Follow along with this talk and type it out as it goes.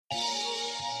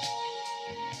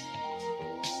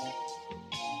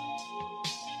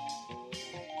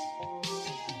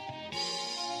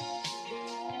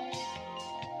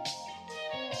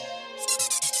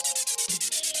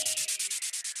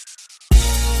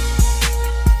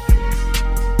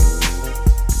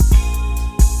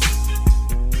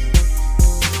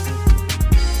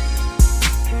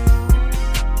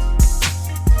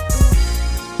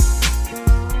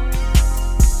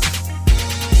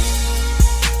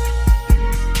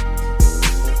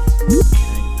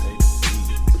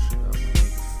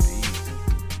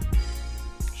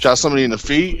Shot somebody in the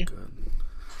feet?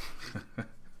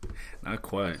 Not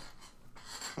quite.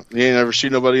 You ain't never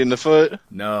shoot nobody in the foot?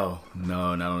 No,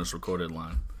 not on this recorded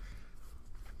line.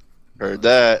 Heard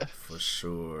that. For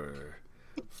sure.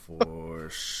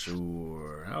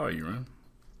 How are you, man?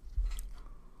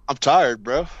 I'm tired,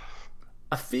 bro.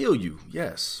 I feel you.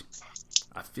 Yes,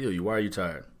 I feel you. Why are you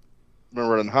tired? Been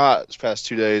running hot this past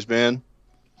 2 days, man.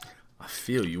 I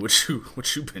feel you.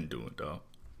 What you been doing, dog?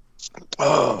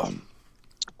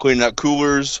 Cleaning out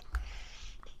coolers,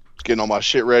 getting all my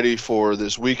shit ready for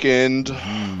this weekend.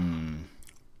 Man,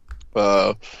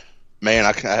 one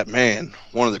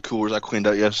of the coolers I cleaned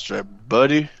out yesterday,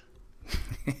 buddy.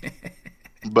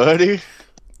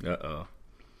 Uh-oh.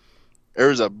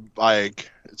 There's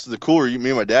it's the cooler me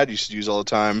and my dad used to use all the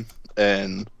time,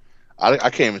 and I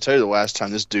can't even tell you the last time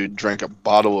this dude drank a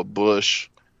bottle of Busch.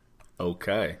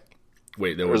 Okay.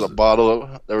 Wait, there was a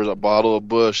bottle of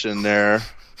Busch in there.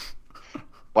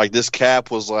 Like, this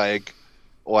cap was like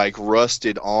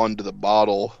rusted onto the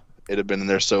bottle. It had been in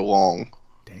there so long.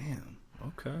 Damn.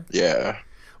 Okay. Yeah.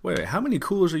 Wait, how many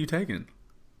coolers are you taking?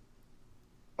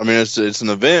 I mean, it's an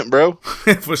event, bro.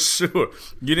 For sure.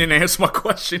 You didn't answer my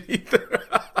question either.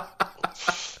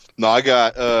 No, I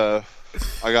got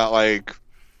like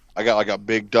a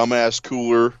big dumbass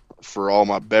cooler for all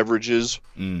my beverages,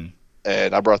 and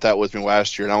I brought that with me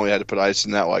last year, and I only had to put ice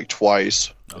in that like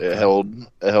twice. Okay. It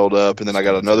held up, and then I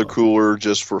got another cooler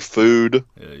just for food.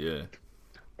 Yeah.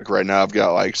 Like right now, I've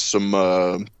got like some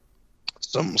little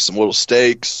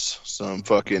steaks, some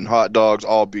fucking hot dogs,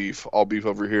 all beef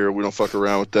over here. We don't fuck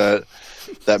around with that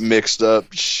mixed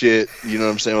up shit. You know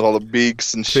what I'm saying, with all the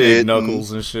beaks and shit, pig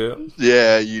knuckles and shit.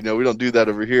 Yeah, we don't do that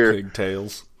over here.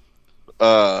 Pigtails.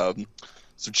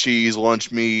 Some cheese,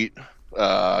 lunch meat.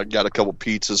 Got a couple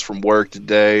pizzas from work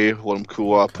today. Let them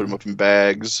cool off. Put them up in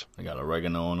bags. I got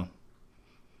oregano on them.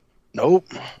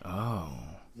 Nope. Oh.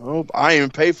 Nope. I ain't even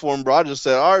pay for them, bro. I just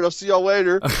said, all right, I'll see y'all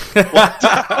later.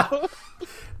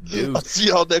 Dude. I'll see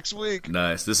y'all next week.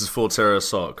 Nice. This is Full Terror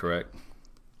Assault, correct?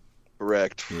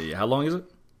 Correct. Yeah. How long is it?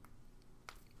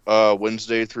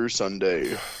 Wednesday through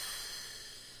Sunday.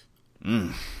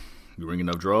 You bring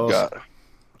enough draws?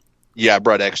 Yeah, I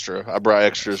brought extra. I brought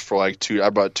extras for like I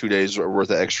brought 2 days worth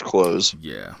of extra clothes.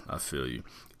 Yeah, I feel you.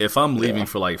 If I'm leaving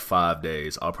for like 5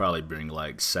 days, I'll probably bring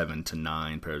like 7 to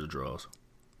 9 pairs of drawers.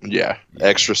 Yeah.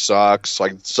 Extra socks.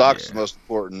 Like, socks is the most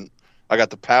important. I got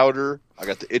the powder. I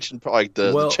got the itching, like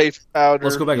the chafing powder.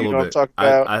 Let's go back a little bit.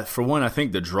 I for one, I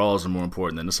think the drawers are more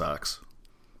important than the socks.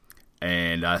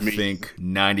 And I think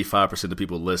 95% of the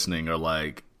people listening are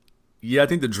like, yeah, I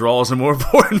think the drawers are more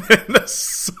important than the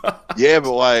socks. Yeah,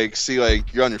 but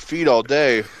you're on your feet all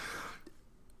day.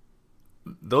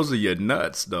 Those are your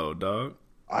nuts, though, dog.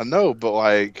 I know,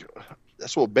 but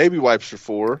that's what baby wipes are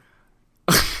for.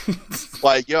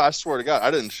 I swear to God, I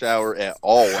didn't shower at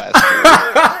all last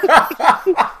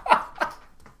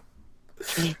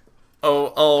year. Oh,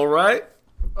 all right.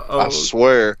 Oh, I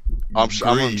swear, I'm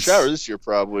gonna shower this year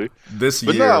probably. But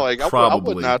no,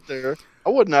 probably. I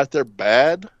wasn't out there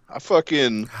bad. I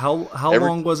fucking. How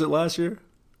long was it last year?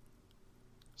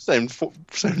 Same days,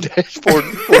 4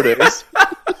 days.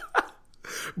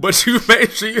 But you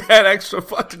made sure you had extra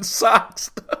fucking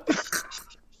socks.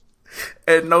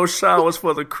 And no showers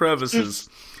for the crevices.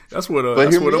 That's what a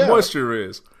moisture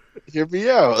is. Hear me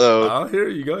out, though. I'll hear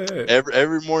you. Go ahead.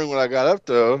 Every morning when I got up,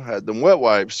 though, I had them wet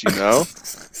wipes,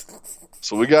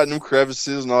 So we got them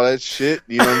crevices and all that shit.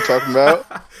 You know what I'm talking about?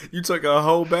 You took a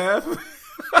whole bath?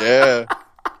 Yeah.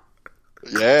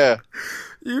 Yeah.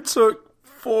 You took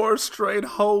 4 straight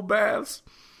whole baths?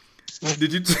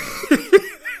 Did you...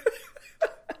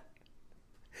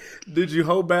 Did you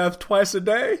whole bath twice a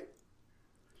day?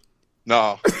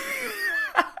 No.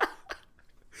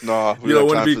 No, we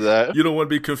don't have time for that. You don't want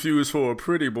to be confused for a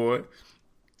pretty boy.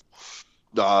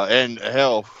 Nah, and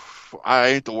hell, I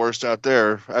ain't the worst out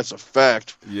there. That's a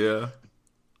fact. Yeah.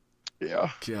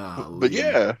 Yeah. Golly. But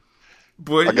yeah.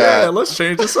 Let's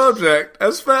change the subject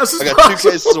as fast as possible. I got 2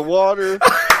 cases of water, a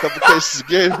couple cases of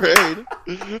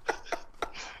Gatorade,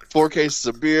 4 cases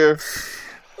of beer,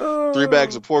 3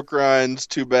 bags of pork rinds,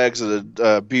 2 bags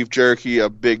of beef jerky, a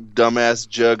big dumbass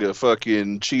jug of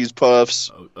fucking cheese puffs.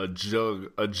 A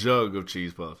jug of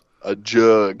cheese puffs. A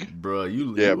jug. Bro,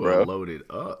 you are loaded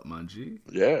up, my G.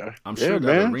 Yeah. I'm sure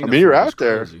man. Arena you're food out is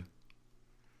there. Crazy.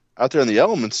 Out there in the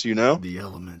elements, The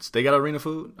elements. They got arena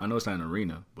food? I know it's not an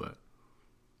arena, but...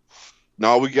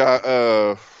 No, we got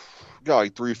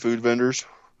like 3 food vendors.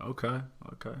 Okay.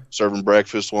 Serving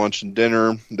breakfast, lunch, and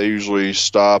dinner. They usually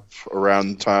stop around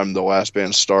the time the last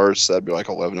band starts. That'd be like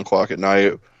 11 o'clock at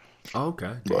night.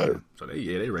 Okay. But, so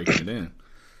they raking it in.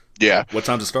 Yeah. What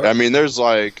time to start? I mean, there's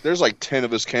like 10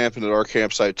 of us camping at our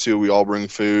campsite too. We all bring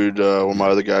food. One of my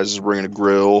other guys is bringing a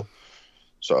grill.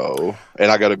 So,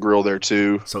 and I got a grill there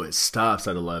too. So it stops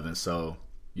at 11. So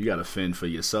you got to fend for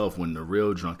yourself when the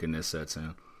real drunkenness sets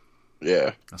in.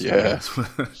 Yeah. That's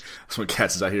when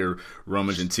cats is out here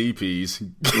rummaging teepees,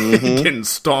 getting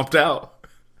stomped out.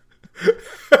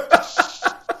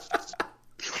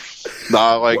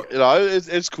 Nah, like,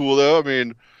 it's cool though. I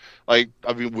mean,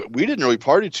 we didn't really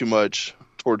party too much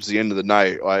towards the end of the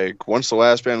night. Like, once the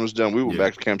last band was done, we went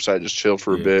back to campsite and just chilled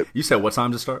for a bit. You said what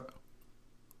time to start?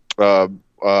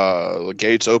 The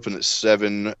gates open at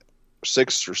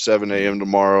 6 or 7 a.m.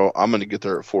 tomorrow. I'm gonna get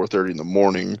there at 4:30 in the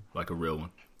morning. Like a real one.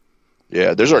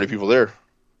 Yeah, there's already people there.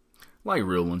 Like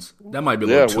real ones. That might be a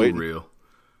little too real.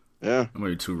 Yeah. That might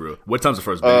be too real. What time's the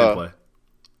first band play?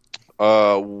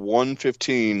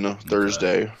 1:15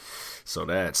 Thursday. So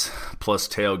that's plus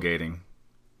tailgating.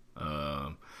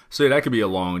 So that could be a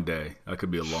long day. That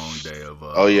could be a long day of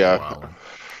wilding.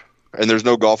 And there's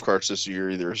no golf carts this year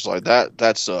either. It's like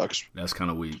that sucks. That's kind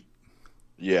of weak.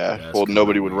 Yeah. Well,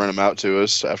 nobody would rent them out to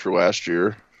us after last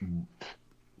year.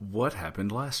 What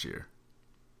happened last year?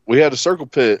 We had a circle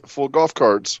pit full of golf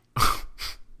carts.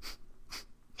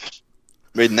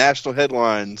 Made national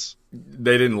headlines.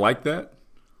 They didn't like that?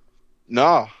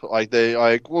 Nah, what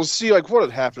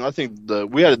had happened. I think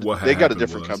they got a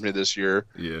different company this year.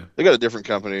 Yeah. They got a different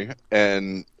company,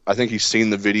 and I think he's seen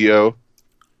the video.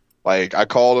 Like, I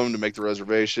called him to make the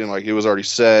reservation. Like, it was already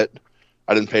set.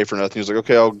 I didn't pay for nothing. He was like,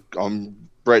 okay, I'm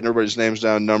writing everybody's names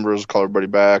down, numbers, call everybody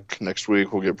back. Next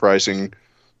week, we'll get pricing.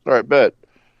 All right, bet.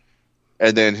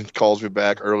 And then he calls me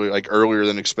back earlier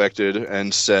than expected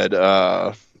and said,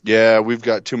 yeah, we've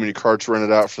got too many carts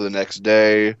rented out for the next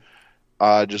day.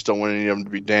 I just don't want any of them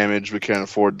to be damaged. We can't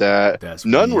afford that.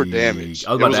 None were damaged.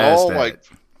 I was about to ask that.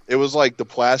 It was like the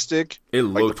plastic. It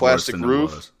looked like the plastic worse than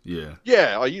roof. It was. Yeah.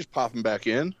 Yeah, you just pop them back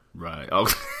in. Right.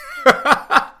 Okay.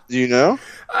 You know?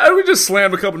 We just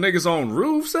slammed a couple niggas on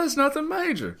roofs. That's nothing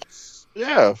major.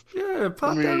 Yeah. Yeah,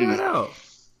 pop that right out.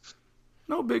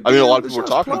 No big deal. I mean, a lot of people were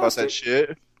talking about that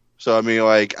shit. So, I mean,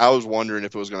 like, I was wondering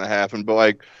if it was going to happen. But,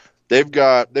 like, they've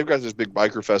got this big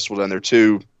biker festival down there,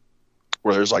 too,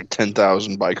 where there's, like,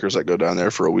 10,000 bikers that go down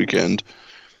there for a weekend.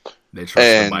 They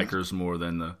trust the bikers more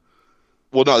than the...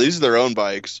 Well, no, these are their own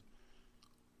bikes.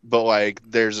 But, like,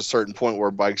 there's a certain point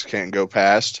where bikes can't go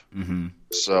past. Mm-hmm.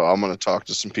 So I'm going to talk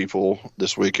to some people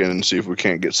this weekend and see if we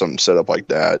can't get something set up like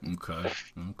that. Okay.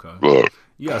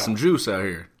 You got some juice out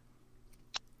here.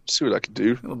 See what I can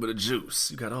do. A little bit of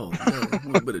juice. You got a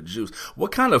little bit of juice.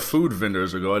 What kind of food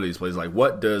vendors are going to these places? Like,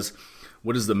 what is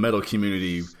the metal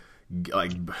community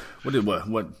like? What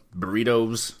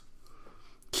burritos?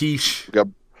 Quiche. We got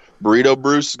Burrito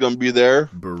Bruce is going to be there.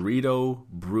 Burrito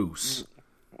Bruce.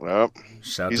 Well,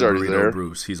 shout he's out to already Burrito there.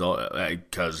 Bruce. He's all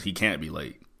because he can't be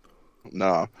late.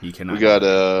 Nah, he cannot. We got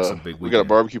a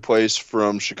barbecue place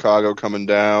from Chicago coming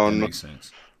down. That makes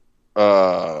sense.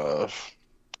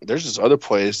 There's this other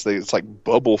place. It's like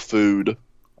Bubble Food.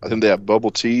 I think they have bubble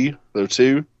tea there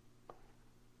too.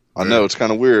 I know it's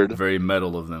kind of weird. Very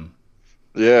metal of them.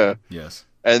 Yeah. Yes.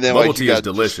 And then bubble tea is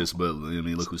delicious, but I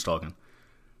mean, look who's talking.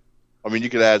 I mean, you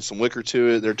could add some liquor to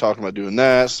it. They're talking about doing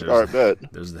that. All right, bet.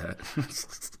 There's that.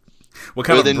 What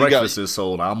kind of breakfast is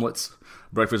sold? Omelets?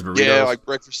 Breakfast burritos? Yeah, like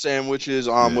breakfast sandwiches,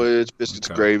 omelets, biscuits,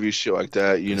 gravy, shit like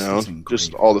that, you know?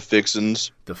 Just all the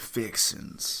fixins. The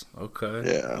fixins.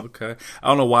 Okay. Yeah. Okay. I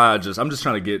don't know why I'm just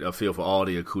trying to get a feel for all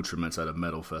the accoutrements at a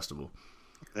metal festival.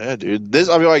 Yeah, dude. This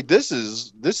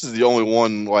is the only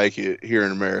one like it here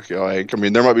in America. Like, I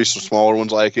mean, there might be some smaller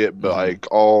ones like it, but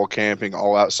like all camping,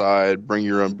 all outside, bring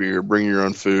your own beer, bring your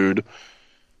own food.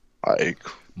 Like,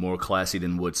 more classy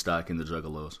than Woodstock and the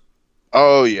Juggalos.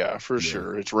 Oh yeah, for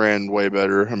sure. It's ran way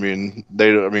better. I mean,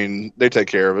 they take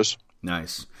care of us.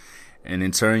 Nice. And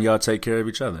in turn, y'all take care of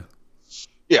each other.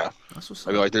 Yeah. That's what's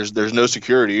I mean, like there's no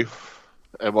security.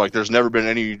 And like there's never been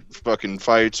any fucking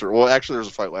fights actually there was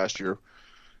a fight last year.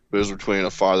 But it was between a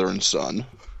father and son.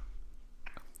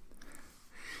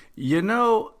 You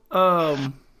know,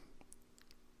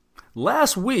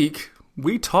 last week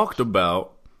we talked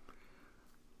about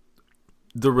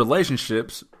the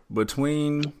relationships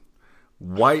between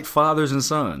white fathers and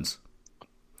sons.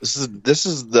 This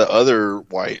is the other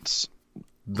whites.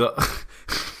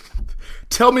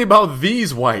 Tell me about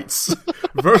these whites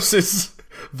versus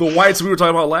the whites we were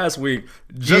talking about last week.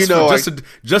 Just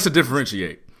to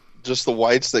differentiate. Just the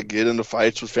whites that get into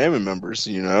fights with family members,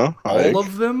 you know? All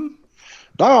of them?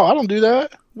 No, I don't do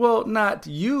that. Well, not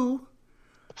you.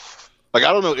 Like,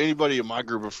 I don't know anybody in my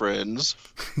group of friends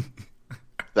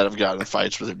that have gotten in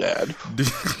fights with their dad.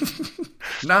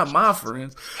 Not my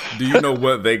friends. Do you know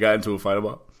what they got into a fight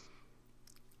about?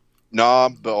 Nah,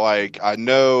 but like I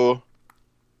know,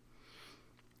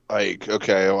 like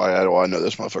okay, well, I know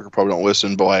this motherfucker probably don't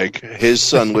listen, but like his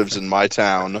son lives in my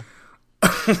town,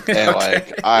 and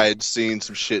like I had seen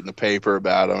some shit in the paper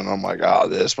about him, and I'm like, oh,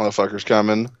 this motherfucker's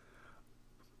coming.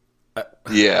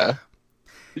 Yeah,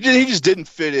 he just didn't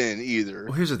fit in either.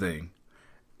 Well, here's the thing,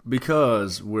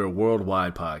 because we're a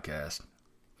worldwide podcast.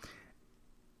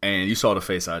 And you saw the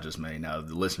face I just made. Now,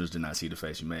 the listeners did not see the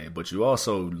face you made, but you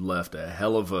also left a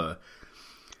hell of a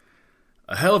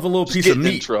little piece of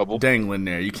meat dangling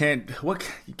there. You can't. What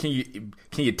can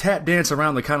you tap dance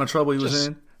around the kind of trouble he was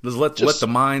in? Let the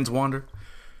minds wander.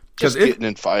 Just getting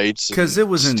in fights. Because it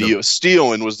was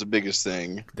stealing was the biggest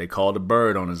thing. They called a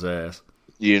bird on his ass.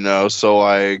 So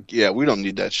like, yeah, we don't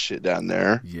need that shit down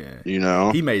there.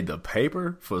 Yeah, he made the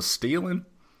paper for stealing.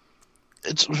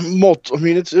 It's it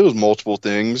was multiple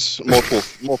things,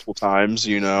 multiple times,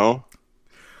 Fuck,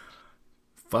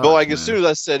 but like, man. As soon as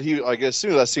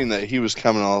I seen that he was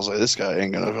coming, I was like, this guy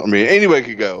ain't gonna. I mean, anybody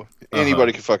could go.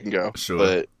 Anybody could fucking go. Sure.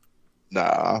 But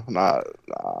nah.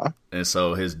 And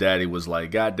so his daddy was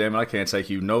like, God damn it, I can't take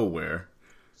you nowhere.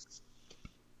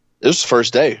 It was the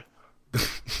first day.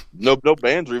 No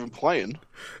bands were even playing.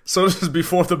 So this is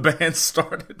before the band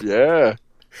started. Yeah.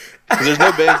 Because there's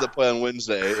no bands that play on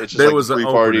Wednesday. It's just there like was a free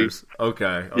party.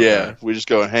 Okay. Yeah, we just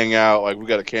go and hang out. Like, we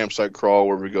got a campsite crawl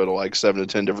where we go to like 7 to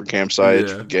 10 different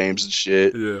campsites for games and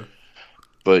shit. Yeah.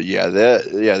 But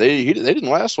they didn't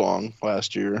last long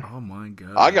last year. Oh my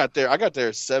god! I got there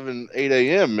at 7, 8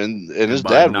 a.m. and his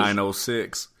dad was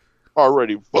 9:06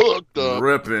 already fucked up,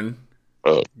 ripping.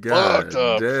 God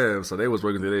damn! So they was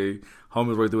working through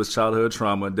homies working through his childhood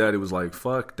trauma. Daddy was like,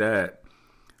 "Fuck that."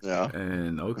 Yeah.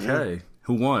 And okay.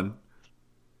 Who won?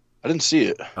 I didn't see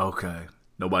it. Okay.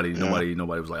 Nobody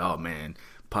was like, "Oh man,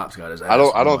 Pop's got his ass."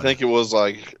 I don't think it was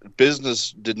like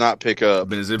business did not pick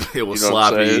up. It was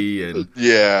sloppy and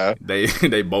yeah.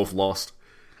 They both lost.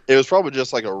 It was probably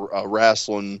just like a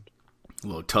wrestling, a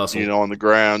little tussle, on the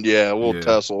ground. Yeah, a little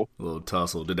tussle. A little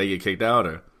tussle. Did they get kicked out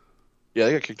or? Yeah,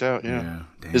 they got kicked out. Yeah.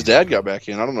 His dad got back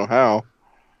in. I don't know how.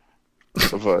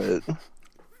 But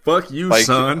fuck you,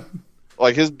 son.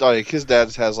 Like his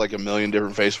dad has like a million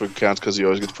different Facebook accounts because he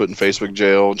always gets put in Facebook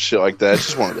jail and shit like that. It's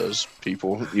just one of those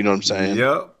people. You know what I'm saying?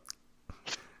 Yep.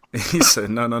 He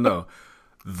said, no.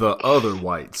 The other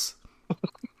whites.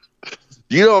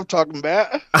 You know what I'm talking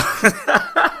about?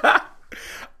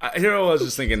 Here I was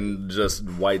just thinking just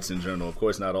whites in general. Of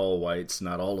course, not all whites,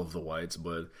 not all of the whites,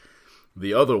 but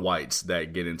the other whites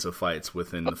that get into fights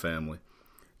within the family.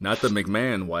 Not the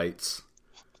McMahon whites.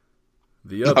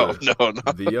 The other, no.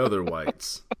 The other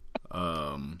whites.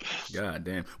 God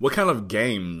damn. What kind of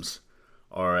games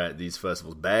are at these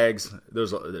festivals? Bags?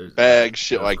 There's bags,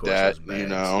 shit like that. They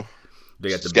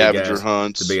got the scavenger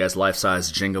hunts, the big ass life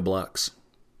size Jenga blocks.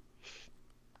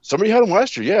 Somebody had them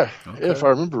last year, yeah. Okay. Yeah, if I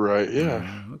remember right,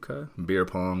 yeah. Okay. Beer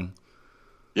pong.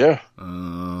 Yeah.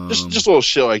 Just a little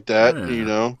shit like that, A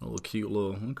little cute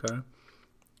little. Okay.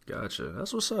 Gotcha.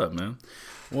 That's what's up, man.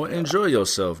 Well, enjoy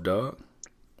yourself, dog.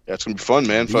 Yeah, it's gonna be fun,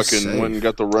 man. Fucking went and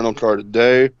got the rental car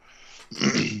today.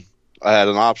 I had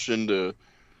an option to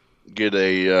get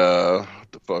a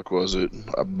what the fuck was it?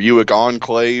 A Buick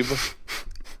Enclave.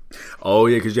 Oh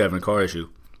yeah, because you're having a car issue.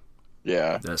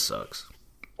 Yeah, that sucks.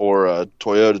 Or a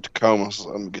Toyota Tacoma. So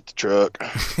I'm gonna get the truck.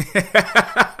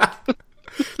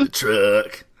 The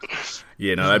truck.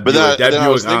 Yeah, no, that Buick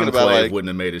Enclave wouldn't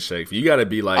have made it shake. You got to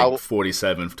be like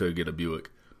 47 to get a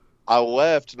Buick. I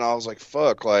left and I was like,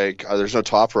 fuck, like, there's no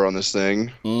topper on this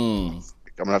thing. I'm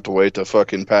going to have to wait to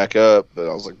fucking pack up. But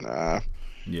I was like, nah.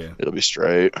 Yeah. It'll be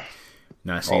straight.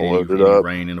 Not seeing any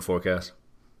rain in the forecast?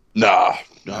 Nah,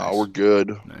 we're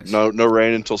good. Nice. No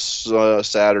rain until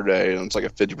Saturday, and it's like a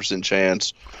 50%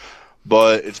 chance.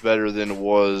 But it's better than it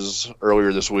was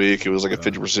earlier this week. It was like a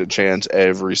 50% chance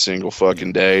every single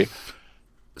fucking day.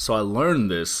 So I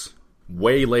learned this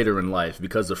way later in life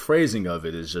because the phrasing of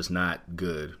it is just not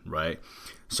good, right?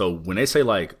 So when they say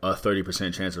like a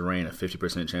 30% chance of rain, a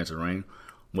 50% chance of rain,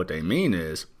 what they mean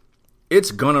is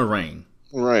it's gonna rain.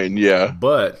 Rain, yeah.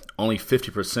 But only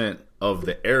 50% of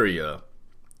the area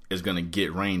is gonna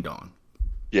get rained on.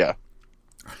 Yeah.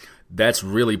 That's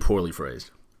really poorly phrased.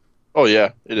 Oh,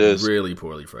 yeah, it is. Really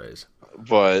poorly phrased.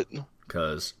 But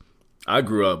because I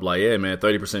grew up like, yeah, man,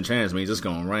 30% chance means it's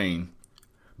gonna rain.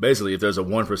 Basically, if there's a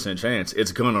 1% chance,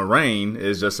 it's gonna rain.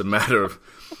 It's just a matter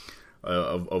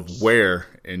of where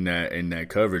in that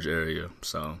coverage area.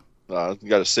 So you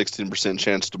got a 16%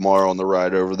 chance tomorrow on the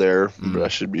ride over there, but I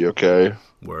should be okay.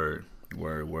 Word.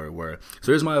 So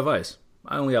here's my advice.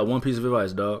 I only got one piece of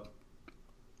advice, dog.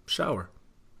 Shower.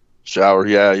 Shower,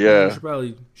 yeah, Yeah, yeah. should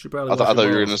probably I wash thought your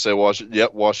you were balls. gonna say wash it.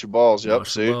 Yep, wash your balls. Yep,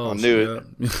 Wash your see, I balls. knew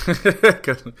Yeah.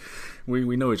 'Cause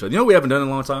we know each other. You know what we haven't done in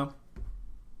a long time?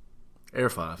 Air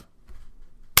 5.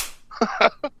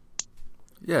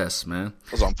 Yes, man.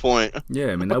 it. Was on point.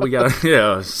 Yeah, man. Now we got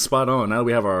yeah, spot on. Now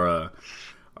we have our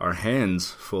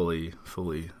hands fully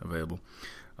available.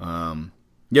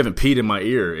 You haven't peed in my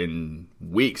ear in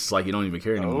weeks. It's like you don't even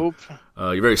care anymore. Nope.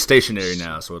 You're very stationary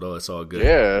now, so it's all good.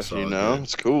 Yeah, It's all good.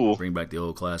 it's cool. Bring back the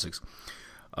old classics.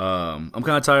 I'm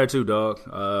kind of tired too, dog.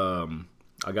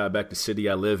 I got back to the city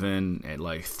I live in at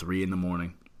like 3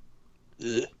 a.m.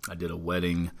 Ugh. I did a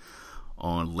wedding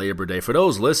on Labor Day. For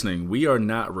those listening, we are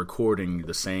not recording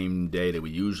the same day that we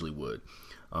usually would.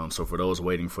 So for those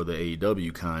waiting for the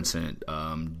AEW content,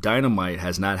 Dynamite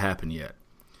has not happened yet.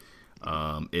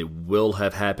 It will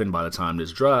have happened by the time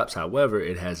this drops. However,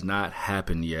 it has not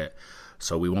happened yet.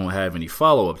 So we won't have any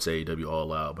follow-up to AEW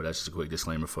All Out, but that's just a quick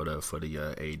disclaimer for the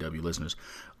AEW listeners.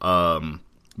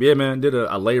 Yeah, man,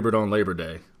 I labored on Labor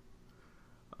Day.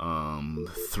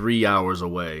 3 hours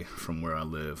away from where I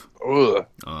live. Ugh.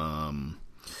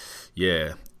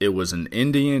 Yeah, it was an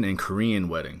Indian and Korean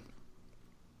wedding.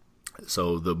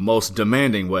 So the most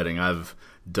demanding wedding I've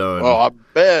done Oh, I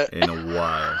bet. in a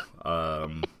while.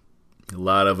 A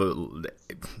lot of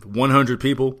 100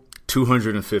 people,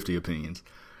 250 opinions.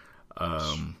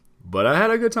 But I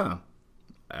had a good time.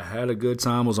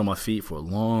 I was on my feet for a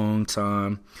long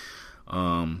time.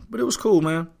 But it was cool,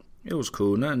 man. It was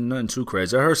cool. Nothing too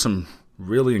crazy. I heard some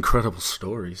really incredible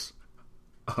stories.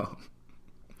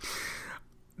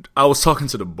 I was talking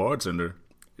to the bartender.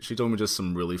 She told me just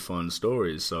some really fun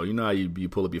stories. So, you know how you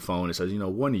pull up your phone and it says,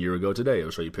 1 year ago today.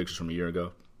 It'll show you pictures from a year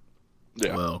ago.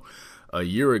 Yeah. Well, a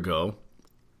year ago,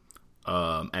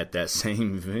 at that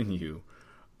same venue,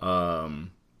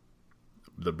 the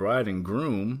bride and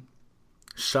groom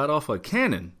shot off a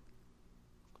cannon.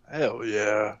 Hell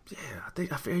yeah. Yeah,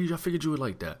 I figured you would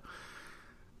like that.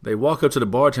 They walk up to the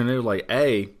bartender and they're like,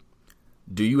 "Hey,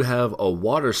 do you have a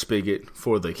water spigot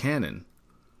for the cannon?"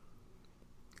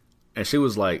 And she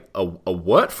was like, a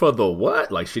what for the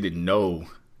what? Like, she didn't know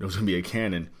there was going to be a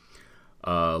cannon,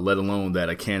 let alone that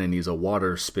a cannon needs a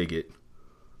water spigot.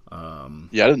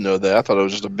 Yeah, I didn't know that. I thought it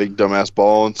was just a big dumbass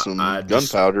ball and some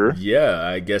gunpowder. Yeah,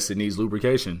 I guess it needs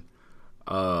lubrication.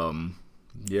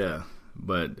 Yeah,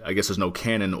 but I guess there's no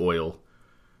cannon oil.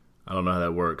 I don't know how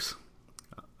that works.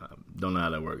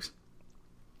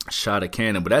 Shot a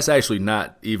cannon, but that's actually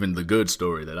not even the good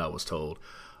story that I was told.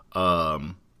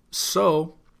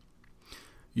 So,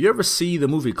 you ever see the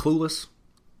movie Clueless?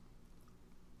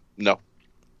 No.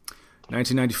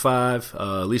 1995,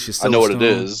 Alicia Silverstone. I know what it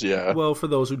is, yeah. Well, for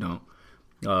those who don't.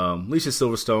 Alicia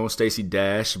Silverstone, Stacey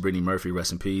Dash, Brittany Murphy,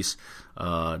 rest in peace,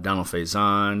 Donald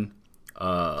Faison,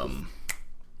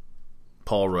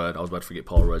 Paul Rudd. I was about to forget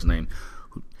Paul Rudd's name.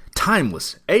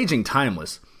 Timeless. Aging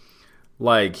timeless.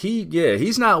 Like,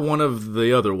 he's not one of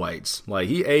the other whites. Like,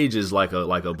 he ages like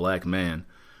a black man,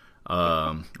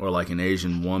 or like an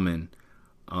Asian woman.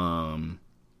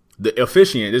 The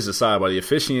officiant, this is a sidebar, the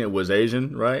officiant was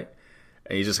Asian, right?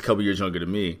 And he's just a couple years younger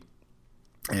than me.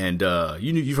 And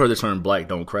you've heard the term black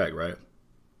don't crack, right?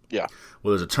 Yeah.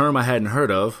 Well, there's a term I hadn't heard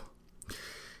of.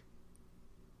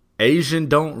 Asian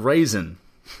don't raisin.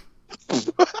 Who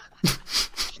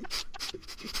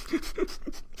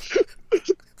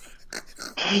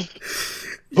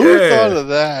thought of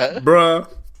that? Bruh.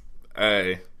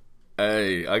 Hey,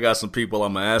 I got some people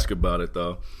I'm going to ask about it,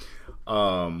 though.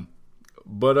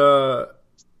 But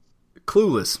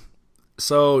Clueless.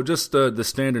 So, just the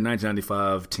standard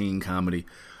 1995 teen comedy.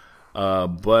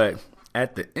 But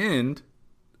at the end,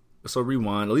 so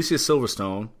rewind, Alicia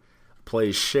Silverstone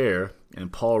plays Cher,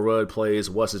 and Paul Rudd plays,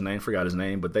 what's his name? Forgot his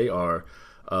name, but they are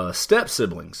step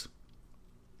siblings.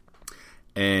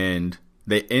 And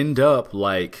they end up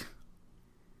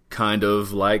kind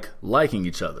of liking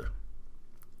each other.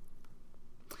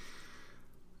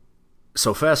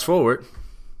 So fast forward,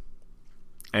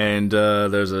 and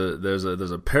there's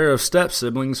a pair of step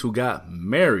siblings who got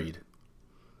married.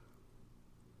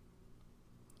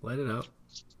 Let it out.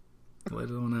 Let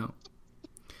it on out.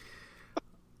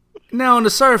 Now on the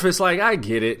surface, I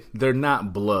get it. They're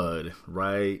not blood,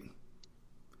 right?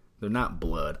 They're not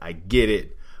blood. I get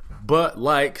it. But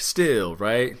still,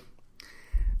 right?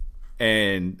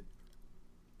 And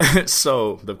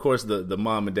so, of course, the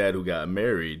mom and dad who got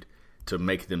married to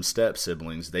make them step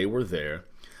siblings, they were there.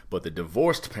 But the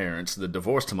divorced parents, the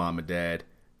divorced mom and dad,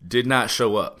 did not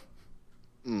show up.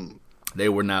 They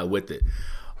were not with it.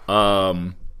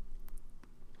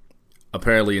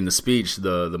 Apparently, in the speech,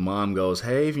 the mom goes,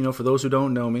 "Hey, for those who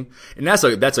don't know me," and that's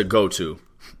a go-to.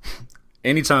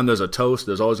 anytime there's a toast,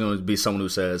 there's always going to be someone who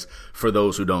says, "For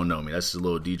those who don't know me." That's just a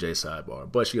little DJ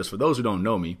sidebar. But she goes, "For those who don't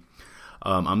know me,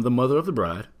 I'm the mother of the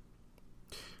bride.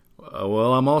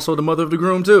 Well, I'm also the mother of the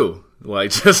groom too."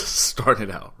 Like, just starting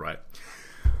it out, right?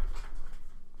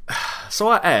 So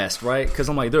I asked, right? Because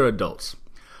I'm like, they're adults.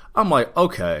 I'm like,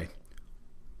 okay,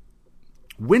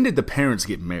 when did the parents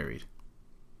get married?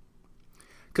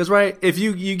 Because, right, if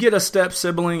you get a step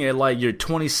sibling at, like, you're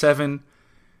 27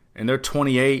 and they're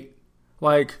 28,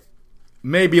 like,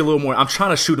 maybe a little more. I'm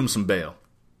trying to shoot them some bail.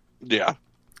 Yeah.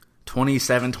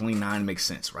 27, 29 makes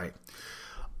sense, right?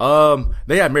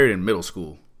 They got married in middle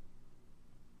school.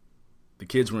 The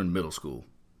kids were in middle school.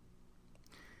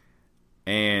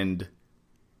 And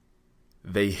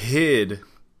they hid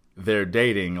their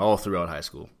dating all throughout high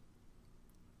school.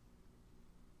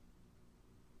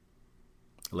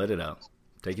 Let it out.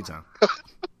 Take your time.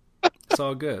 It's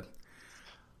all good.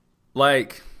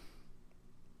 Like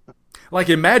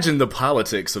imagine the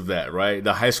politics of that, right?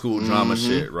 The high school drama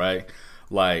shit, right?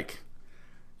 Like,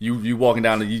 you walking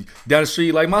down the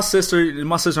street, like my sister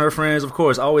and her friends, of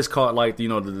course, always caught, like, you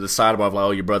know, the sidebar of, like, oh,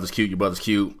 your brother's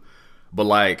cute. But,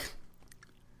 like,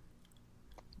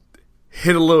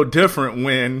 hit a little different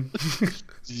when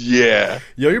yeah.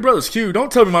 Yo, your brother's cute.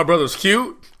 Don't tell me my brother's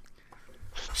cute.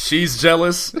 She's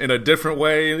jealous in a different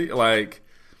way. Like,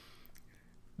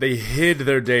 they hid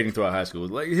their dating throughout high school.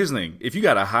 Like, here's the thing. If you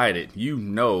gotta hide it, you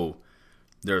know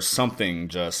there's something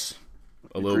just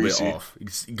a little Greasy. bit off.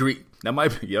 That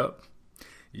might be, yup.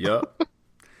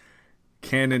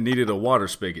 Cannon needed a water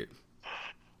spigot.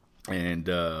 And,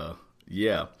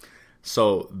 yeah.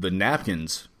 So, the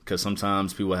napkins, because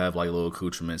sometimes people have, like, little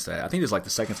accoutrements that, I think it's like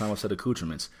the second time I've said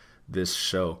accoutrements this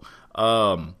show.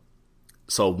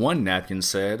 So one napkin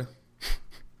said,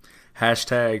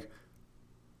 hashtag,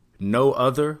 no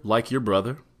other like your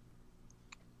brother.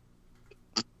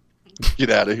 Get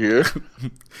out of here.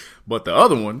 But the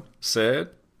other one said,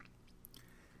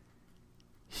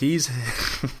 he's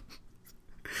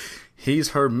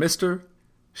her mister,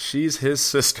 she's his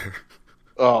sister.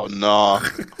 Oh, no.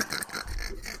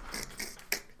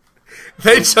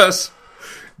 They just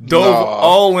dove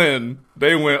all in.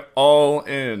 They went all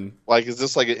in. Like, is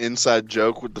this like an inside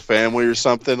joke with the family or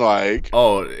something? Like,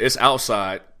 oh, it's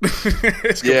outside.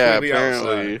 It's yeah, completely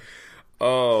apparently.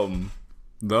 outside.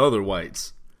 The other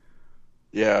whites.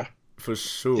 Yeah. For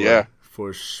sure. Yeah.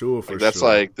 For sure. That's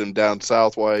like them down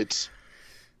south whites.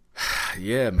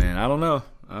 Yeah, man. I don't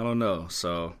know.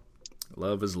 So,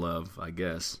 love is love, I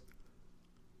guess.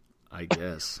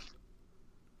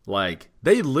 Like,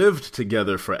 they lived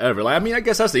together forever. Like, I mean, I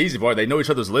guess that's the easy part. They know each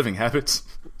other's living habits.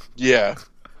 Yeah.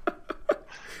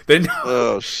 They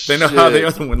know how the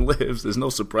other one lives. There's no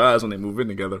surprise when they move in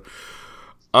together.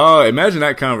 Imagine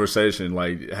that conversation,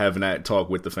 like, having that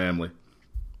talk with the family.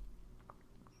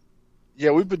 Yeah,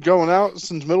 we've been going out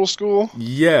since middle school.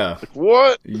 Yeah. Like,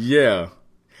 what? Yeah.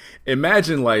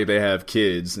 Imagine, like, they have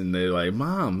kids and they're like,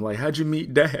 Mom, like, how'd you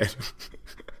meet Dad?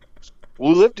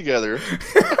 We live together.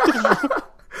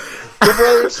 Your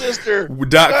brother and sister.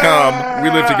 .com.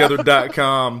 We live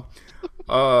together.com.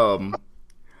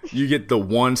 You get the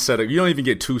one set of, you don't even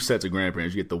get two sets of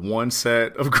grandparents. You get the one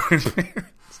set of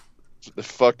grandparents. They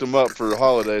fucked them up for the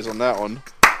holidays on that one.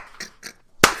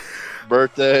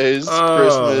 Birthdays,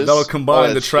 Christmas. That'll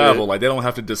combine the travel. Shit. Like, they don't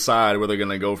have to decide where they're going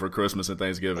to go for Christmas and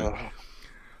Thanksgiving.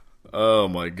 Oh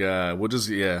my God. We'll just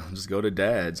go to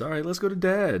Dad's. All right, let's go to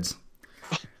Dad's.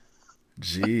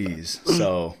 Jeez.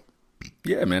 So,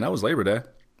 yeah, man, that was Labor Day.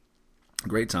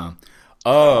 Great time.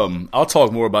 I'll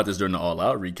talk more about this during the All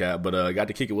Out recap, but I got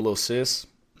to kick it with little sis.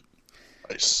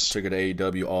 Nice. Took her to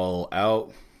AEW All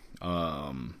Out.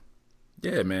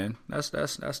 Yeah, man, that's the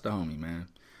homie, man.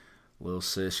 Little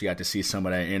sis, she got to see some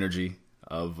of that energy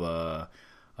of a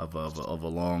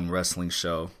long wrestling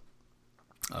show.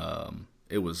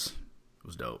 It was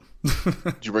dope.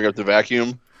 Did you bring up the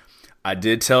vacuum? I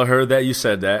did tell her that you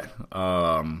said that.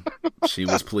 She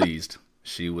was pleased.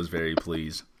 She was very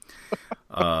pleased.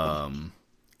 Man,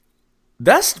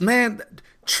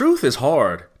 truth is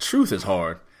hard.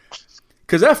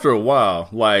 Because after a while,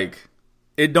 like,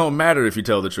 it don't matter if you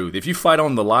tell the truth. If you fight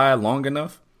on the lie long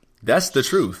enough, that's the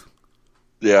truth.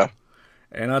 Yeah.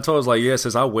 And I told her, I was like, yeah,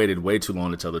 since I waited way too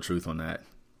long to tell the truth on that.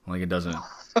 Like, it doesn't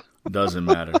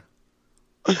matter.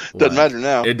 Doesn't matter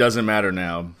now. It doesn't matter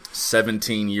now.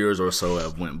 17 years or so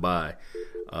have went by.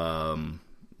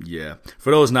 Yeah.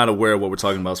 For those not aware of what we're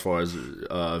talking about as far as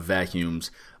vacuums,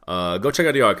 go check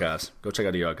out the archives.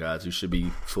 You should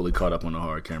be fully caught up on the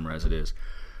hard camera as it is.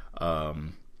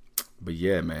 But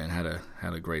yeah, man,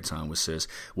 had a great time with sis.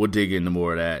 We'll dig into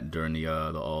more of that during the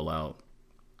All Out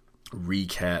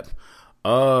recap.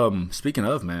 Speaking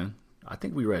of, man, I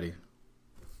think we ready.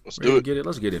 Let's do it. Get it.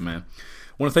 Let's get it, man. I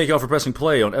want to thank y'all for pressing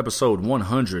play on episode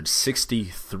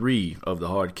 163 of the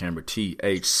Hard Camera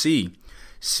THC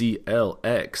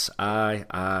CLXIII,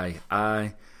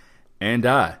 and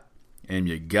I am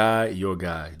your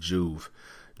guy, Juve.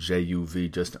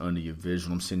 JUV, just under your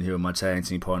visual. I'm sitting here with my tag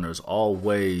team partner as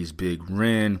always, Big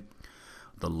Ren,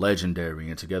 the legendary,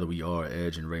 and together we are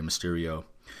Edge and Rey Mysterio.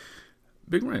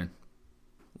 Big Ren,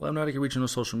 let them know how they can reach you on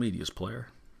social medias, player.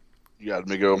 You got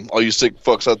me go. All you sick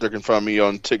fucks out there can find me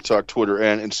on TikTok, Twitter,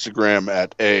 and Instagram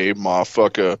at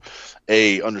 @motherfucker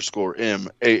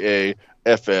 _MAAFFHUCKA.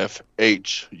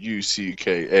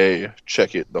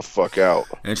 Check it the fuck out.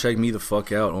 And check me the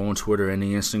fuck out on Twitter and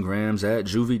the Instagrams at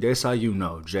Juvie. That's how you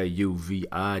know.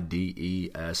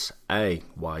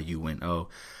 JUVIDESAYUNO.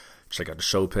 Check out the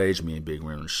show page. Me and Big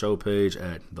Ren on the show page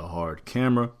at The Hard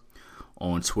Camera.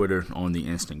 On Twitter, on the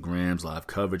Instagrams, live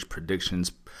coverage,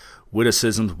 predictions,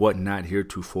 witticisms, whatnot,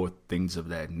 heretofore, things of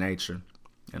that nature.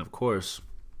 And of course,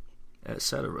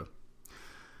 etc.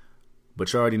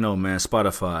 But you already know, man,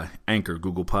 Spotify, Anchor,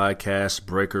 Google Podcasts,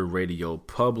 Breaker, Radio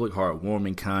Public,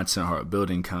 heartwarming content,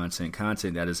 heart-building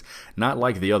content that is not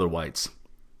like the other whites.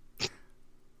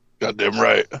 Goddamn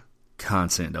right.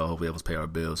 Content, though. Hopefully, help us pay our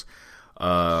bills.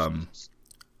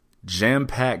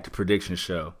 Jam-packed prediction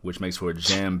show, which makes for a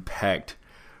jam-packed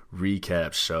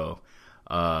recap show.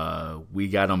 We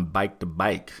got them bike to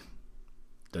bike.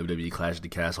 WWE Clash of the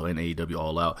Castle and AEW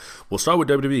All Out. We'll start with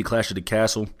WWE Clash of the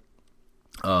Castle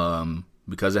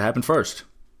because it happened first.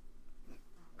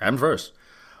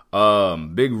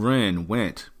 Big Ren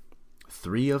went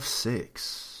 3 of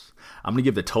 6. I'm going to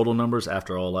give the total numbers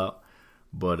after All Out,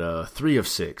 but 3 of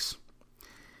 6.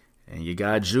 And your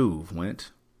guy Juve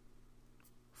went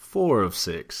 4 of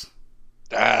 6.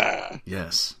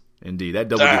 Yes, indeed. That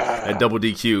double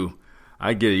DQ.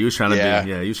 I get it. He was trying to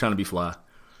he was trying to be fly.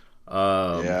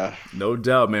 No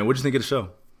doubt, man. What'd you think of the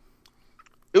show?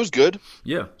 It was good.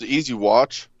 Yeah. It's an easy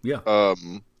watch. Yeah. I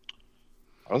don't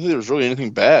think there was really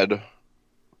anything bad.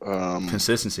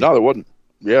 Consistency. No, there wasn't.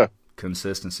 Yeah.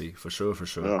 Consistency, for sure.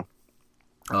 Yeah.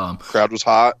 Crowd was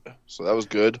hot, so that was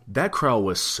good. That crowd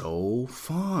was so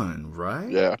fun, right?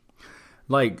 Yeah.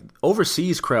 Like,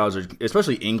 overseas crowds,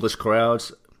 especially English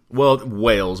crowds, well,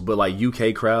 Wales, but like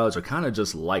UK crowds are kind of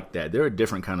just like that. They're a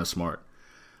different kind of smart.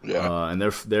 Yeah. And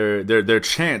their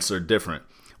chants are different.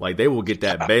 Like, they will get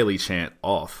that Bailey chant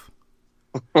off.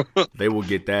 They will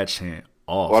get that chant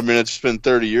off. Well, I mean, it's been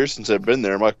 30 years since I've been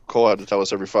there. Michael Cole had to tell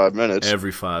us every 5 minutes.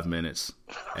 Every 5 minutes.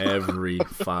 Every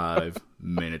 5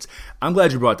 minutes. I'm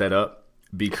glad you brought that up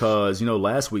because,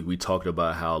 last week we talked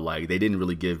about how, like, they didn't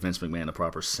really give Vince McMahon a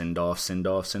proper send-off,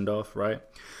 right?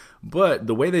 But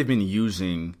the way they've been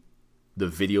using the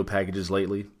video packages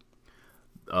lately,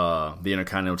 the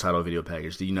Intercontinental title video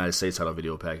package, the United States title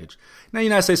video package. Now,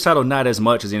 United States title not as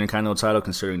much as the Intercontinental title,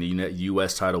 considering the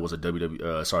U.S. title was a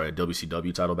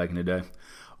WCW title back in the day.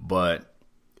 But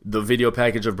the video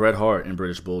package of Bret Hart and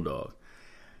British Bulldog,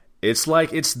 it's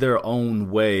like it's their own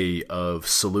way of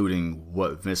saluting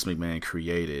what Vince McMahon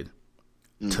created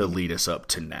to lead us up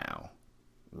to now,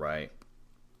 right?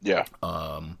 Yeah.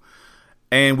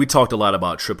 And we talked a lot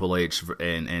about Triple H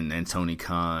and Tony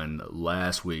Khan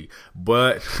last week,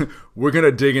 but we're going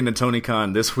to dig into Tony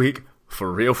Khan this week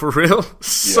for real. Yeah.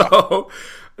 So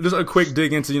just a quick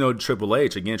dig into, Triple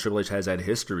H. Again, Triple H has that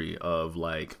history of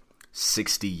like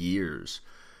 60 years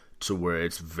to where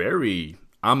it's very,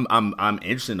 I'm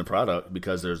interested in the product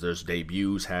because there's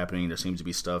debuts happening. There seems to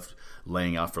be stuff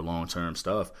laying out for long-term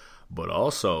stuff, but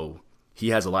also he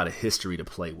has a lot of history to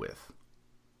play with.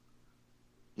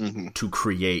 To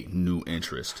create new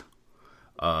interest.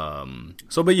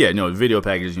 But yeah, video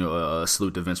packages,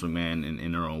 salute to Vince McMahon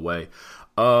in their own way.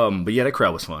 But yeah, that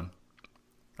crowd was fun.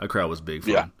 That crowd was big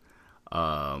fun. Yeah.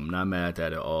 Not mad at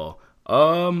that at all.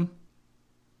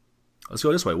 Let's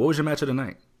go this way. What was your match of the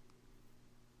night?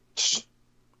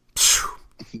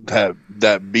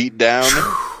 That beat down.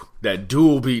 That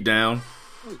dual beat down.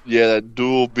 Yeah, that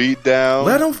dual beat down.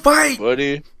 Let them fight,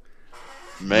 buddy.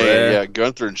 Man, yeah,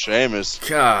 Gunther and Sheamus.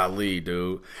 Golly,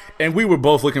 dude. And we were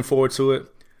both looking forward to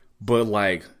it, but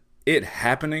like it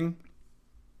happening,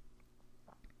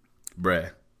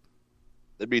 bruh.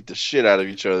 They beat the shit out of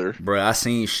each other. Bruh, I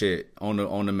seen shit on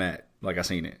the mat. Like I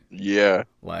seen it. Yeah.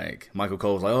 Like Michael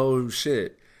Cole was like, oh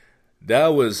shit. That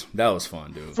was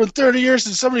fun, dude. For 30 years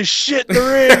since somebody shit in the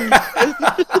ring.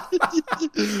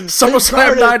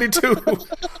 SummerSlam 92.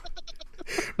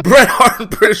 Bret Hart and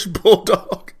British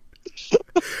Bulldog.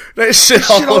 They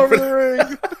shit all over the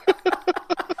ring.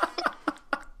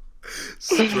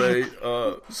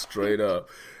 Straight up.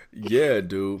 Yeah,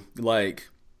 dude. Like,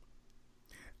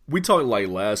 we talked like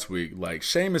last week. Like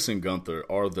Sheamus and Gunther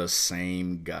are the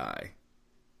same guy.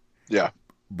 Yeah.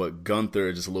 But Gunther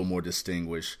is just a little more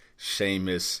distinguished.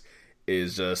 Sheamus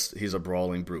is he's a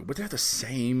brawling brute. But they're the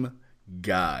same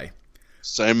guy.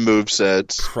 Same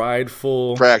movesets.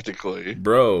 Prideful. Practically.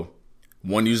 Bro.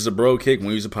 One uses a bro kick,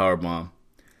 one uses a powerbomb.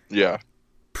 Yeah.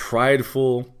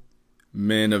 Prideful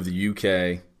men of the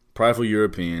UK. Prideful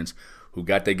Europeans who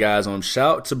got their guys on.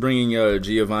 Shout to bringing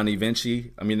Giovanni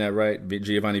Vinci. I mean that right?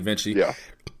 Giovanni Vinci. Yeah.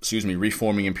 Excuse me.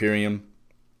 Reforming Imperium.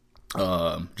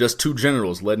 Just two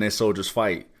generals letting their soldiers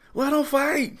fight. Well, don't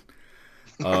fight.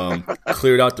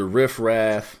 Cleared out the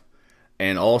riffraff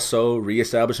and also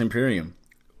reestablished Imperium.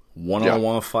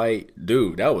 One-on-one fight.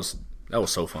 Dude, that was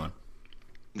so fun.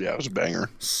 Yeah, it was a banger.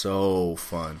 So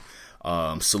fun.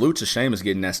 Salute to Sheamus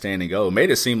getting that standing O.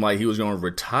 Made it seem like he was going to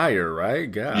retire,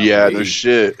 right? God, yeah, no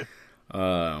shit.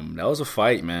 That was a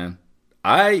fight, man.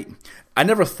 I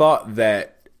never thought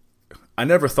that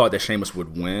Sheamus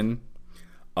would win.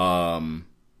 Again,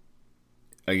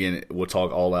 we'll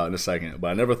talk all out in a second, but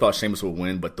I never thought Sheamus would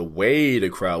win. But the way the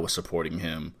crowd was supporting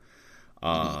him,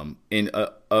 in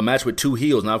a match with two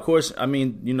heels. Now, of course, I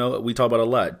mean, we talk about it a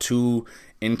lot. Two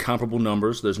incomparable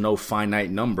numbers. There's no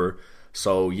finite number.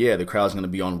 So yeah, the crowd's going to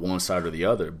be on one side or the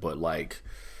other. But like,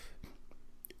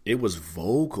 it was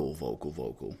vocal,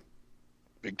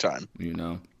 big time.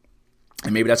 And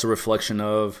maybe that's a reflection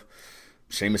of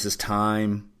Sheamus's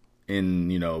time in,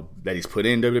 that he's put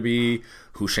in WWE,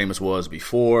 who Sheamus was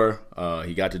before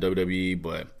he got to WWE,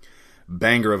 but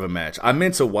banger of a match. I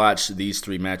meant to watch these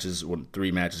three matches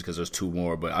because there's two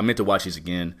more, but I meant to watch these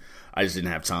again. I just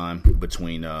didn't have time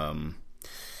between I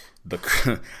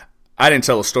didn't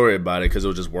tell a story about it because it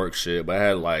was just work shit, but I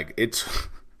had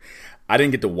I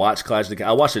didn't get to watch Clash of the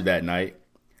I watched it that night.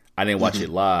 I didn't watch it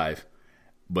live,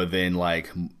 but then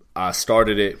I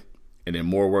started it, and then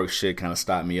more work shit kind of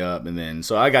stopped me up, and then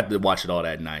so I got to watch it all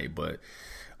that night. But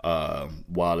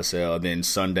wild as hell. Then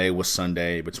Sunday was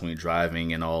Sunday between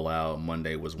driving and All Out.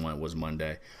 Monday was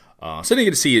Monday. So I didn't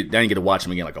get to see it. I didn't get to watch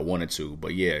them again like I wanted to.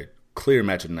 But yeah, clear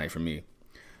match of the night for me.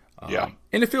 Yeah,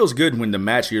 and it feels good when the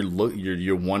match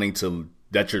you're wanting to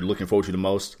that you're looking forward to the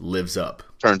most lives up.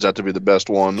 Turns out to be the best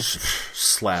one.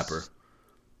 Slapper.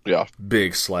 Yeah,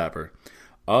 big slapper.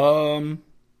 What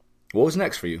was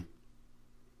next for you?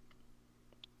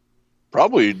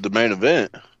 Probably the main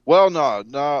event. Well, no,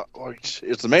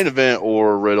 it's the main event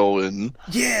or Riddle and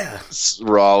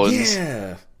Rollins.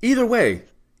 Yeah, either way,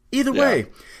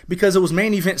 because it was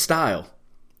main event style.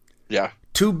 Yeah,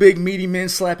 two big meaty men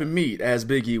slapping meat, as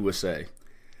Big E would say.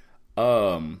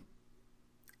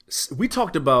 We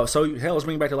talked about let's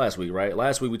bring it back to last week, right?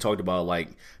 Last week we talked about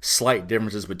slight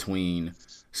differences between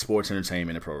sports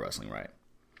entertainment and pro wrestling, right?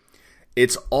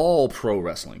 It's all pro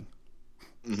wrestling.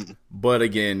 Mm-hmm. But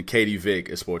again, Katie Vick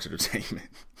is sports entertainment.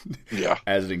 Yeah.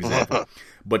 As an example.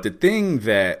 But the thing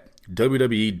that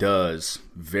WWE does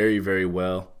very, very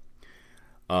well,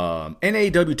 and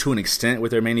AEW to an extent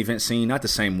with their main event scene, not the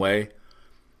same way,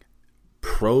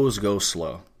 pros go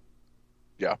slow.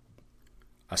 Yeah.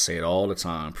 I say it all the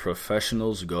time.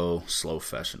 Professionals go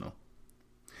slow-fessional.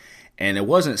 And it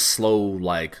wasn't slow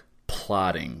like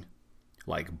plotting,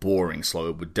 like boring slow.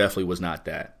 It definitely was not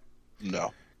that.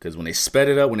 No. Because when they sped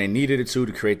it up, when they needed it to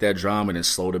create that drama and then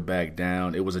slowed it back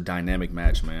down, it was a dynamic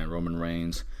match, man. Roman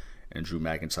Reigns and Drew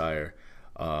McIntyre.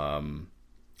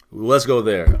 Let's go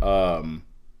there. What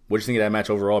do you think of that match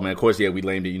overall, man? Of course, yeah, we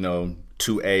named it,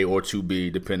 2A or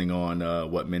 2B, depending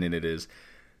on what minute it is.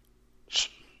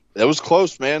 It was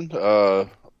close, man.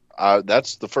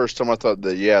 That's the first time I thought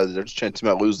that, there's a chance he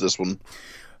might lose this one.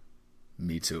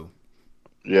 Me too.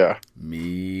 Yeah.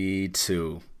 Me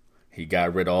too. He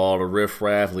got rid of all the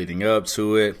riffraff leading up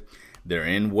to it. They're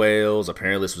in Wales.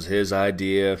 Apparently, this was his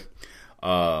idea.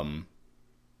 Of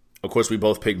course, we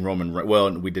both picked Roman Reigns.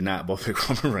 Well, we did not both pick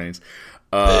Roman Reigns.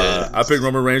 I picked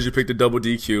Roman Reigns. You picked the double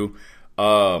DQ.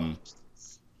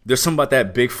 There's something about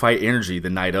that big fight energy the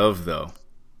night of, though.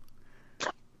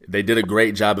 They did a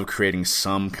great job of creating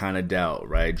some kind of doubt,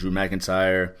 right? Drew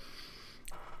McIntyre,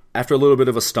 after a little bit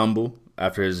of a stumble,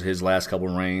 after his last couple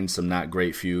reigns, some not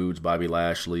great feuds, Bobby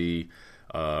Lashley,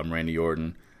 Randy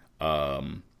Orton,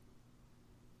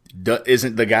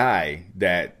 isn't the guy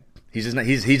that he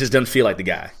just doesn't feel like the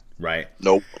guy, right?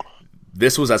 Nope.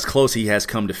 This was as close he has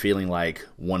come to feeling like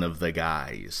one of the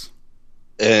guys,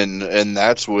 and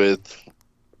that's with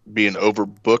being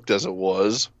overbooked as it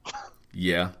was.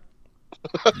 Yeah.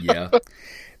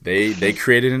 They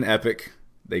created an epic.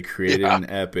 An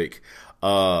epic.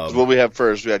 What we have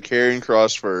first, we had Karrion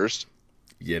Kross first.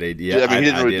 Yeah, they. Yeah, Yeah, I mean, he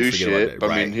didn't I really did do forget about shit. that. But,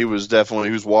 Right. I mean, he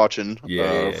was watching.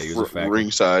 Yeah, he was a factor.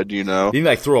 Ringside, you know. Didn't he,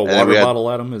 like, throw a And water bottle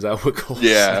at him? Is that what Cole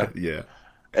Yeah. said? Yeah.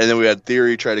 And then we had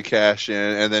Theory try to cash in,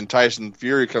 and then Tyson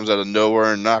Fury comes out of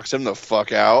nowhere and knocks him the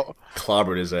fuck out.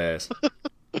 Clobbered his ass.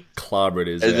 And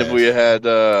then we had,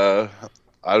 I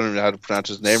don't even know how to pronounce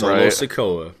his name Solo right.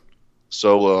 Sikoa.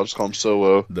 Solo. I'll just call him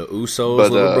Solo. The Usos'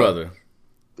 little brother.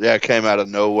 Yeah, it came out of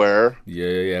nowhere.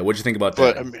 Yeah. What'd you think about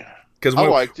But, that? I mean, Because I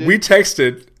liked it. we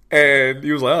texted, and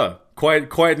he was like,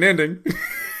 quite an ending.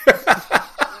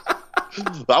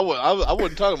 I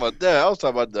wasn't talking about that. I was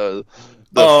talking about the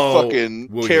fucking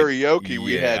karaoke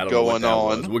we had going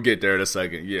on. We'll get there in a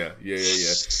second. Yeah.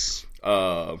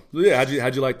 How'd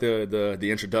you like the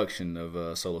introduction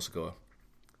of Solo Sikoa?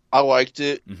 I liked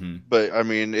it, but I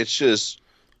mean, it's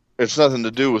nothing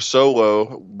to do with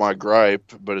Solo. My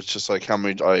gripe, but it's just like how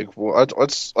many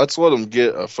let's let him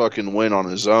get a fucking win on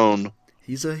his own.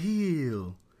 He's a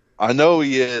heel. I know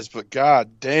he is, but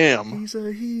god damn, he's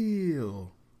a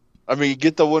heel. I mean,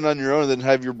 get the win on your own, and then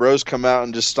have your bros come out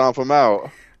and just stomp him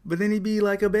out. But then he'd be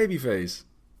like a babyface.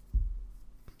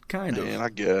 Kind of. Man, I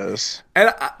guess.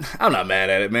 And I'm not mad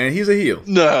at it, man. He's a heel.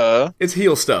 Nah. It's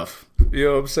heel stuff. You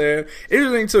know what I'm saying?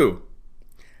 Interesting, too.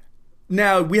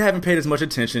 Now, we haven't paid as much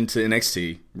attention to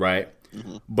NXT, right?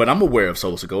 Mm-hmm. But I'm aware of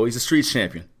Solo Sikoa. He's a street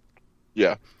champion.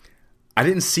 Yeah. I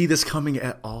didn't see this coming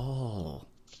at all.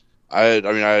 I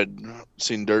had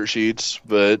seen dirt sheets,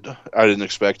 but I didn't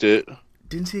expect it.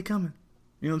 Didn't see it coming.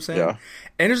 You know what I'm saying? Yeah.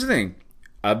 And here's the thing.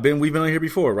 We've been on here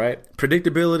before, right?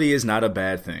 Predictability is not a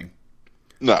bad thing.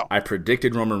 No. I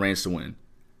predicted Roman Reigns to win.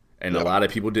 And a lot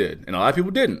of people did. And a lot of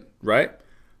people didn't, right?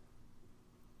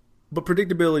 But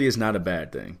predictability is not a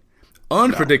bad thing.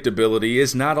 Unpredictability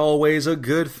is not always a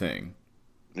good thing.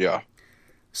 Yeah.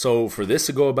 So for this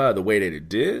to go about the way that it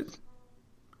did,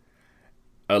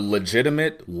 a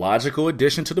legitimate, logical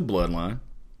addition to the bloodline,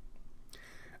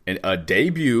 and a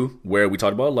debut where we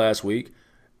talked about last week,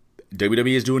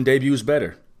 WWE is doing debuts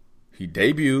better. He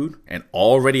debuted and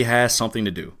already has something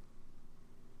to do.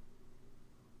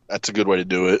 That's a good way to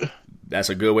do it. That's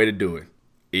a good way to do it.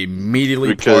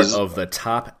 Immediately part of the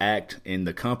top act in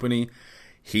the company.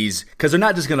 Because they're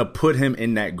not just going to put him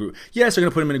in that group. Yes, they're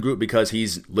going to put him in a group because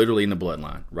he's literally in the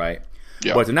bloodline, right?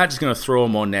 Yeah. But they're not just going to throw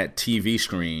him on that TV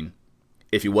screen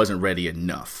if he wasn't ready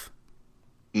enough.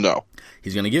 No.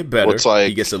 He's going to get better.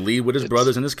 He gets to lead with his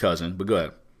brothers and his cousin. But go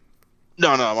ahead.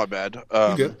 No, my bad.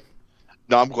 You good?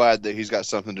 No, I'm glad that he's got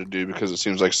something to do because it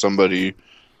seems like somebody...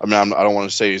 I mean, I don't want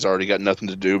to say he's already got nothing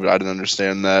to do, but I didn't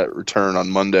understand that return on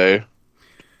Monday.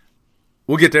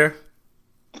 We'll get there.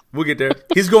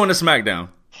 He's going to SmackDown.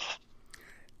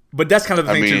 But that's kind of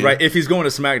the thing, too, right? If he's going to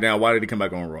SmackDown, why did he come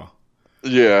back on Raw?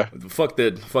 Yeah. Fuck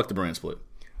the brand split.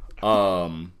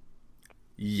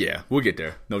 Yeah, we'll get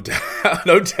there. No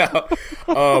doubt.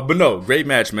 But no, great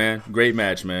match, man.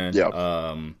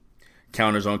 Yeah.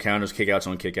 Counters on counters, kickouts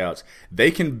on kickouts.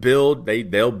 They can build.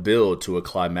 They'll build to a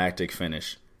climactic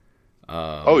finish.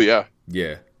 Yeah.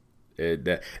 Yeah.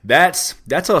 That's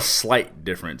a slight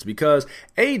difference because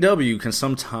AEW can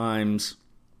sometimes.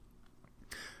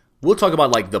 We'll talk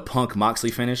about like the Punk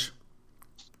Moxley finish,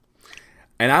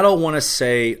 and I don't want to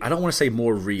say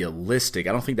more realistic.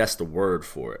 I don't think that's the word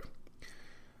for it,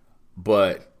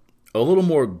 but a little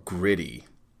more gritty.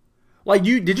 Like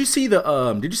did you see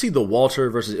the Walter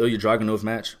versus Ilya Dragunov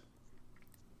match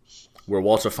where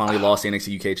Walter finally lost the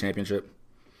NXT UK Championship?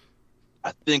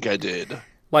 I think I did.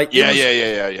 Like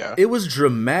yeah. It was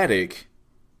dramatic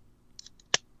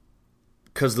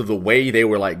because of the way they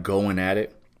were like going at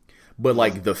it. But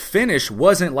like the finish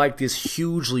wasn't like this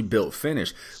hugely built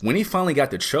finish. When he finally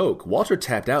got the choke, Walter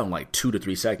tapped out in like 2 to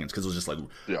 3 seconds because it was just like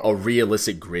a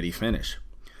realistic gritty finish.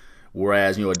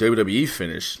 Whereas, a WWE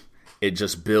finish, it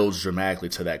just builds dramatically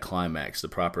to that climax,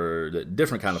 the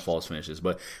different kind of false finishes.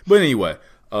 But anyway,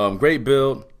 great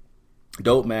build,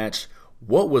 dope match.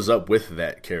 What was up with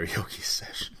that karaoke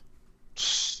session?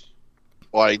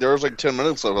 Like, there was like 10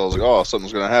 minutes left. I was like, oh,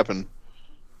 something's going to happen.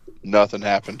 Nothing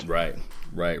happened. Right.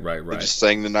 They just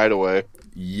sang the night away.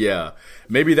 Yeah.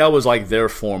 Maybe that was like their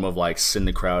form of like send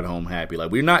the crowd home happy.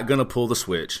 Like, we're not going to pull the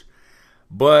switch,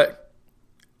 but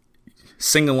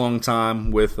sing along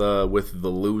time with the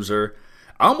loser.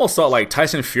 I almost thought like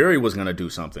Tyson Fury was going to do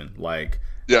something. Like,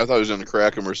 yeah, I thought he was going to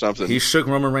crack him or something. He shook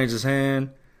Roman Reigns'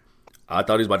 hand. I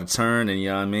thought he was about to turn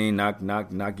and,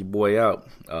 knock your boy out.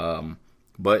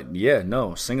 But yeah,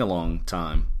 no, sing along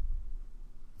time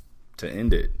to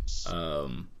end it.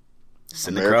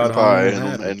 Send the crowd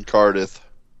home and Cardiff.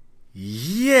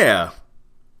 Yeah.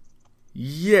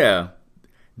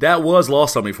 That was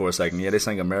lost on me for a second. Yeah, they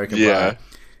sang American Pie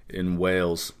in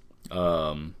Wales.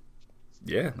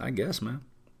 Yeah, I guess, man.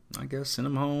 I guess send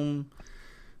him home.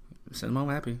 Send him home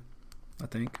happy, I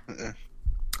think.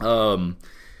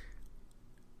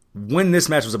 When this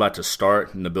match was about to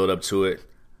start and the build up to it,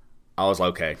 I was like,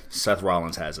 okay, Seth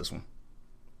Rollins has this one.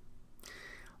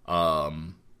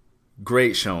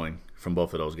 Great showing from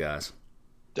both of those guys.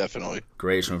 Definitely.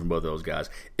 Great showing from both of those guys.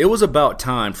 It was about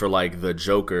time for like the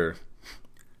Joker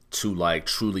to like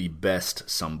truly best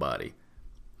somebody.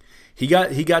 He got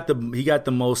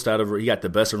the most out of her. He got the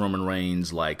best of Roman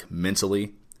Reigns like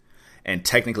mentally, and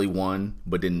technically won,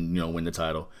 but didn't win the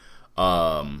title.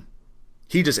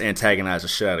 He just antagonized the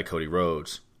shit out of Cody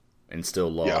Rhodes and still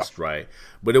lost, right?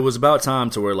 But it was about time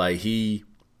to where like he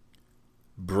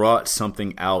brought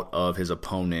something out of his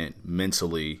opponent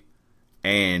mentally,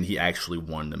 and he actually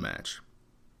won the match.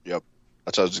 Yep.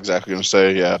 That's what I was exactly going to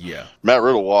say, Yeah. Matt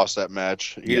Riddle lost that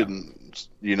match. He didn't,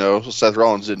 Seth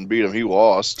Rollins didn't beat him. He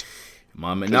lost. He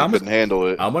couldn't handle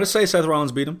it. I'm going to say Seth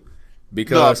Rollins beat him.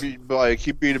 Because he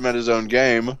beat him at his own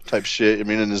game type shit. I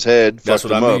mean, in his head. That's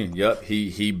what I mean. Up. Yep.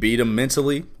 He beat him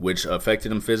mentally, which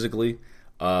affected him physically.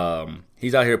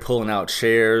 He's out here pulling out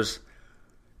chairs.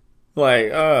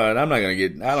 Like, I'm not gonna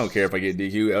get. I don't care if I get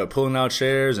DQ. Pulling out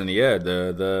chairs, and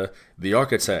the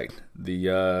architect,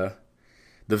 the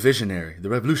visionary, the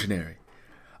revolutionary.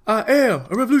 I am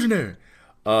a revolutionary.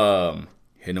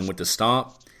 Hitting him with the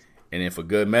stomp. And then for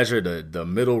good measure, the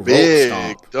middle rope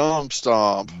stomp. Big dumb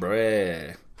stomp.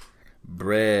 Bread,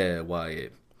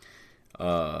 Wyatt.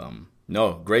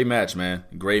 No, great match, man.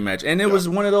 Great match. And it was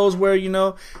one of those where,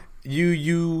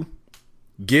 you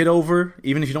get over,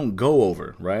 even if you don't go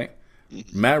over, right?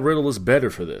 Matt Riddle is better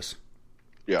for this.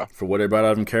 Yeah. For what it brought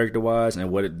out of him character-wise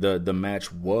and what the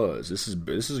match was. This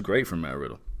is great for Matt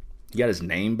Riddle. He got his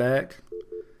name back.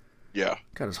 Yeah.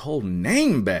 Got his whole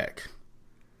name back.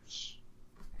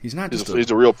 He's not just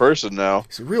he's a real person now.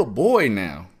 He's a real boy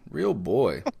now. Real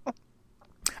boy.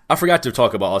 I forgot to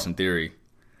talk about Austin Theory.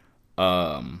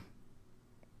 I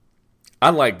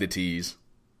like the tease.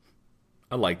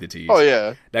 Oh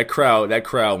yeah. That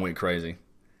crowd went crazy.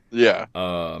 Yeah.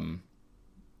 And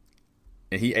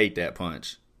he ate that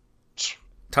punch.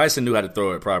 Tyson knew how to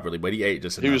throw it properly, but he ate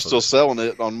just enough. He was still selling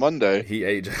it on Monday. He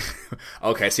ate.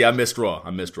 Okay, see, I missed Raw.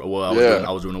 Well,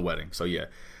 I was doing a wedding, so yeah.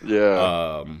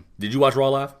 Yeah. Did you watch Raw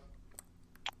live?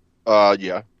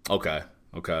 Yeah. Okay.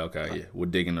 Yeah. We're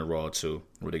digging the Raw too.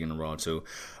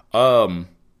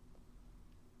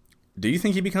 Do you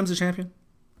think he becomes a champion?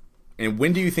 And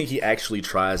when do you think he actually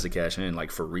tries to cash in,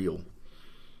 like for real?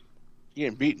 He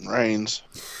ain't beating Reigns.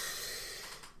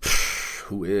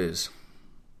 Who is?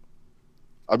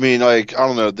 I mean, like, I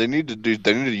don't know. They need to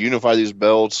unify these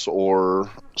belts or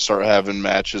start having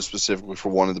matches specifically for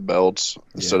one of the belts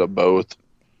instead of both.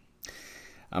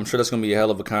 I'm sure that's going to be a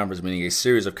hell of a conference meeting, a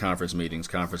series of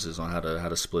conferences on how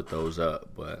to split those up,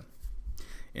 but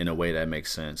in a way that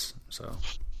makes sense. So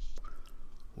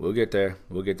we'll get there.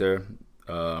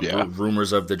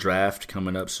 Rumors of the draft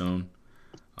coming up soon.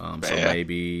 So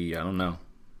maybe I don't know.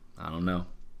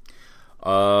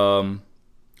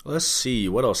 Let's see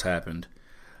what else happened.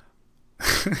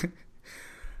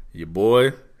 Your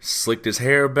boy slicked his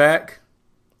hair back,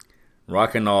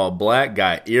 rocking all black,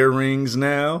 got earrings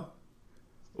now.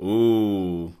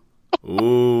 Ooh,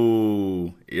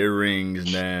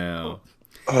 earrings now.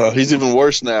 He's even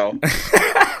worse now. He's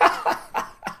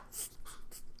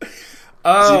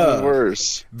even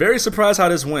worse. Very surprised how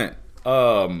this went.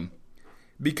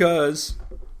 Because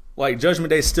like Judgment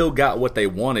Day still got what they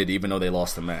wanted, even though they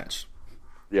lost the match.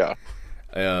 Yeah.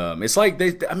 It's like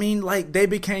they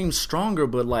became stronger,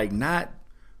 but like not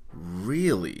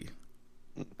really.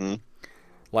 Mm-hmm.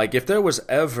 Like if there was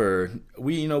ever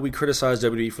we criticized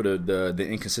WWE for the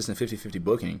inconsistent 50-50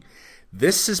 booking.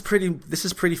 This is pretty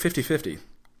 50-50.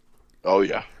 Oh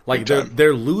yeah. Like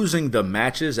they're losing the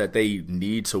matches that they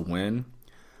need to win,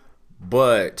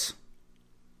 but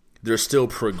they're still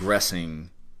progressing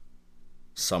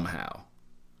somehow.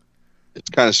 It's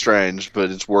kind of strange,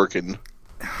 but it's working.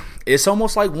 It's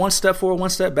almost like one step forward,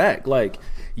 one step back. Like,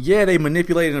 yeah, they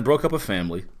manipulated and broke up a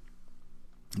family,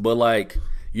 but like,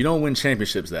 you don't win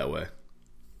championships that way.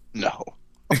 No.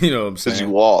 You know what I'm saying? Because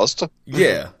you lost.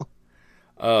 Yeah.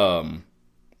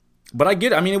 But I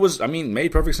get it. I mean, it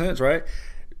made perfect sense, right?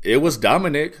 It was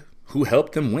Dominic who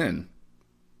helped them win.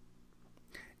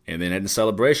 And then at the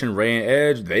celebration, Ray and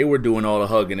Edge, they were doing all the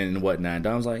hugging and whatnot. And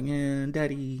Dom's like, yeah,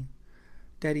 daddy,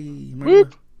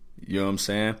 Whoop. You know what I'm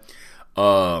saying?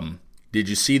 Did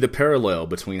you see the parallel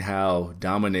between how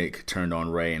Dominic turned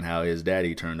on Ray and how his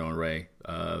daddy turned on Ray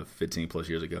 15 plus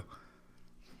years ago?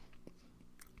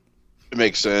 It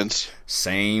makes sense.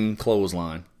 Same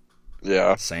clothesline.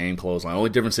 Yeah. Same clothesline. Only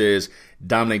difference is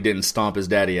Dominic didn't stomp his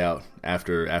daddy out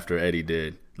after Eddie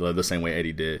did, the same way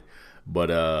Eddie did.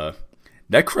 But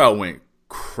that crowd went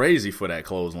crazy for that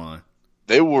clothesline.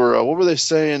 They were, what were they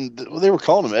saying? They were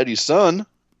calling him Eddie's son.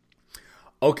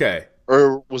 Okay.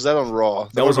 Or was that on Raw?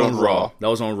 That was on Raw. That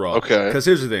was on Raw. Okay. Because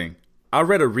here's the thing. I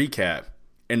read a recap,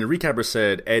 and the recapper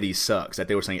said Eddie sucks, that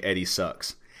they were saying Eddie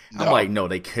sucks. No. I'm like, no,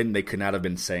 they could not have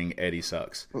been saying Eddie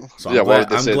sucks. So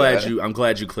I'm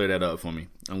glad you cleared that up for me.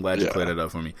 I'm glad you cleared that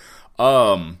up for me.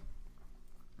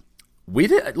 We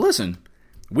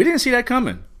didn't see that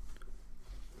coming.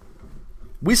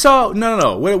 We saw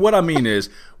no. What I mean is,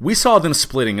 we saw them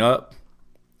splitting up.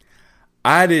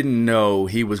 I didn't know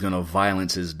he was gonna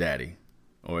violence his daddy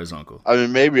or his uncle. I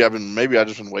mean, maybe I've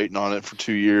just been waiting on it for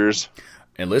 2 years.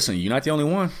 And listen, you're not the only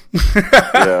one.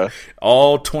 Yeah.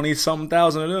 All 20-something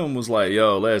thousand of them was like,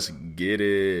 yo, let's get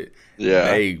it.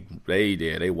 Yeah. They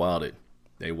wilded.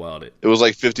 They wilded. It was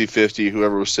like 50-50.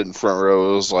 Whoever was sitting front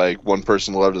row, it was like one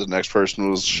person loved it, the next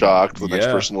person was shocked, the next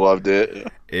person loved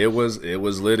it. It was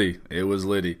litty. It was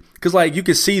litty. Because, like, you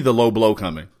could see the low blow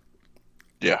coming.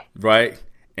 Yeah. Right?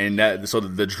 And so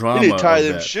the drama. He need to tie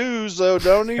them shoes, though,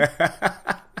 don't he?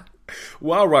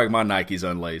 Well, I rock my Nikes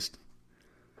unlaced.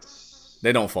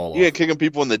 They don't fall off. You ain't kicking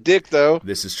people in the dick, though.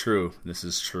 This is true.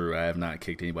 I have not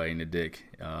kicked anybody in the dick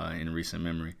in recent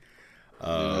memory.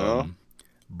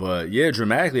 But, yeah,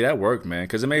 dramatically, that worked, man,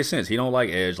 because it made sense. He don't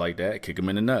like Edge like that. Kick him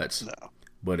in the nuts. No.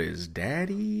 But his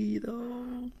daddy,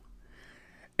 though?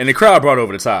 And the crowd brought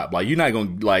over the top. Like, you're not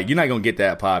gonna get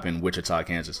that pop in Wichita,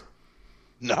 Kansas.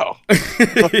 No. You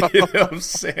know what I'm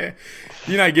saying?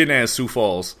 You're not getting that in Sioux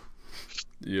Falls.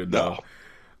 You know.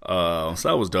 No. So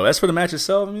that was dope. As for the match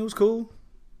itself, I mean, it was cool.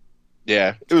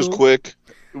 Yeah, it was quick.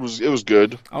 It was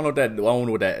good. I don't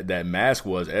know what that mask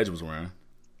was Edge was wearing.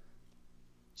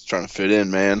 It's trying to fit in,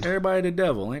 man. Everybody the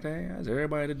devil, ain't they?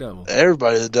 Everybody the devil.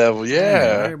 Everybody the devil,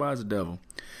 yeah. Everybody's the devil.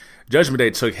 Judgment Day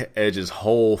took Edge's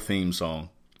whole theme song.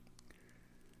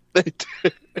 They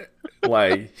did.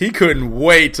 Like, he couldn't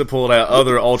wait to pull that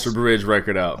other Alter Bridge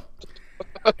record out.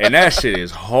 And that shit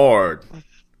is hard.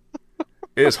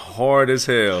 It's hard as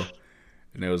hell.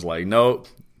 And it was like, nope.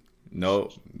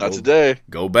 Not today.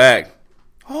 Go back.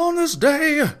 On this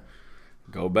day.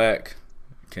 Go back.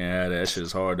 Can't have that. That shit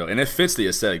is hard, though. And it fits the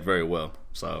aesthetic very well.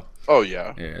 So. Oh,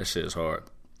 yeah. Yeah, that shit is hard.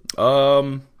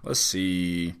 Let's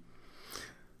see.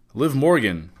 Liv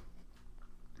Morgan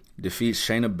defeats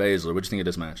Shayna Baszler. What do you think of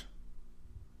this match?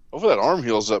 Hopefully that arm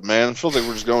heals up, man. It feels like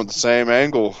we're just going with the same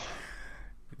angle.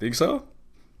 You think so?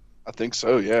 I think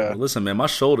so, yeah. Well, listen, man, my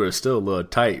shoulder is still a little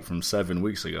tight from 7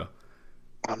 weeks ago.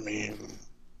 I mean,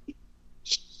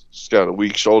 just got a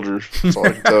weak shoulder. That's all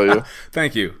I can tell you.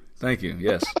 Thank you.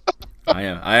 Yes, I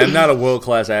am. I am not a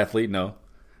world-class athlete, no,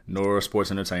 nor a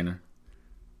sports entertainer.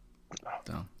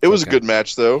 So, it was a good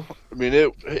match, though. I mean,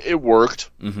 it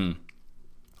worked. Mm-hmm.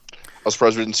 I was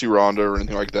surprised we didn't see Ronda or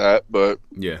anything like that, but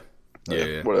yeah.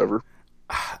 Whatever.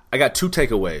 I got two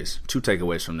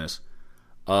takeaways from this.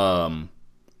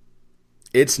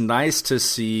 It's nice to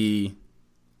see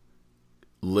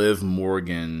Liv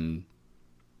Morgan.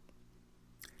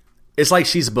 It's like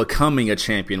she's becoming a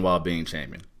champion while being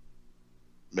champion.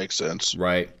 Makes sense.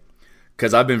 Right?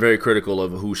 Because I've been very critical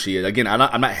of who she is. Again,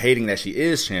 I'm not hating that she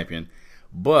is champion,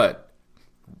 but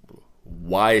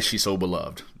why is she so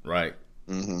beloved? Right?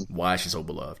 Mm-hmm. Why is she so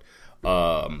beloved?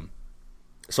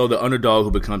 So the underdog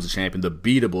who becomes a champion, the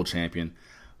beatable champion,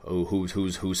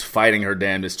 who's fighting her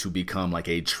damnedest to become like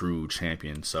a true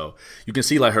champion. So you can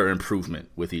see like her improvement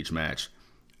with each match,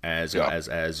 as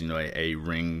you know, a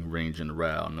ring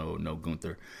general. No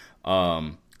Gunther.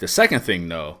 The second thing,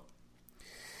 though,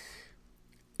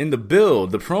 in the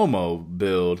promo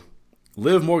build,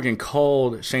 Liv Morgan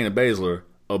called Shayna Baszler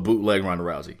a bootleg Ronda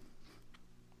Rousey,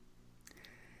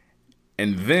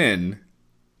 and then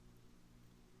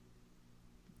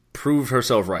proved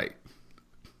herself right.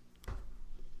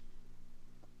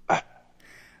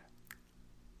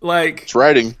 Like, it's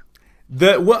writing.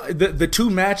 The two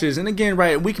matches, and again,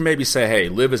 right, we can maybe say, hey,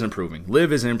 Liv is improving,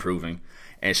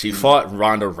 and she fought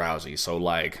Ronda Rousey, so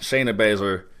like Shayna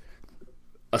Baszler,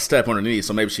 a step on her knees,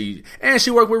 so maybe she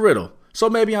worked with Riddle, so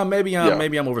maybe I'm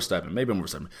overstepping,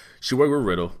 She worked with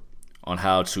Riddle on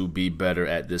how to be better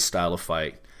at this style of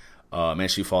fight, and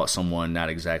she fought someone not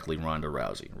exactly Ronda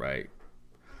Rousey, right?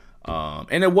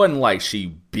 And it wasn't like she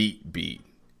beat.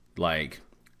 Like,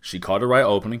 she caught the right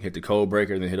opening, hit the code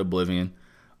breaker, then hit Oblivion,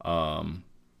 and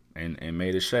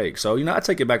made it shake. So, you know, I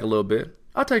take it back a little bit.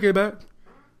 I'll take it back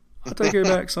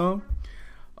some.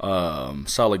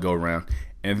 Solid go around.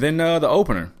 And then the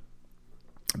opener,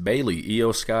 Bayley,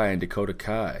 Io Sky, and Dakota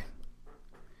Kai.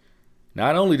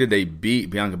 Not only did they beat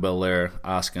Bianca Belair,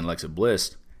 Asuka, and Alexa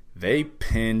Bliss, they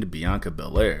pinned Bianca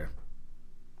Belair.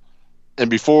 And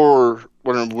before,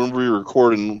 when we were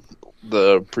recording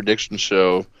the prediction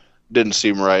show, didn't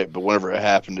seem right, but whenever it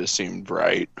happened, it seemed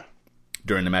right.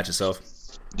 During the match itself?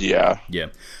 Yeah. Yeah.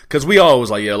 Because we all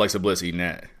was like, yeah, Alexa Bliss eating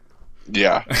that.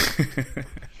 Yeah.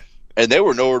 And they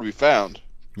were nowhere to be found.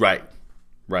 Right.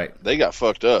 They got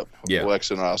fucked up. Yeah.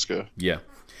 Alexa and Asuka. Yeah.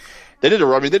 They did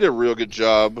a real good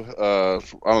job. I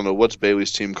don't know, what's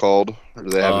Bailey's team called? Or do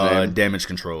they have a name? Damage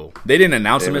Control. They didn't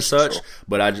announce them as such, Control.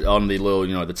 but on the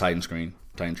little, the Titan screen,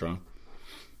 Titantron.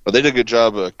 But they did a good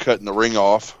job of cutting the ring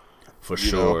off. For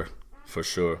sure.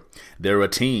 They're a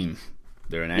team.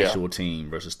 They're an actual team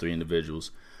versus 3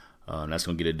 individuals. That's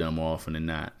gonna get it done more often than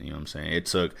not. You know what I'm saying? It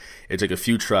took a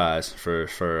few tries for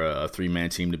a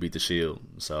 3-man team to beat the Shield.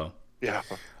 So yeah.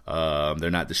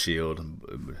 They're not the Shield.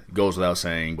 It goes without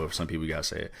saying, but for some people, you gotta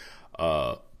say it.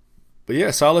 But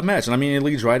yeah, solid match, and I mean, it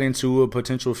leads right into a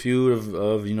potential feud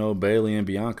of Bayley and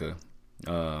Bianca,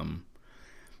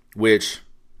 which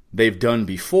they've done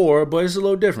before, but it's a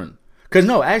little different. Because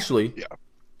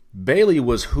Bayley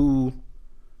was who.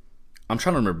 I'm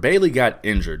trying to remember. Bayley got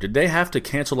injured. Did they have to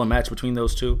cancel a match between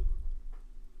those two?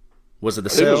 Was it the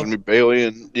cell? It was gonna be Bayley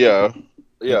and I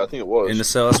think it was in the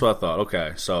cell. That's what I thought.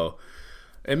 Okay, so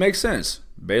it makes sense.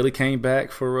 Bayley came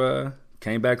back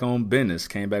on business,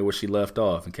 came back where she left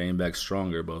off, and came back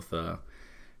stronger, both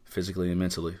physically and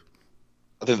mentally.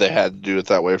 I think they had to do it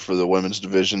that way for the women's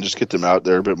division, just get them out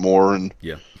there a bit more and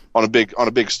on a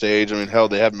big stage. I mean, hell,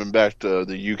 they haven't been back to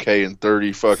the UK in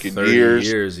 30 fucking 30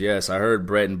 years. Yes, I heard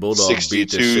Brett and Bulldog beat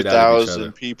the shit out of each other.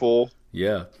 62,000 people.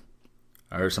 Yeah,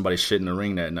 I heard somebody shit in the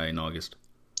ring that night in August.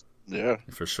 Yeah,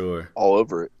 for sure. All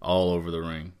over it. All over the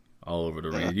ring.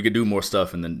 You could do more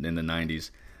stuff in the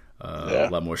 90s. A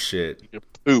lot more shit. You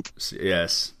poop.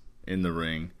 Yes, in the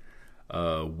ring,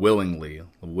 willingly.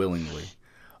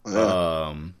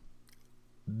 Yeah.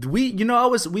 We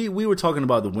were talking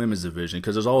about the women's division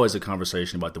because there's always a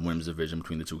conversation about the women's division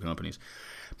between the two companies,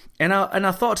 and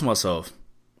I thought to myself,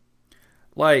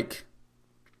 like,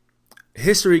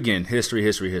 history is on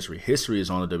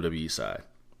the WWE side,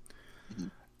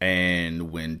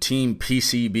 and when Team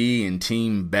PCB and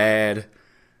Team Bad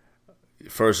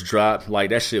first dropped, like,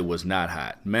 that shit was not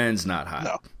hot. Men's not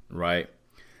hot, right?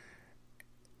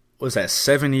 What's that?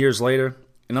 7 years later,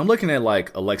 and I'm looking at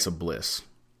like Alexa Bliss.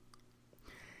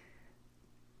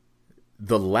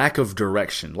 The lack of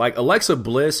direction. Like, Alexa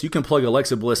Bliss, you can plug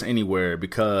Alexa Bliss anywhere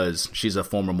because she's a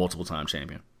former multiple-time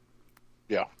champion.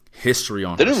 Yeah. History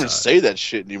on her side. They don't even say that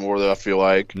shit anymore, though, I feel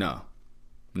like. No.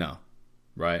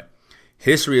 Right?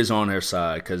 History is on her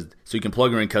side, so you can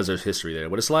plug her in because there's history there.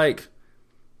 But it's like,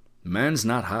 men's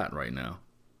not hot right now.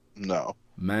 No.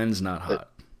 Men's not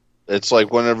hot. It's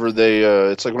like whenever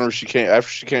after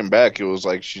she came back, it was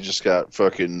like she just got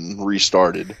fucking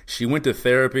restarted. She went to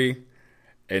therapy.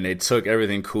 And they took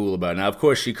everything cool about it. Now, of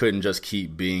course, she couldn't just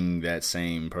keep being that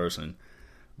same person.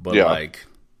 But, like,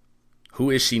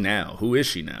 who is she now?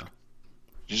 She's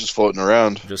just floating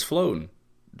around. Just floating.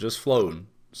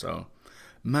 So,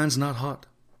 man's not hot.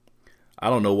 I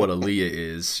don't know what Aaliyah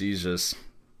is. She's just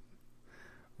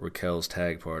Raquel's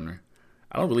tag partner.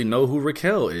 I don't really know who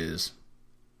Raquel is.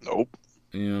 Nope.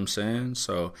 You know what I'm saying?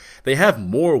 So, they have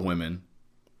more women.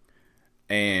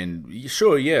 And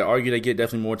sure, argue they get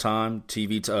definitely more time,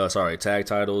 tag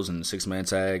titles and 6-man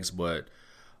tags, but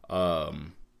I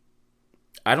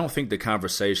don't think the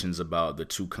conversations about the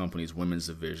two companies' women's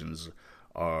divisions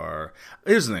are.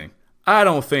 Here's the thing: I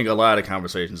don't think a lot of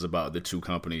conversations about the two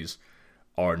companies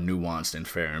are nuanced and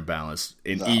fair and balanced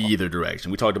in either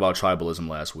direction. We talked about tribalism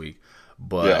last week,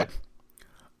 but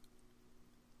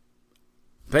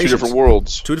two different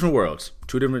worlds, two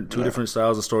different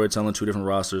styles of storytelling, two different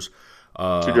rosters.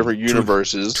 Two different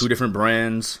universes. Two different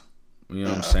brands. You know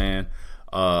what I'm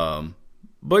saying?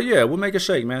 But yeah, we'll make it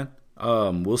shake, man.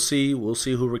 We'll see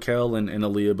who Raquel and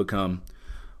Aaliyah become.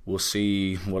 We'll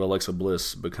see what Alexa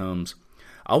Bliss becomes.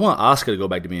 I want Asuka to go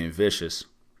back to being vicious.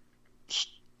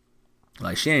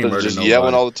 Like, she ain't murdering just nobody.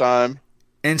 Yelling all the time.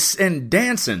 And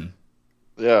dancing.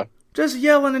 Yeah. Just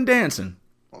yelling and dancing.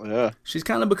 Yeah. She's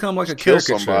kind of become like just a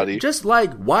caricature. Somebody. Just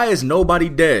like, why is nobody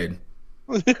dead?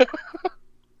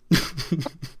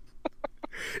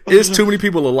 There's too many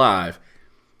people alive.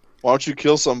 Why don't you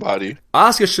kill somebody?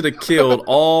 Asuka should have killed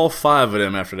all 5 of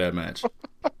them after that match.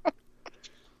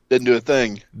 Didn't do a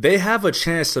thing. They have a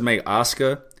chance to make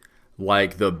Asuka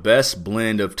like the best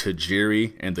blend of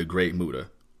Tajiri and the Great Muta.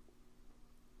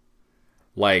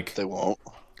 Like, they won't.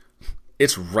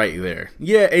 It's right there.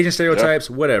 Yeah, Asian stereotypes,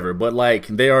 whatever. But, like,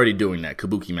 they already doing that.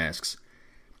 Kabuki masks.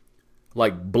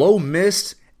 Like, blow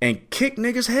mist and kick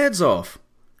niggas' heads off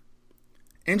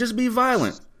and just be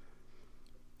violent.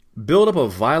 Build up a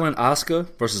violent Asuka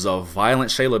versus a violent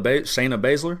Shayna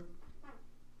Baszler.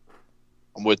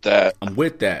 I'm with that. I'm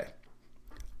with that.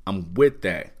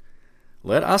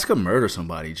 Let Asuka murder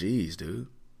somebody. Jeez, dude.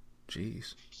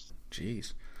 Jeez.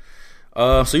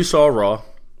 So you saw Raw.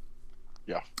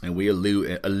 Yeah. And we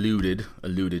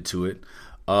alluded to it.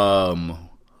 LeBron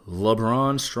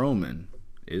Strowman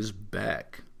is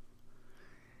back.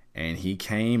 And he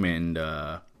came and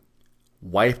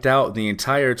wiped out the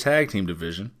entire tag team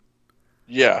division.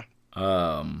 Yeah.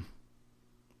 We'll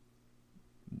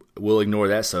ignore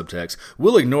that subtext.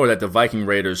 We'll ignore that the Viking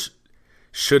Raiders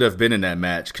should have been in that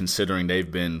match, considering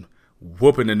they've been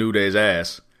whooping the New Day's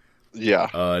ass. Yeah.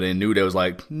 Then New Day was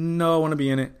like, no, I want to be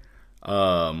in it.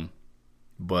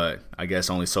 But I guess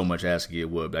only so much ass could get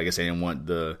whooped. I guess they didn't want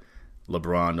the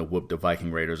LeBron to whoop the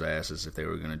Viking Raiders' asses if they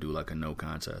were going to do like a no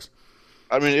contest.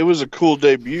 I mean, it was a cool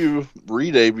debut,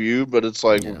 re-debut, but it's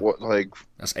like, what, like...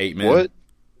 That's 8 men. What?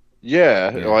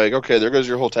 Yeah, like, okay, there goes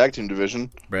your whole tag team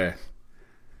division. Bruh.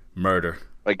 Murder.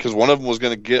 Like, because one of them was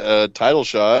going to get a title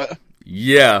shot.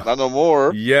 Yeah. Not no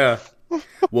more. Yeah.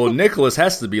 Well, Nicholas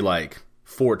has to be like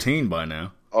 14 by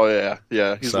now. Oh, yeah.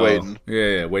 Yeah, he's waiting.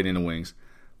 Yeah, waiting in the wings.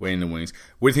 What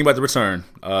do you think about the return?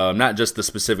 Not just the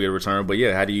specific return, but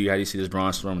yeah, how do you see this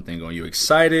Braun Strowman thing going? You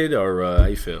excited, or how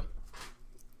you feel?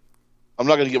 I'm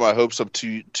not going to get my hopes up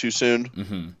too soon.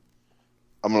 Mm-hmm.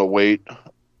 I'm going to wait,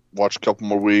 watch a couple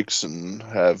more weeks, and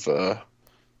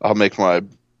I'll make my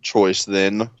choice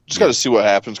then. Just got to see what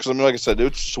happens, because I mean, like I said,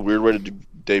 it's just a weird way to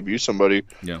debut somebody.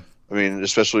 Yeah. I mean,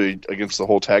 especially against the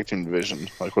whole tag team division.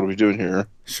 Like, what are we doing here?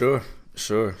 Sure.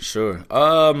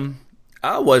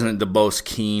 I wasn't the most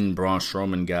keen Braun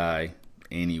Strowman guy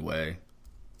anyway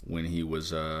when he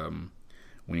was around.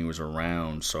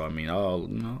 So I mean, I'll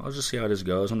just see how this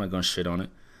goes. I'm not gonna shit on it.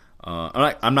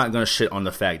 I'm not gonna shit on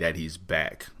the fact that he's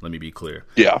back. Let me be clear.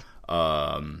 Yeah.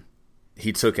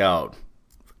 He took out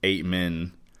 8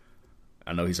 men.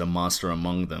 I know he's a monster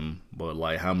among them, but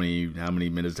like, how many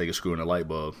minutes take a screw in a light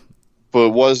bulb?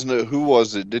 But wasn't it? Who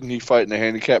was it? Didn't he fight in a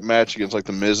handicap match against like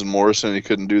the Miz and Morrison? And he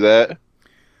couldn't do that.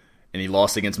 And he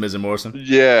lost against Miz and Morrison?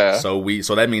 Yeah. So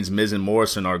that means Miz and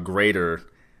Morrison are greater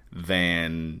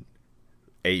than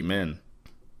 8 men.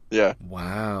 Yeah.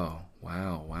 Wow.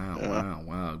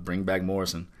 Bring back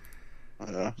Morrison.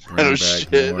 Yeah. Bring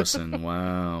back Morrison.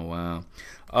 Wow.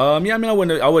 Yeah, I mean, I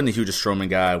wasn't the hugest Strowman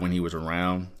guy when he was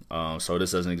around. So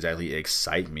this doesn't exactly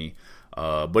excite me.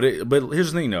 But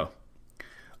here's the thing though.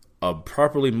 A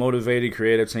properly motivated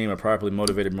creative team, a properly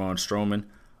motivated Braun Strowman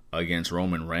against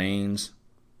Roman Reigns,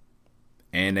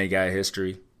 and they got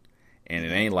history, and it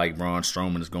ain't like Braun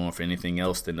Strowman is going for anything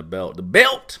else than the belt. The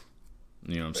belt!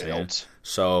 You know what I'm saying?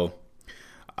 So,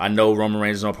 I know Roman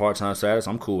Reigns is on part-time status.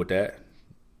 I'm cool with that.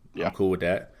 Yeah. I'm cool with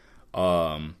that.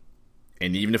 And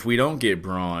even if we don't get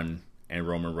Braun and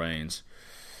Roman Reigns,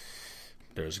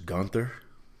 there's Gunther.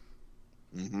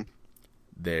 Mm-hmm.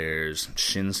 There's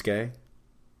Shinsuke.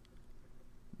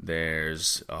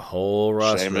 There's a whole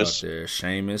roster out there.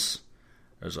 Sheamus.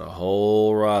 There's a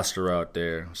whole roster out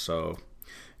there. So,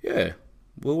 yeah,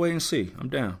 we'll wait and see. I'm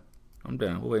down.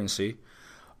 We'll wait and see.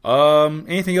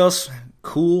 Anything else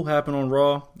cool happen on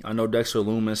Raw? I know Dexter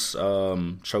Lumis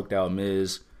choked out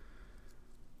Miz.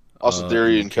 Austin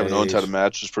Theory and Kevin Owens had a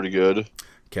match. It was pretty good.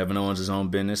 Kevin Owens is on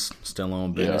business. Still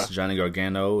on business. Yeah. Johnny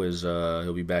Gargano is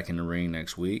he'll be back in the ring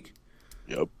next week.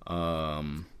 Yep. Yeah,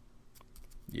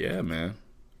 man.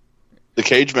 The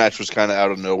cage match was kind of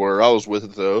out of nowhere. I was with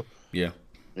it, though. Yeah.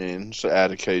 I mean, just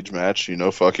add a cage match,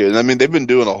 fuck it. And I mean, they've been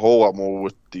doing a whole lot more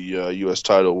with the U.S.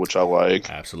 title, which I like.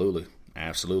 Absolutely.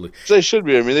 So they should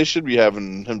be. I mean, they should be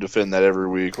having him defend that every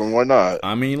week. Well, why not?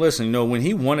 I mean, listen, when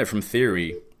he won it from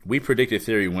Theory, we predicted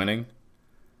Theory winning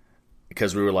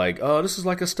because we were like, oh, this is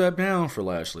like a step down for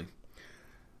Lashley.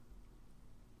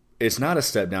 It's not a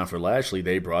step down for Lashley.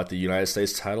 They brought the United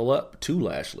States title up to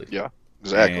Lashley. Yeah,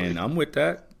 exactly. And I'm with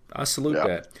that. I salute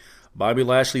that. Bobby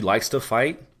Lashley likes to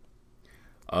fight.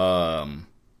 The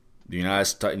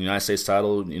United States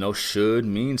title, should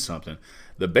mean something.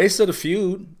 The base of the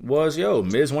feud was,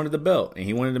 Miz wanted the belt, and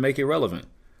he wanted to make it relevant.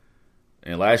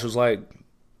 And Lash was like,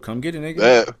 come get it, nigga.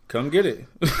 Yeah. Come get it.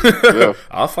 Yeah.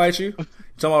 I'll fight you. You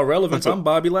talking about relevance? I'm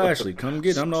Bobby Lashley. Come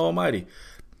get it. I'm the Almighty.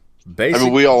 I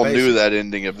mean, we all knew that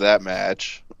ending of that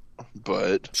match,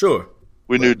 but... Sure.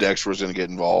 We knew Dexter was going to get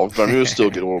involved, but I mean, it was still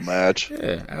a good little match.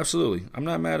 Yeah, absolutely. I'm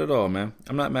not mad at all, man.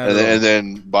 I'm not mad at all. And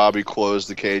then Bobby closed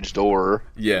the cage door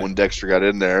when Dexter got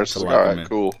in there. So, all right,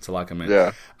 cool. It's a lock him in.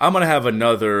 Yeah. I'm going to have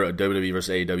another WWE versus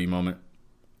AEW moment.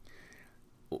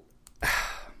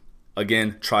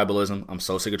 Again, tribalism. I'm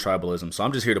so sick of tribalism. So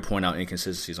I'm just here to point out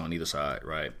inconsistencies on either side,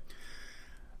 right?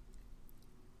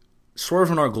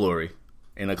 Swerve in Our Glory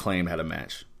and Acclaim had a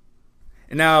match.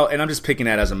 And I'm just picking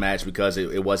that as a match because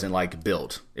it wasn't like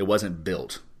built. It wasn't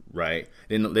built, right?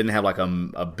 They didn't have like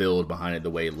a build behind it the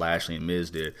way Lashley and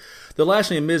Miz did. The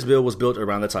Lashley and Miz build was built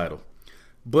around the title.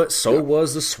 But so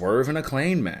was the Swerve and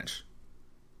Acclaim match.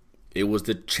 It was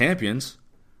the champions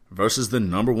versus the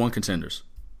number one contenders.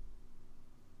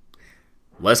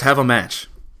 Let's have a match.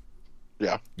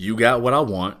 Yeah. You got what I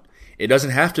want. It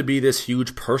doesn't have to be this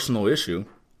huge personal issue.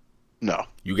 No.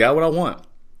 You got what I want.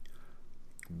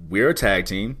 We're a tag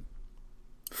team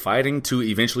fighting to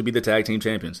eventually be the tag team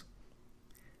champions.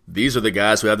 These are the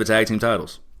guys who have the tag team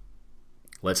titles.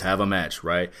 Let's have a match,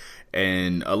 right?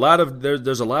 And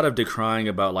there's a lot of decrying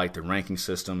about like the ranking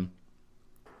system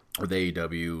or the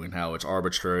AEW and how it's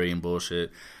arbitrary and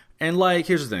bullshit. And like,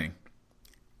 here's the thing.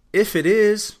 If it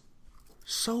is,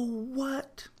 so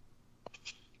what?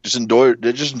 Just enjoy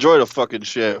the fucking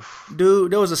shit.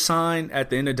 Dude, there was a sign at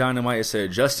the end of Dynamite that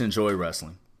said, just enjoy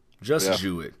wrestling. Just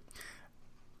do it.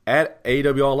 At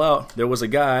AEW All Out, there was a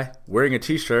guy wearing a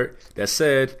t-shirt that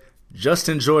said, just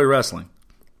enjoy wrestling.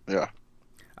 Yeah.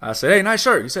 I said, hey, nice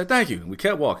shirt. He said, thank you. And we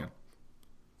kept walking.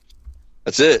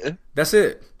 That's it. That's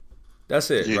it,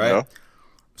 You right? know?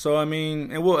 So, I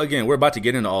mean, and we're about to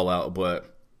get into All Out,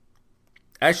 but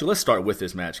actually, let's start with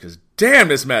this match, because damn,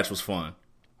 this match was fun.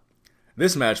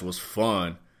 This match was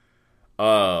fun.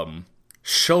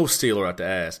 Show stealer out the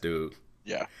ass, dude.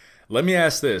 Yeah. Let me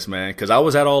ask this, man, because I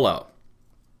was at All Out.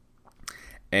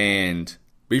 And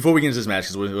before we get into this match,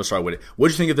 because we'll start with it, what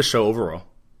did you think of the show overall?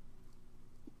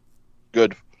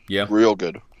 Good. Yeah. Real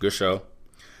good. Good show.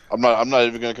 I'm not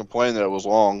even going to complain that it was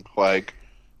long. Like,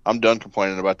 I'm done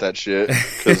complaining about that shit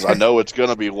because I know it's going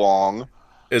to be long.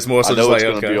 It's more so I know just it's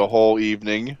like, going to be a whole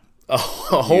evening. A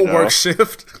whole work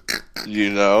shift.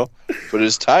 But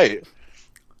it's tight.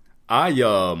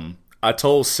 I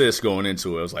told Sis going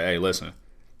into it, I was like, hey, listen.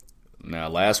 Now,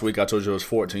 last week I told you it was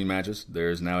 14 matches.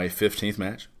 There's now a 15th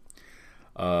match.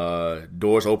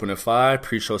 Doors open at 5.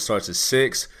 Pre-show starts at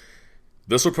 6.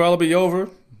 This will probably be over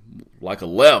like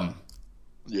 11.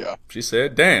 Yeah. She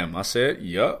said, damn. I said,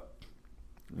 yup.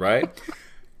 Right?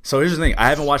 So here's the thing. I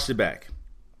haven't watched it back.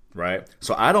 Right?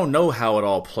 So I don't know how it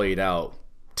all played out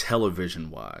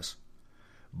television-wise.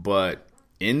 But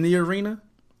in the arena,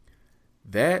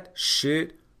 that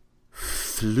shit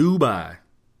flew by.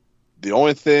 The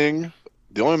only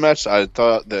match I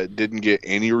thought that didn't get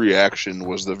any reaction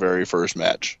was the very first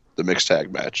match, the mixed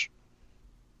tag match.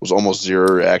 It was almost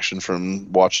zero reaction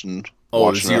from watching.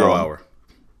 Oh, 0 hour.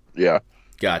 Yeah.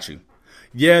 Got you.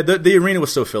 Yeah, the arena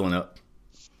was still filling up.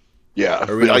 Yeah,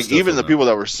 like even the people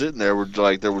that were sitting there were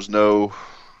like, they weren't.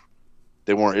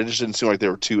 It just didn't seem like they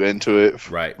were too into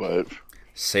it. Right. But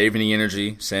saving the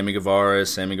energy. Sammy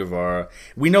Guevara.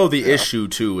 We know the issue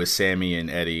too is Sammy and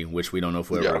Eddie, which we don't know if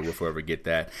we'll ever get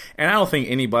that. And I don't think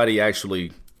anybody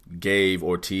actually gave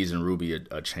Ortiz and Ruby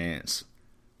a chance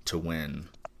to win.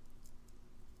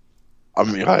 I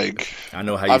mean, like, I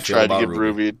know how you feel about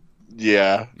Ruby.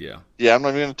 Yeah. I'm not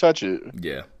even gonna touch it.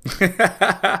 Yeah,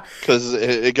 because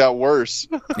it got worse.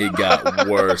 It got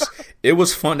worse. It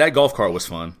was fun. That golf cart was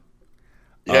fun.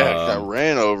 Yeah, it got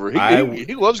ran over.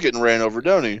 He loves getting ran over,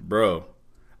 don't he, bro?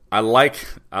 I like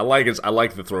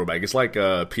the throwback. It's like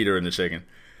Peter and the chicken.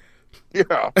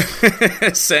 Yeah,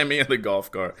 Sammy and the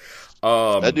golf cart.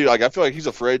 That dude, like, I feel like he's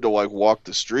afraid to like walk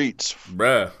the streets,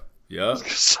 bruh. Yeah,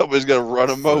 somebody's gonna run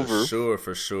him over.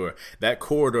 For sure. That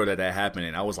corridor that happened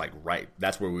in, I was like, right.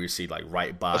 That's where we see, like,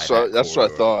 right by. That's what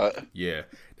I thought. Yeah,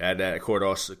 that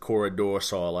corridor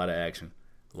saw a lot of action.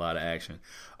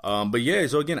 But yeah,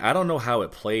 so again, I don't know how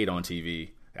it played on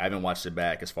TV. I haven't watched it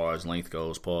back as far as length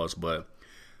goes. Pause. But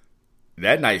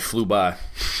that night flew by.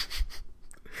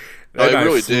 It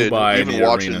really did.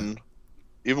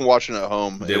 Even watching at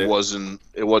home, it wasn't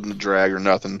a drag or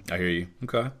nothing. I hear you.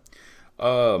 Okay.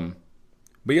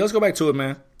 But yeah, let's go back to it,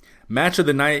 man. Match of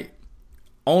the night,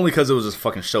 only because it was a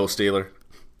fucking show stealer.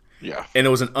 Yeah. And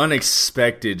it was an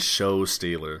unexpected show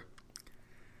stealer.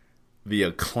 The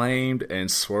Acclaimed and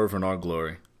Swerve in Our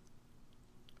Glory.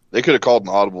 They could have called an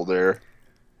audible there.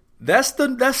 That's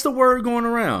the word going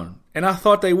around, and I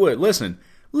thought they would. Listen.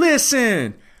 I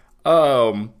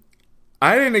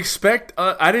didn't expect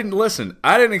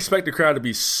the crowd to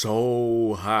be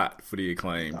so hot for the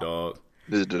Acclaimed, dog.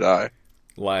 Neither did I.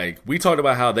 Like, we talked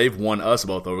about how they've won us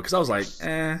both over, because I was like,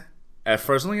 At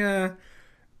first, I'm like,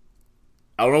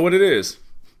 I don't know what it is.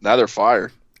 Now they're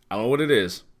fired. I don't know what it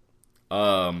is.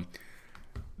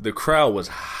 The crowd was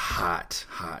hot.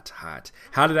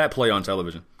 How did that play on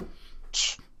television?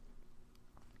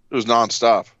 It was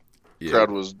nonstop. Yeah.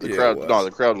 Crowd was the crowd. No, the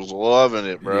crowd was loving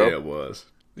it, bro. Yeah, it was.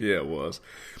 Yeah, it was.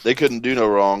 They couldn't do no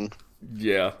wrong.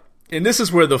 Yeah. And this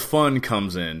is where the fun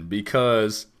comes in,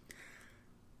 because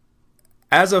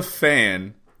as a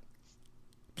fan,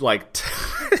 like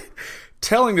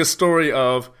telling the story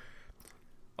of,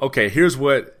 okay, here's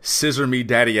what "scissor me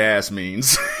daddy ass"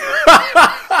 means.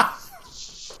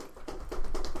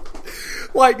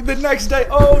 Like the next day,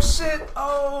 oh shit,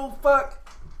 oh fuck,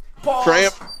 pause.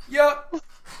 Cramp. Yep.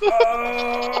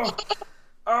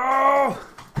 Oh,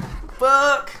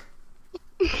 fuck.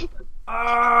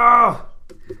 Oh.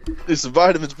 Need some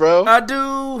vitamins, bro. I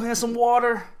do, and some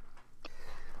water.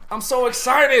 I'm so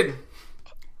excited.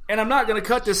 And I'm not going to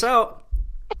cut this out.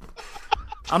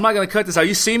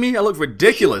 You see me? I look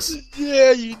ridiculous.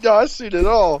 Yeah, I seen it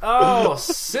all. Oh,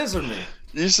 scissor me.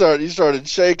 You started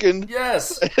shaking.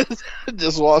 Yes.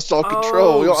 Just lost all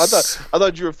control. Oh, I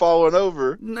thought you were falling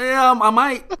over. Yeah, I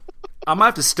might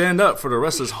have to stand up for the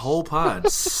rest of this whole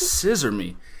pod. Scissor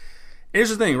me. Here's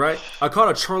the thing, right? I caught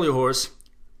a Charlie horse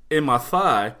in my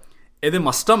thigh, and then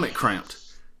my stomach cramped.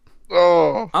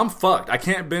 Oh. I'm fucked. I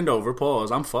can't bend over.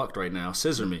 Pause. I'm fucked right now.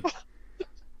 Scissor me.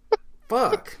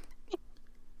 Fuck.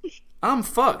 I'm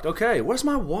fucked. Okay, where's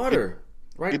my water?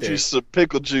 Right Get there. you some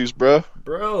pickle juice, bro.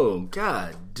 Bro,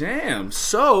 god damn.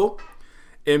 So,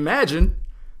 imagine...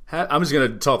 I'm just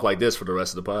going to talk like this for the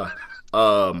rest of the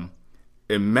pod.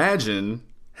 Imagine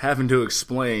having to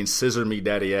explain "scissor me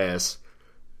daddy ass"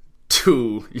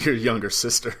 to your younger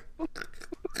sister.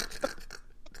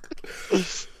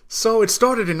 So it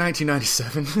started in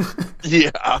 1997.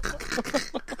 Yeah.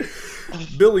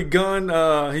 Billy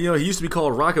Gunn, he used to be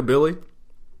called Rockabilly.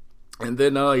 And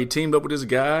then he teamed up with this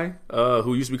guy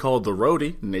who used to be called The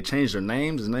Roadie. And they changed their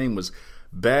names. His name was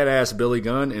Badass Billy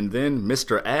Gunn. And then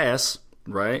Mr. Ass,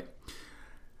 right?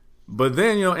 But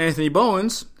then, Anthony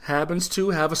Bowens happens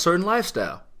to have a certain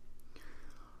lifestyle.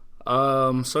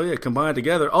 So yeah, combined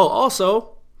together. Oh,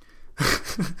 also...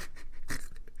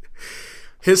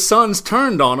 his sons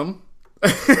turned on him,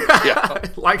 Yeah.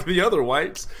 like the other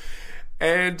whites,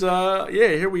 and yeah,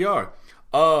 here we are.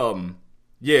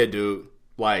 Yeah, dude,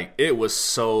 like it was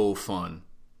so fun.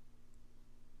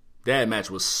 That match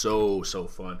was so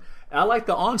fun. And I like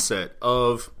the onset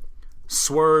of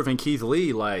Swerve and Keith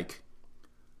Lee like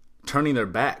turning their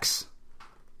backs,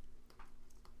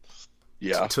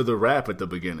 Yeah. to the rap at the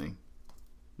beginning.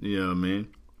 You know what I mean?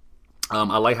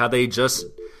 I like how they just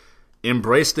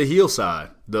embraced the heel side,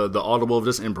 the audible of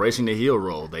just embracing the heel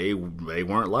role. They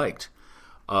weren't liked.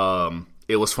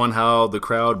 It was fun how the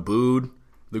crowd booed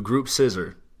the group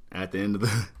scissor at the end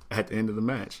of the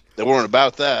match. They weren't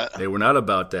about that. They were not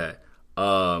about that.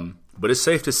 But it's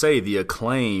safe to say the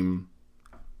Acclaim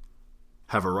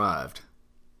have arrived.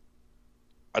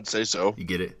 I'd say so. You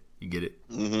get it?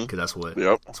 Mm-hmm. Because that's what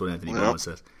Anthony Yep. Bowens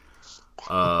says.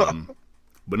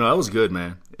 But no, that was good,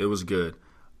 man. It was good.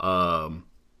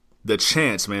 The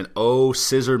chants, man. Oh,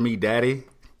 scissor me, daddy.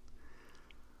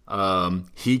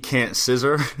 He can't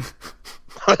scissor.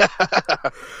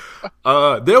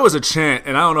 There was a chant,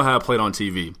 and I don't know how it played on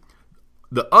TV.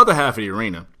 The other half of the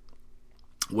arena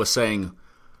was saying,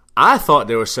 I thought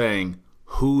they were saying,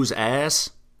 whose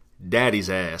ass? Daddy's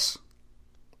ass.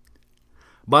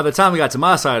 By the time we got to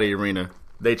my side of the arena,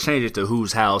 they changed it to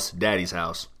whose house? Daddy's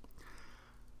house.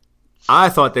 I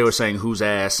thought they were saying whose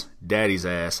ass? Daddy's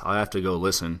ass. I'll have to go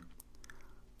listen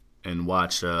and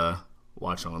watch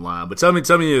online. But tell me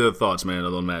your thoughts, man,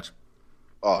 on the match.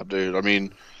 Oh, dude. I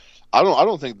mean, I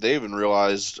don't think they even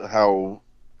realized how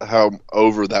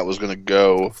over that was going to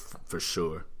go. For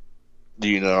sure.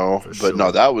 But sure.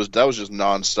 no, that was just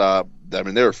nonstop. I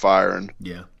mean, they were firing.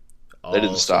 Yeah. They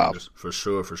didn't stop. For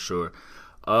sure.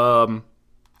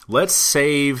 Let's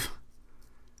save,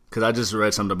 because I just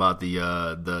read something about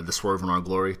the Swerve in Our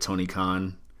Glory, Tony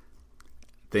Khan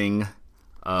thing.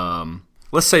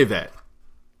 Let's save that.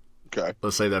 Okay.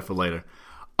 Let's save that for later.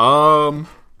 There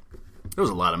was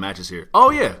a lot of matches here. Oh,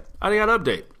 yeah. I got an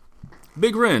update.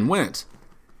 Big Ren went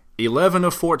 11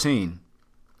 of 14.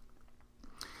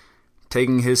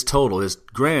 Taking his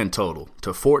grand total,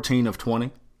 to 14 of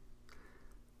 20.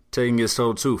 Taking his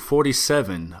total to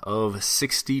 47 of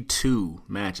 62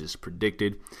 matches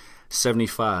predicted,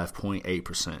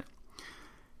 75.8%.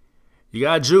 You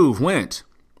got Juve went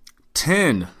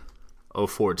 10 of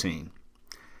 14.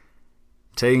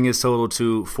 Taking his total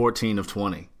to 14 of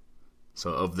 20.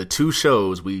 So of the two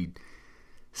shows, we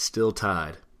still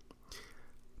tied.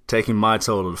 Taking my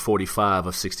total to 45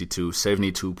 of 62,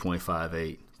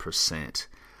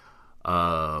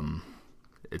 72.58%.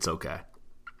 It's okay.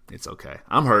 It's okay.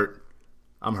 I'm hurt.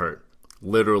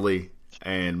 Literally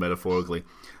and metaphorically.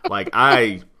 Like,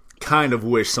 I kind of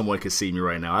wish someone could see me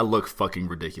right now. I look fucking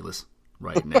ridiculous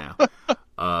right now.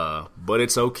 But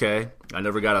it's okay. I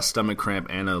never got a stomach cramp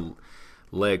and a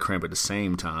leg cramp at the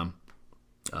same time.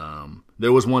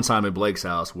 There was one time at Blake's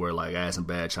house where like I had some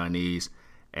bad Chinese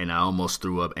and I almost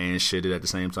threw up and shitted at the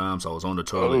same time. So I was on the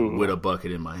toilet with a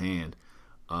bucket in my hand.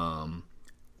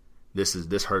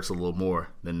 This hurts a little more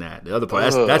than that. The other part,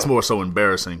 that's more so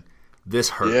embarrassing. This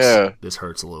hurts. Yeah. This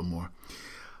hurts a little more.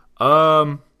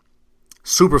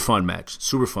 Super fun match.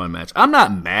 Super fun match. I'm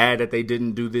not mad that they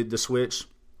didn't do the switch.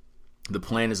 The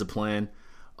plan is a plan.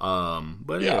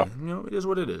 But yeah, it is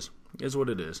what it is. It is what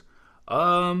it is.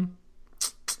 I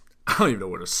don't even know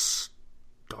where to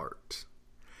start.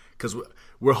 Because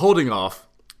we're holding off.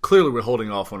 Clearly we're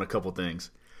holding off on a couple things.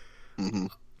 Mm-hmm.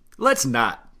 Let's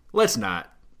not. Let's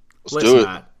not.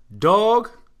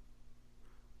 Dog.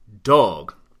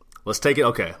 Let's take it.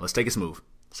 Okay, let's take it smooth.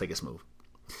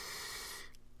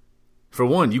 For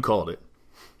one, you called it.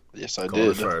 Yes, I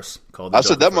did. First. I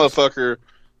said that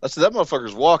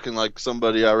motherfucker's walking like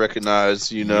somebody I recognize,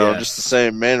 just the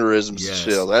same mannerisms and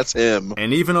shit. That's him.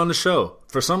 And even on the show,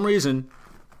 for some reason,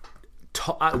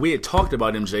 we had talked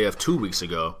about MJF 2 weeks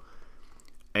ago,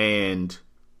 and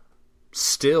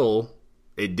still,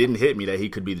 it didn't hit me that he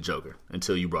could be the Joker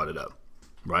until you brought it up.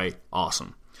 Right?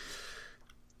 Awesome.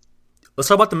 Let's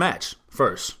talk about the match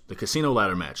first. The casino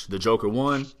ladder match. The Joker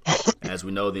won. As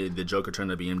we know, the Joker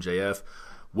turned out to be MJF.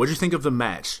 What did you think of the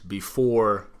match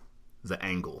before the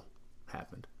angle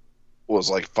happened? It was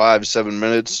like 5-7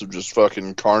 minutes of just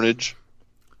fucking carnage.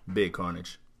 Big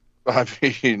carnage. I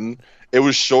mean, it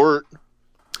was short,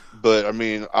 but I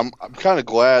mean, I'm kind of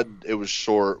glad it was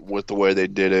short with the way they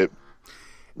did it.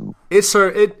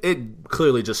 It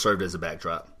clearly just served as a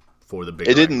backdrop for the big.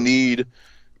 There didn't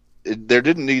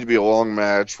need to be a long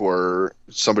match where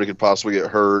somebody could possibly get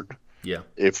hurt. Yeah.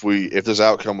 If this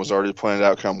outcome was already a planned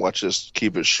outcome, let's just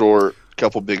keep it short, a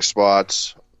couple big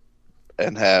spots,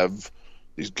 and have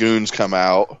these goons come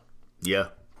out. Yeah.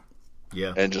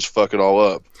 Yeah. And just fuck it all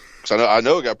up. Because I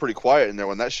know it got pretty quiet in there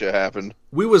when that shit happened.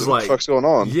 We was what like, the fuck's going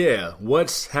on? Yeah,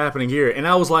 what's happening here? And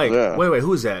I was like, wait,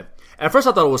 who's that? At first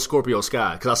I thought it was Scorpio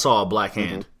Sky because I saw a black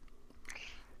hand. Mm-hmm.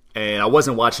 And I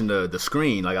wasn't watching the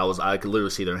screen. Like I could literally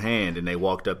see their hand, and they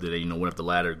walked up there, went up the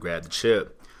ladder, grabbed the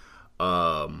chip.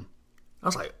 I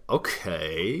was like,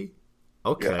 okay.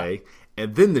 Yeah.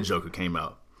 And then the Joker came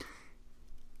out,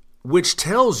 which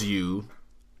tells you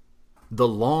the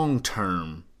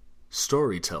long-term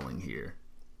storytelling here.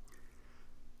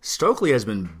 Stokely has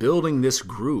been building this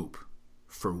group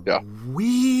for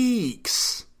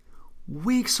weeks.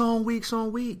 Weeks on weeks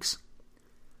on weeks.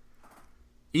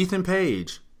 Ethan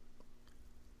Page.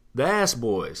 The Ass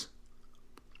Boys.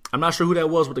 I'm not sure who that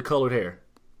was with the colored hair.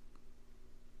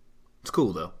 It's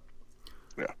cool, though.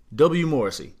 Yeah. W.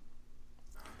 Morrissey.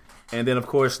 And then, of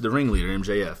course, the ringleader,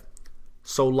 MJF.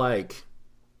 So, like,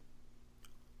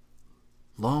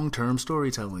 long-term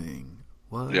storytelling.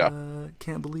 What? Yeah.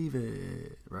 Can't believe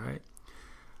it, right?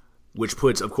 Which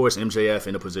puts, of course, MJF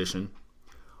in a position.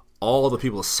 All the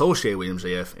people associated with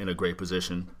MJF in a great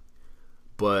position.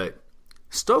 But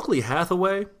Stokely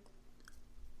Hathaway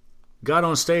got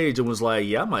on stage and was like,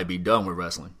 I might be done with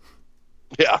wrestling.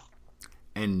 Yeah.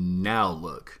 And now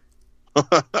look.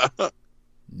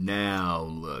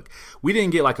 We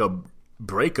didn't get like a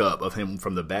breakup of him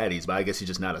from the baddies, but I guess he's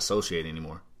just not associated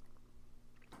anymore.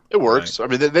 It works. Right. I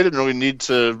mean, they didn't really need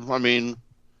to. I mean,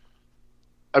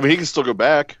 he can still go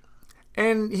back.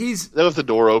 And they left the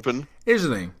door open. Here's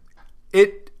the thing.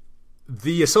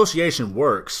 The association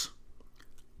works,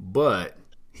 but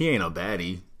he ain't a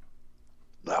baddie.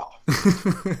 No.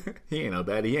 He ain't no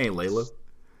baddie. He ain't Layla.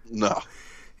 No.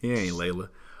 He ain't Layla.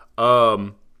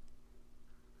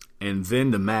 And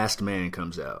then the masked man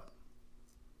comes out.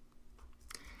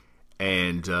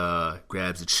 And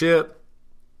grabs a chip.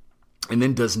 And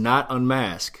then does not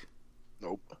unmask.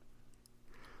 Nope.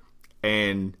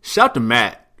 And shout to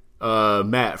Matt.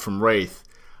 Matt from Wraith.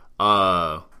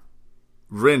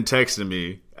 Ren texted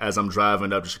me as I'm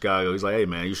driving up to Chicago. He's like, hey,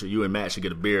 man, you and Matt should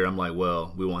get a beer. I'm like,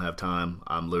 well, we won't have time.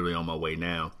 I'm literally on my way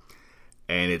now.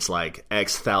 And it's like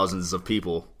X thousands of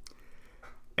people.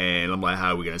 And I'm like,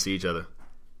 how are we going to see each other?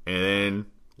 And then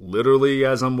literally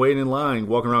as I'm waiting in line,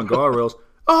 walking around guardrails,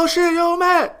 oh, shit, yo,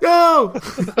 Matt, yo.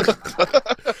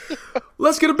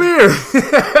 Let's get a beer.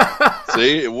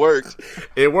 See, it worked.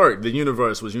 It worked. The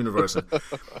universe was universal.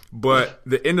 But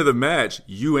the end of the match,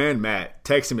 you and Matt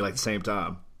texted me like the same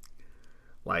time.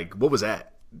 Like, what was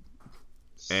that?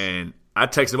 And I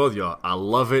texted both of y'all. I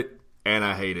love it and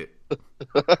I hate it.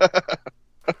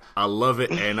 I love it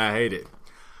and I hate it.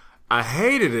 I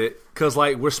hated it because,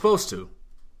 like, we're supposed to.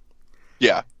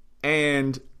 Yeah.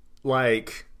 And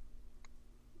like,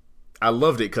 I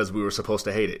loved it because we were supposed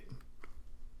to hate it.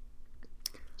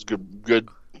 It's good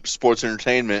sports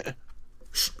entertainment.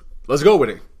 Let's go with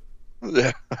it.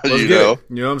 Yeah, Let's get it.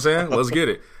 You know what I'm saying? Let's get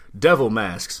it. Devil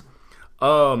masks.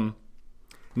 Now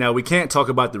we can't talk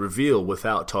about the reveal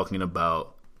without talking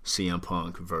about CM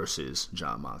Punk versus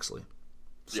Jon Moxley.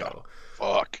 So, yeah.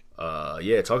 Fuck.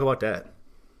 Yeah, talk about that.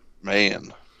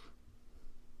 Man.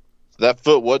 That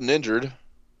foot wasn't injured.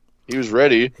 He was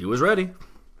ready. He was ready.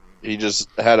 He just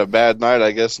had a bad night,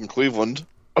 I guess, in Cleveland.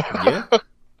 Yeah.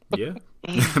 Yeah.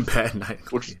 Bad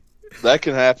night. Which, that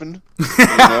can happen. You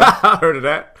know? I heard of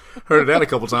that. Heard of that a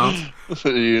couple times.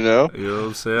 You know? You know what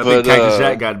I'm saying? I think Cactus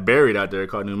Jack got buried out there,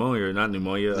 caught pneumonia, or not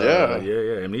pneumonia.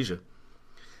 Yeah, amnesia.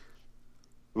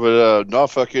 But, no,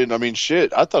 fucking, I mean,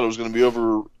 shit. I thought it was going to be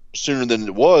over sooner than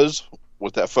it was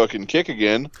with that fucking kick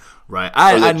again. Right.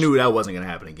 I knew that wasn't going to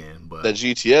happen again. But that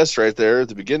GTS right there at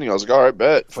the beginning, I was like, all right,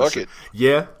 bet. Fuck it.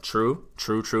 Yeah, true.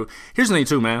 Here's the thing,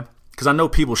 too, man. Because I know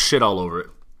people shit all over it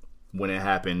when it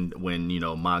happened, when, you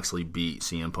know, Moxley beat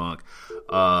CM Punk.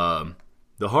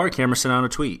 The Hard Camera sent out a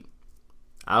tweet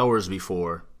hours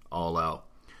before All Out.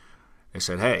 They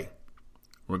said, hey,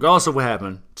 regardless of what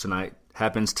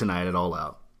happens tonight at All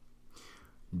Out,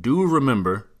 do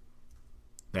remember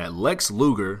that Lex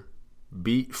Luger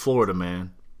beat Florida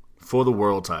Man for the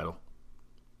world title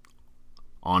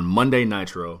on Monday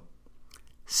Nitro,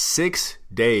 6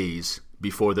 days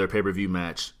before their pay-per-view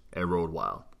match at Road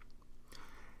Wild.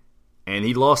 And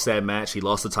he lost that match. He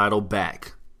lost the title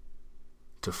back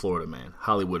to Florida Man,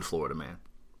 Hollywood Florida Man.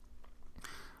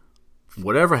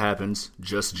 Whatever happens,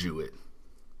 just Jew it.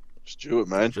 Just Jew it,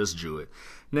 man. Just Jew it.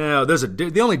 Now,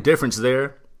 the only difference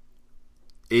there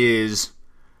is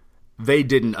they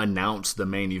didn't announce the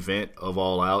main event of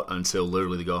All Out until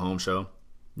literally the Go Home show.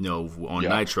 You know, on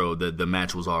Nitro, the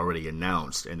match was already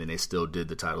announced, and then they still did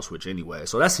the title switch anyway.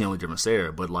 So that's the only difference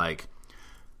there. But, like,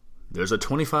 there's a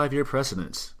 25-year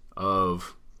precedence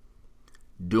of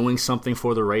doing something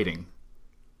for the rating.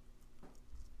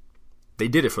 They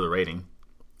did it for the rating.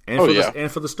 And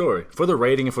for the story. For the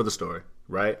rating and for the story,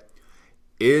 right?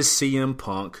 Is CM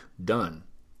Punk done?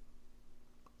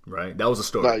 Right? That was the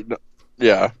story.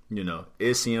 Yeah. You know,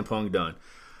 is CM Punk done?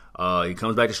 He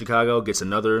comes back to Chicago, gets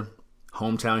another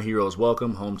hometown hero's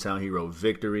welcome, hometown hero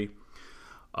victory.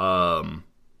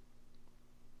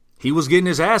 He was getting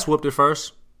his ass whooped at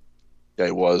first. Yeah,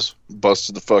 he was.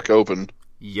 Busted the fuck open.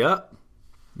 Yep.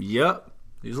 He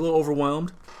was a little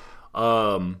overwhelmed.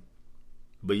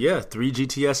 But yeah, 3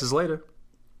 GTSs later,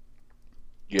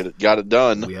 got it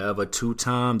done. we have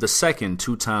the second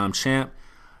two-time champ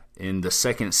in the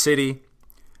second city,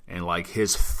 and like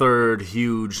his third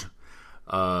huge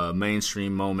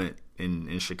mainstream moment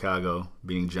in Chicago,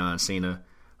 beating John Cena,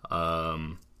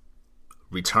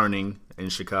 returning in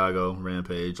Chicago,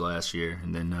 Rampage last year,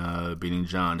 and then beating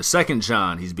John. The second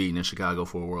John he's beaten in Chicago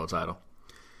for a world title.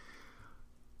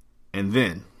 And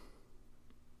then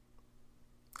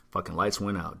fucking lights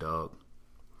went out, dog.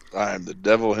 I am the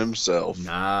devil himself.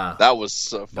 Nah. That was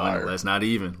so fire. No, that's not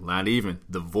even.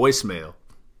 The voicemail.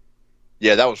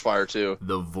 Yeah, that was fire too.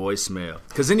 The voicemail.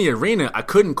 Because in the arena, I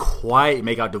couldn't quite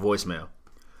make out the voicemail.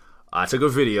 I took a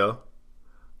video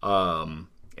and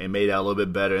made it out a little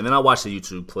bit better. And then I watched the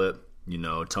YouTube clip. You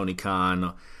know, Tony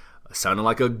Khan sounding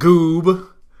like a goob.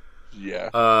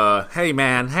 Yeah. Hey,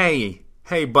 man.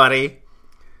 Hey, buddy.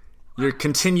 Your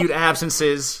continued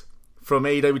absences from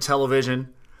AEW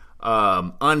television,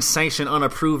 unsanctioned,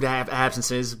 unapproved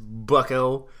absences,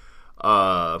 bucko.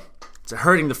 It's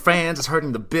hurting the fans. It's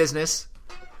hurting the business.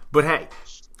 But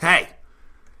hey,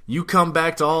 you come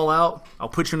back to All Out. I'll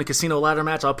put you in a casino ladder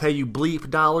match. I'll pay you bleep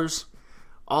dollars.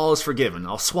 All is forgiven.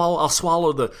 I'll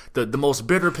swallow the most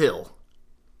bitter pill.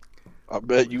 I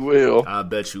bet you will.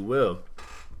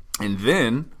 And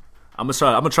then I'm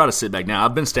gonna try to sit back now.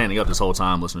 I've been standing up this whole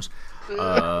time, listeners.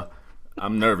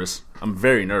 I'm nervous. I'm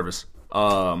very nervous.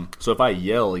 So if I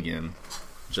yell again,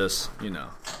 just, you know,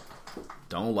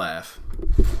 don't laugh.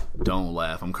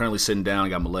 I'm currently sitting down. I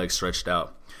got my legs stretched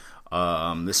out.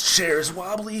 This chair is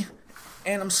wobbly,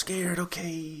 and I'm scared.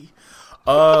 Okay.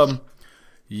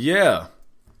 Yeah.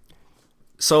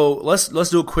 So let's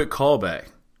do a quick callback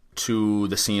to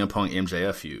the CM Punk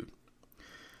MJF feud.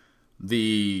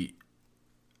 The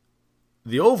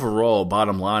overall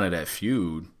bottom line of that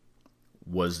feud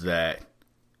was that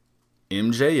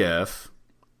MJF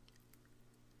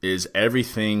is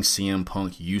everything CM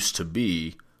Punk used to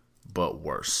be, but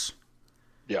worse.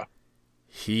 Yeah.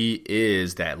 He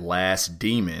is that last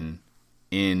demon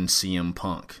in CM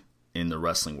Punk in the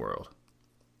wrestling world.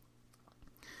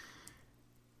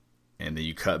 And then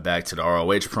you cut back to the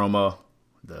ROH promo.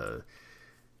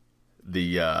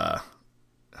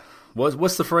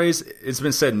 what's the phrase? It's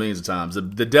been said millions of times.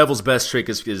 The devil's best trick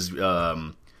is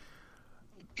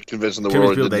convincing the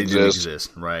world it didn't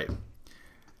exist. Right.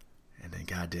 And then,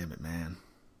 goddamn it, man,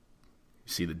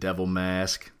 you see the devil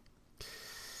mask.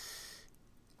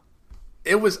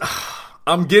 It was.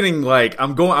 I'm getting like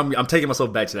I'm taking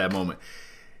myself back to that moment.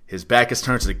 His back is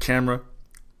turned to the camera.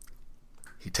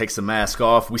 He takes the mask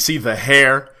off. We see the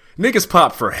hair. Niggas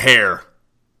pop for hair.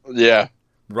 Yeah.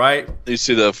 Right? You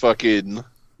see the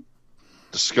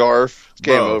scarf. It's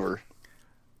game over.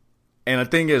 And the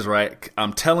thing is, right,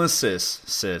 I'm telling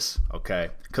sis, okay,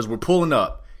 because we're pulling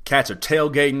up. Cats are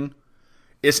tailgating.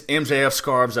 It's MJF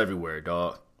scarves everywhere,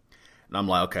 dog. And I'm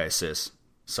like, okay, sis.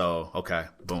 So, okay,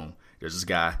 boom. There's this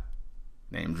guy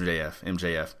named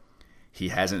MJF. He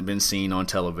hasn't been seen on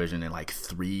television in like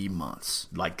 3 months,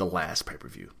 like the last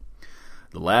pay-per-view.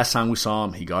 The last time we saw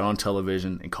him, he got on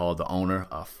television and called the owner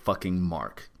a fucking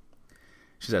mark.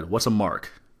 She said, "What's a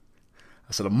mark?"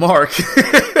 I said, "A mark."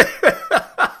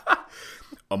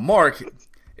 A mark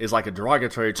is like a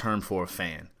derogatory term for a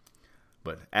fan.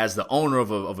 But as the owner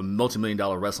of a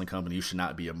multi-million-dollar wrestling company, you should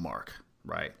not be a mark,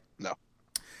 right? No.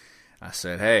 I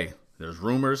said, hey, there's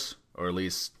rumors, or at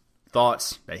least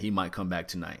thoughts, that he might come back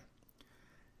tonight.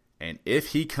 And if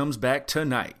he comes back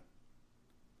tonight,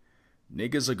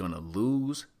 niggas are gonna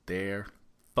lose their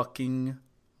fucking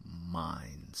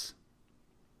minds.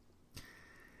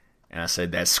 And I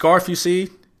said, that scarf you see,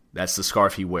 that's the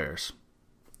scarf he wears.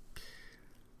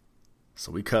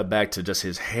 So we cut back to just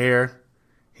his hair.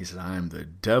 He said, I am the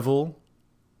devil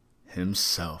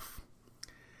himself.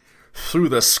 Threw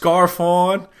the scarf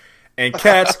on, and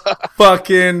cats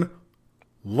fucking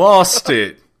lost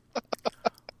it.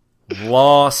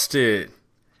 Lost it.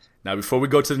 Now, before we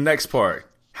go to the next part,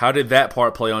 how did that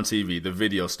part play on TV, the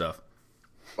video stuff?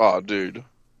 Oh, dude.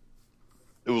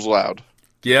 It was loud.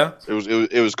 Yeah?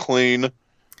 It was clean.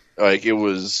 Like, it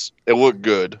looked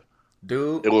good.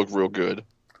 Dude. It looked real good.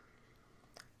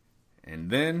 And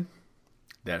then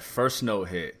that first note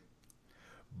hit.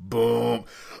 Boom.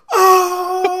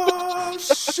 Oh,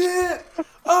 shit.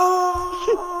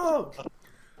 Oh.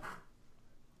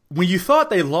 When you thought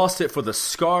they lost it for the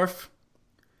scarf,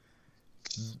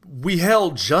 we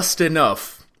held just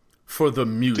enough for the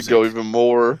music. To go even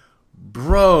more.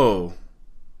 Bro.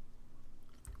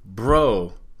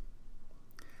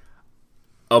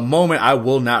 A moment I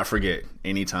will not forget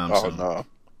anytime soon. Oh, no.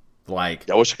 Like,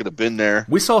 I wish I could have been there.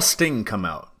 We saw Sting come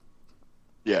out.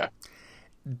 Yeah.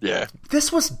 Yeah.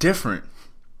 This was different.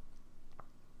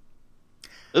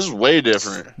 This is way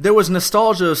different. There was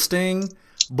nostalgia of Sting,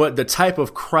 but the type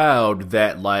of crowd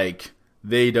that, like,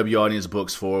 the AEW audience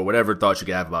books for, whatever thoughts you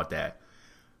could have about that.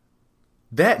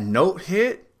 That note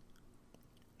hit.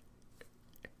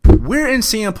 We're in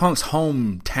CM Punk's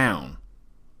hometown.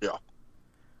 Yeah.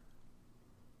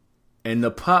 And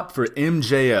the pop for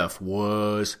MJF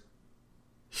was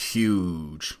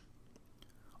huge.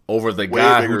 Over the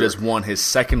guy who just won his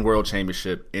second world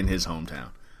championship in his hometown.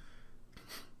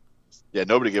 Yeah,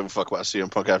 nobody gave a fuck about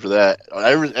CM Punk after that.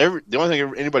 The only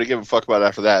thing anybody gave a fuck about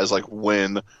after that is like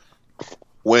when.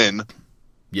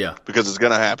 Yeah. Because it's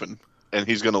going to happen. And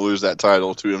he's going to lose that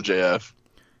title to MJF.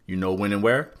 You know when and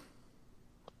where?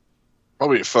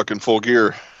 Probably at fucking Full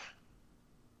Gear.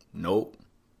 Nope.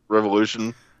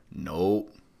 Revolution.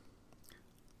 Nope.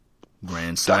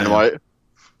 Grand Slam. Dynamite.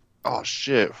 Oh,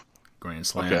 shit. Grand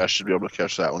Slam. Okay, I should be able to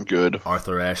catch that one good.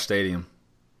 Arthur Ashe Stadium.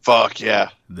 Fuck, yeah.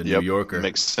 The New Yorker.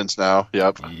 Makes sense now.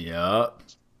 Yep. Chingawe.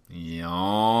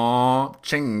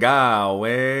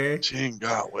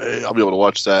 I'll be able to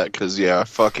watch that because, yeah,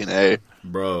 fucking A.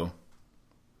 Bro.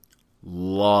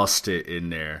 Lost it in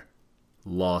there.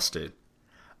 Lost it.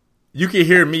 You can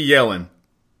hear me yelling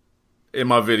in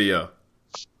my video.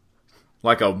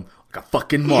 Like a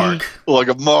fucking mark. Like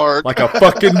a mark. Like a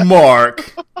fucking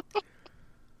mark.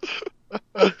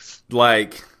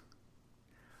 Like,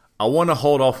 I want to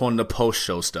hold off on the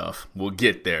post-show stuff. We'll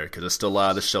get there because there's still a lot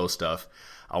of the show stuff.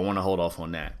 I want to hold off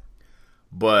on that.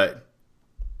 But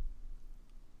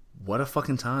what a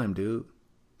fucking time, dude.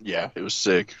 Yeah, it was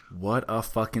sick. What a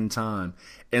fucking time.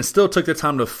 And still took the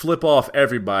time to flip off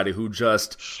everybody who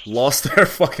just lost their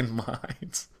fucking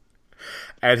minds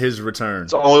at his return.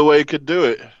 It's the only way he could do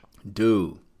it.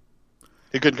 Dude.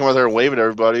 He couldn't come out there and wave at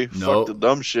everybody. Nope. Fuck the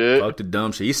dumb shit. Fuck the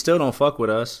dumb shit. He still don't fuck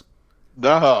with us.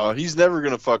 No, he's never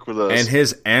going to fuck with us. And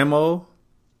his ammo...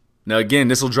 Now, again,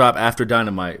 this will drop after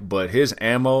Dynamite, but his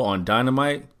ammo on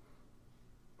Dynamite...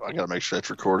 I got to make sure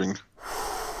that's recording.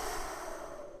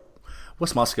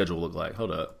 What's my schedule look like?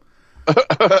 Hold up.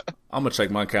 I'm going to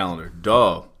check my calendar.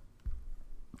 Dog.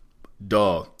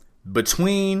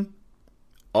 Between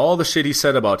all the shit he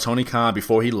said about Tony Khan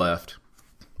before he left,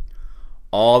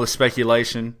 all the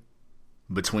speculation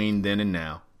between then and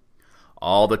now,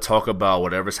 all the talk about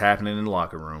whatever's happening in the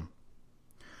locker room.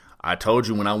 I told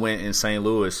you when I went in St.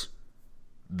 Louis,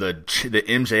 the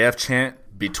MJF chant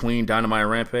between Dynamite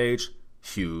and Rampage,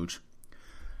 huge.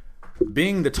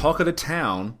 Being the talk of the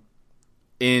town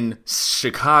in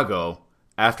Chicago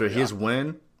after his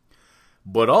win,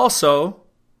 but also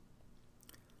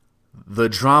the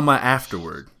drama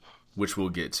afterward, which we'll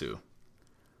get to,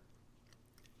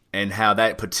 and how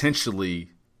that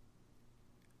potentially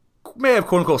may have,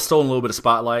 quote unquote, stolen a little bit of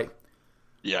spotlight.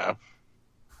 Yeah.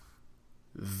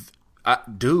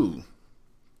 Dude.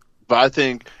 But I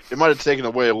think it might have taken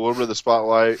away a little bit of the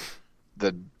spotlight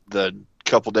the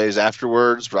couple days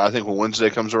afterwards. But I think when Wednesday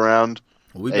comes around,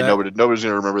 nobody's going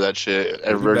to remember that shit.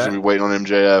 Everybody's going to be waiting on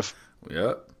MJF.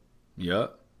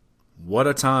 Yep. What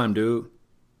a time, dude.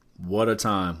 What a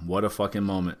time. What a fucking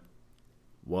moment.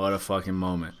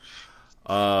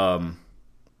 I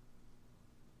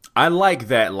like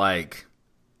that, like,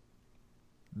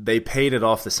 they paid it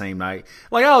off the same night.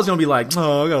 Like, I was going to be like,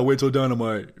 oh, I got to wait till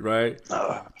Dynamite, right?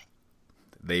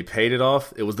 They paid it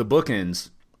off. It was the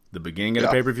bookends. The beginning of the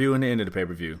pay-per-view and the end of the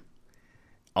pay-per-view.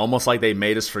 Almost like they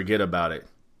made us forget about it.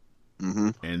 Mm-hmm.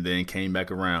 And then came back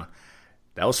around.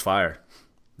 That was fire.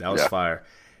 Fire.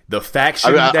 The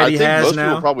faction that he has most now.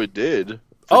 People probably did.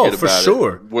 For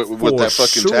sure. With that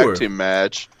fucking tag team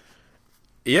match.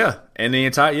 Yeah. And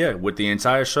with the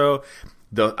entire show.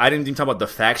 I didn't even talk about the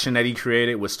faction that he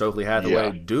created with Stokely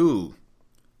Hathaway. Yeah.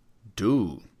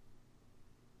 Dude.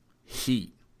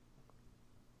 Heat.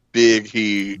 Big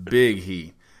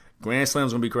heat. Grand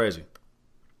Slam's gonna be crazy.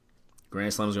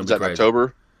 Is that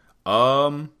October?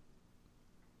 I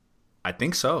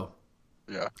think so.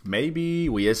 Yeah. Maybe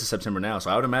it's September now,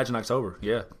 so I would imagine October.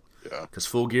 Yeah. Yeah. Because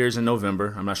Full Gear is in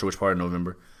November. I'm not sure which part of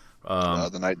November. The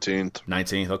 19th.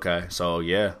 19th. Okay. So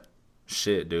yeah.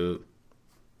 Shit, dude.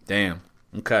 Damn.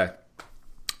 Okay.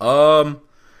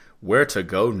 Where to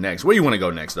go next? Where you want to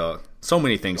go next, dog? So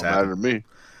many things happen. Don't matter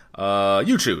to me.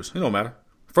 You choose. It don't matter.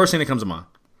 First thing that comes to mind.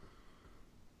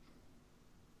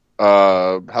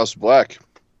 House of Black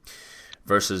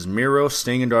versus Miro,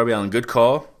 Sting, and Darby Allin. Good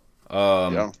call.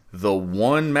 The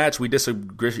one match we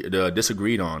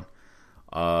disagreed on.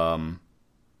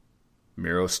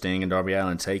 Miro, Sting, and Darby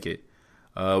Allin take it.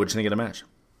 What did you think of the match?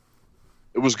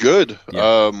 It was good.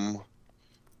 Yeah.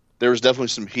 There was definitely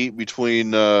some heat between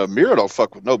Miro. Don't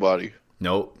fuck with nobody.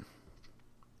 Nope.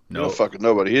 Don't fuck with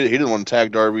nobody. He didn't want to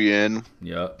tag Darby in.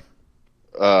 Yep.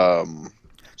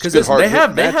 Because they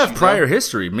have prior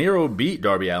history. Miro beat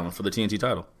Darby Allin for the TNT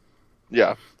title.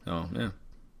 Yeah. Oh yeah.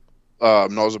 No,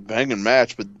 it was a banging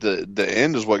match, but the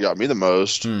end is what got me the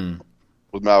most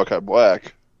with Malachi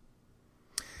Black.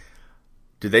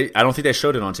 Did they? I don't think they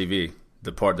showed it on TV.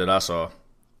 The part that I saw.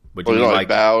 But you mean like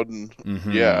bowed and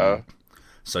yeah.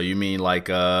 So you mean like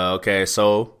okay?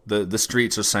 So the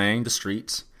streets are saying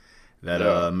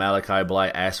that Malachi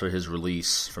Black asked for his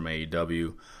release from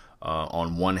AEW.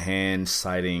 On one hand,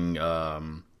 citing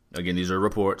again, these are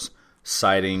reports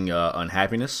citing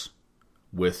unhappiness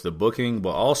with the booking,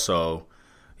 but also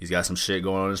he's got some shit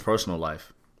going on in his personal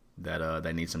life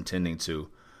that needs some tending to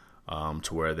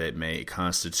where that may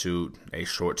constitute a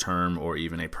short-term or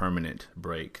even a permanent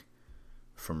break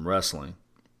from wrestling.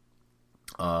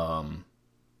 I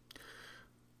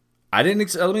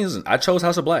chose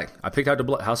House of Black. I picked out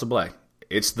the House of Black.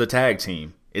 It's the tag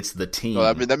team. It's the team. Well,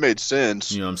 I mean, that made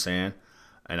sense. You know what I'm saying?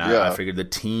 And I figured the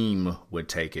team would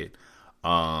take it.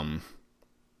 But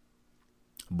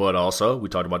also, we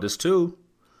talked about this too.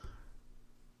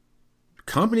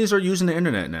 Companies are using the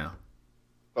internet now.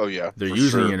 Oh, yeah. They're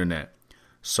using the internet.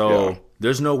 So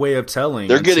there's no way of telling.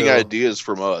 They're getting ideas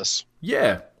from us.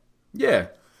 Yeah. Yeah.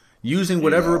 Using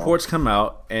whatever reports come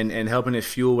out and helping it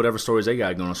fuel whatever stories they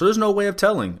got going on. So there's no way of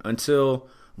telling until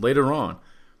later on.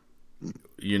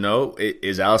 You know,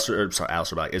 is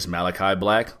Malachi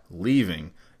Black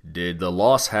leaving? Did the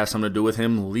loss have something to do with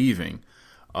him leaving?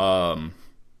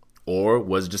 Or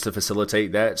was it just to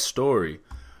facilitate that story?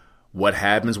 What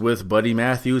happens with Buddy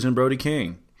Matthews and Brody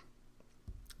King?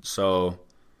 So,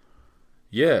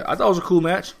 yeah, I thought it was a cool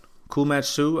match. Cool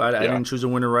match, too. I didn't choose a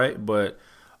winner right, but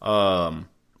I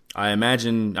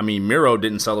imagine, Miro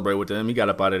didn't celebrate with them. He got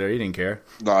up out of there. He didn't care.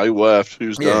 No, he left. He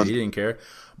was done. He didn't care.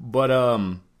 But,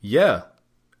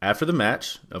 after the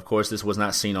match, of course, this was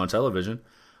not seen on television.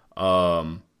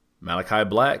 Malachi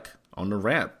Black on the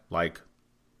ramp,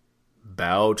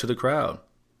 bowed to the crowd.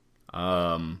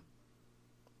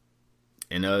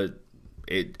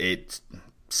 It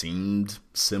seemed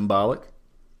symbolic,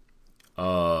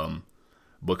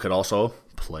 but could also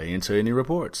play into any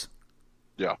reports.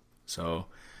 Yeah. So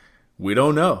we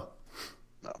don't know.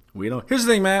 No. We don't. Here's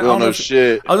the thing, man. We don't know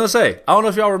shit. I was gonna say, I don't know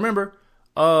if y'all remember.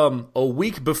 A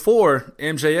week before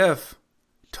MJF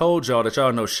told y'all that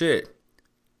y'all know shit,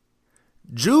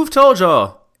 Juve told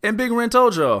y'all and Big Ren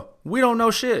told y'all we don't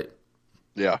know shit.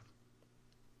 Yeah.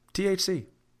 THC,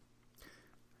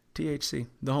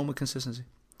 the home of consistency.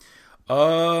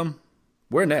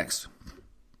 Where next?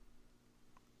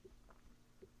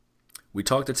 We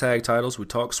talked the tag titles. We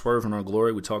talked Swerve in Our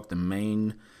Glory. We talked the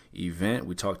main event.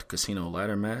 We talked the casino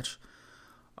ladder match.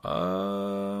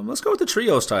 Let's go with the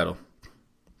trios title.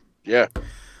 Yeah.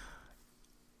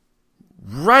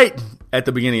 Right at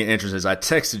the beginning of entrances, I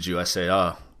texted you. I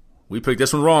said, we picked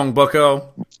this one wrong,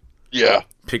 bucko. Yeah.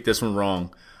 Picked this one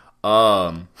wrong.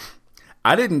 I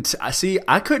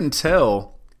couldn't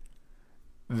tell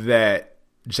that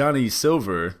Johnny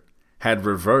Silver had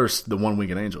reversed the 1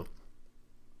 Winged Angel.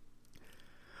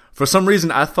 For some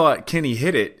reason, I thought Kenny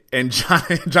hit it and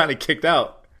Johnny kicked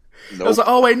out. Nope. I was like,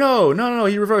 oh, wait, no,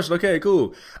 he reversed it. Okay,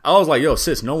 cool. I was like, yo,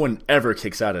 sis, no one ever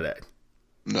kicks out of that.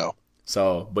 No.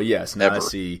 So, but yes, now I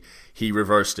see he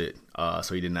reversed it.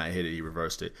 So he did not hit it, he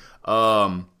reversed it.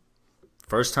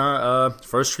 First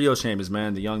trio champions,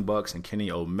 man, the Young Bucks and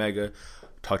Kenny Omega.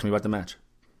 Talk to me about the match.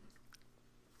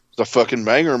 It's a fucking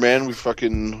banger, man. We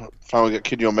fucking finally got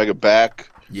Kenny Omega back.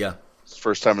 Yeah. It's the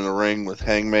first time in the ring with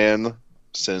Hangman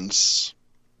since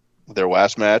their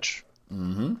last match.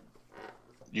 Mm-hmm.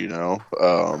 You know,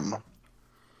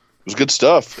 it was good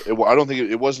stuff. I don't think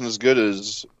it wasn't as good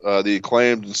as the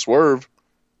Acclaimed and Swerve.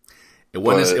 It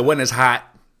wasn't as hot.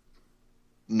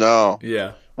 No.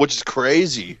 Yeah. Which is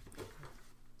crazy.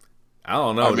 I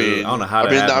don't know, dude. I don't know how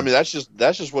that happened. I mean,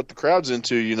 that's just what the crowd's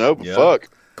into, you know. But fuck.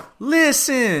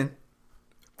 Listen.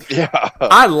 Yeah.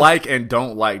 I like and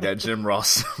don't like that Jim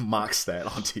Ross mocks that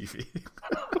on TV.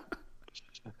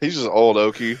 He's just old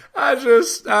Okie. I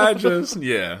just,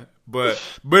 yeah. But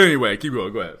anyway, keep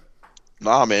going. Go ahead.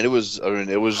 Nah, man, it was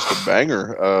just a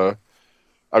banger.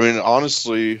 I mean,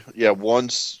 honestly, yeah.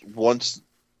 Once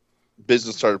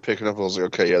business started picking up, I was like,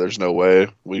 okay, yeah, there's no way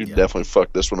we definitely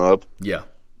fucked this one up. Yeah.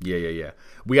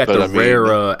 We got rare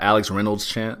Alex Reynolds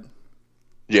chant.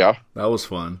 Yeah, that was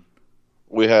fun.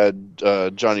 We had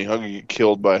Johnny Hungee get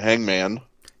killed by Hangman.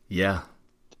 Yeah.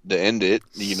 To end it,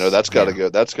 you know, that's got to go.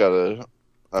 That's got to.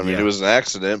 I mean, it was an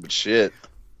accident, but shit.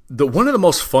 One of the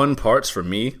most fun parts for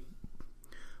me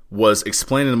was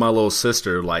explaining to my little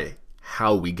sister like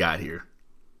how we got here.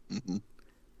 Mm-hmm.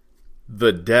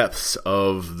 The depths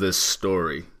of this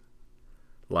story.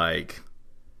 Like,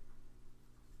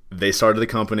 they started the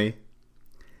company,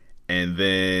 and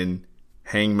then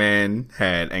Hangman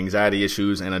had anxiety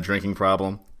issues and a drinking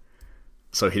problem,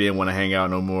 so he didn't want to hang out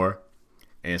no more.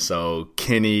 And so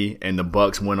Kenny and the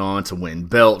Bucks went on to win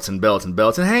belts and belts and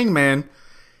belts. And Hangman,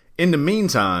 in the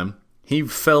meantime, he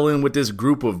fell in with this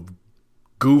group of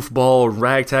goofball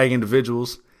ragtag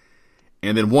individuals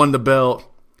and then won the belt.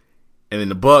 And then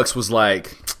the Bucks was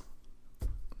like,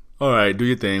 all right, do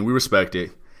your thing. We respect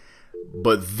it.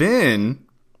 But then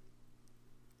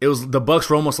it was the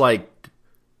Bucks were almost like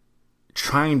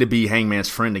trying to be Hangman's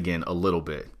friend again a little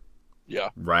bit. Yeah.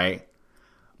 Right?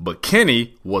 But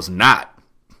Kenny was not.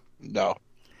 No.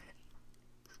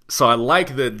 So I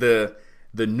like the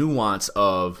nuance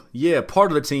of,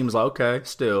 part of the team is like, okay,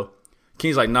 still.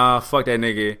 Kenny's like, nah, fuck that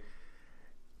nigga.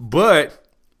 But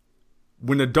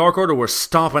when the Dark Order were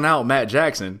stomping out Matt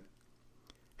Jackson,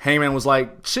 Hangman was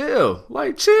like, chill.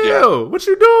 Yeah. What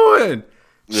you doing?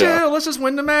 Chill, let's just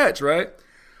win the match, right?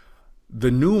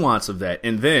 The nuance of that.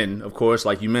 And then, of course,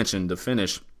 like you mentioned, the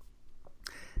finish,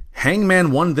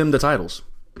 Hangman won them the titles.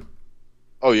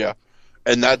 Oh, yeah.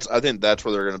 And I think that's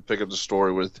where they're going to pick up the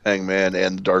story with Hangman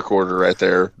and the Dark Order right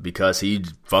there. Because he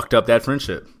fucked up that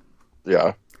friendship.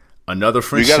 Yeah. Another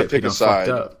friendship you gotta pick a side.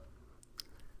 Fucked up.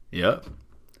 Yep.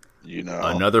 You know.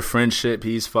 Another friendship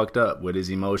he's fucked up with his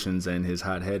emotions and his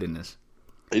hot-headedness.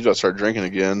 He's about to start drinking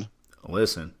again.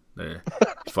 Listen, he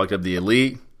fucked up the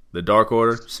Elite, the Dark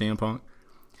Order, CM Punk.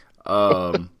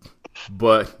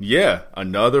 But yeah,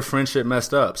 another friendship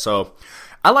messed up. So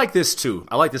I like this too.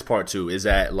 I like this part too. Is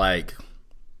that like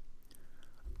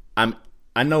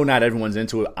I know not everyone's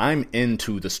into it. I'm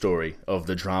into the story of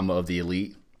the drama of the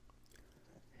Elite,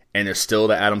 and there's still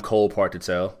the Adam Cole part to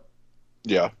tell.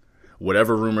 Yeah.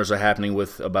 Whatever rumors are happening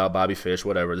about Bobby Fish,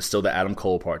 whatever, there's still the Adam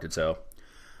Cole part to tell.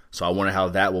 So I wonder how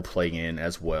that will play in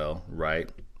as well, right?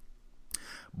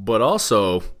 But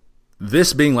also,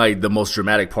 this being like the most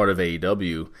dramatic part of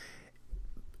AEW,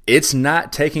 it's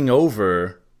not taking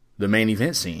over the main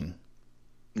event scene.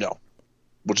 No.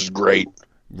 Which is great.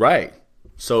 Right.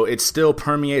 So it still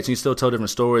permeates, and you still tell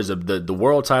different stories. The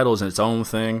world title is its own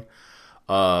thing.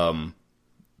 The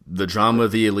drama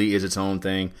of the elite is its own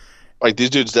thing. Like, these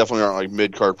dudes definitely aren't like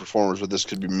mid-card performers, but this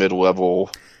could be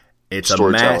mid-level. It's a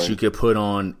match you could put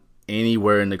on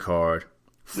anywhere in the card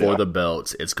for the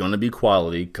belts. It's going to be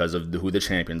quality because of who the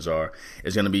champions are.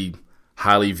 It's going to be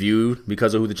highly viewed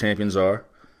because of who the champions are.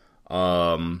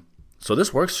 So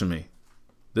this works for me.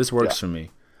 For me.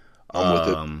 I'm with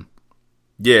it.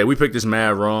 Yeah, we picked this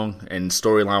mad wrong, and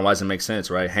storyline-wise it makes sense,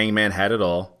 right? Hangman had it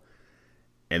all,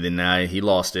 and then now he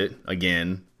lost it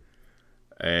again.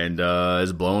 And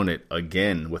is blowing it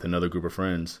again with another group of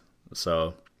friends.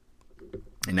 So,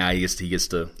 and now he gets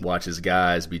to watch his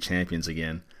guys be champions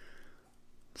again.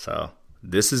 So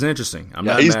this is interesting.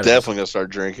 He's definitely gonna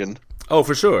start drinking. Oh,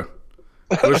 for sure,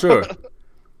 for sure.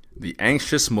 The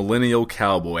anxious millennial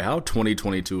cowboy. How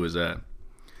 2022 is that?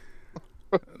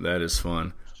 That is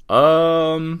fun.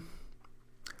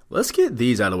 Let's get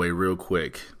these out of the way real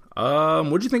quick.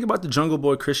 What'd you think about the Jungle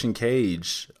Boy Christian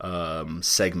Cage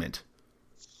segment?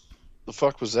 The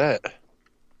fuck was that?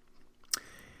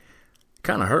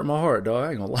 Kind of hurt my heart, dog.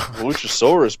 I ain't gonna lie.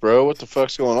 Luchasaurus, bro. What the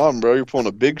fuck's going on, bro? You're pulling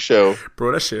a big show.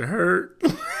 Bro, that shit hurt.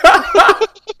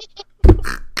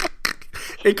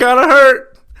 It kind of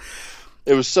hurt.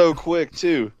 It was so quick,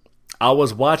 too. I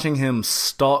was watching him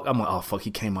stalk. I'm like, oh, fuck,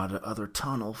 he came out of the other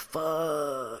tunnel.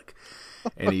 Fuck.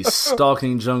 And he's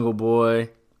stalking Jungle Boy.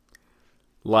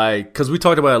 Like, because we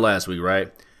talked about it last week,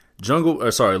 right?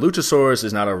 Luchasaurus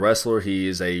is not a wrestler. He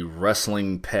is a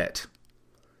wrestling pet.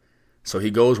 So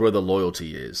he goes where the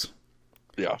loyalty is.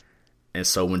 Yeah. And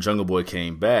so when Jungle Boy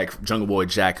came back, Jungle Boy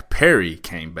Jack Perry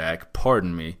came back,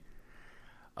 pardon me.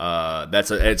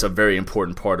 It's a very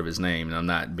important part of his name, and I'm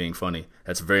not being funny.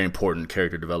 That's a very important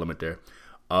character development there.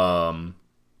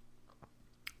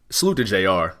 Salute to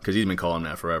JR, because he's been calling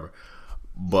that forever.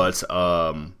 But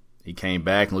he came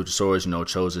back, and Luchasaurus,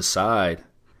 chose his side.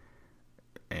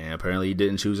 And apparently he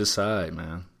didn't choose his side,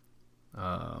 man.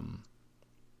 I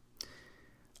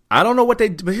don't know what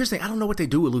but here's the thing, I don't know what they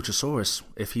do with Luchasaurus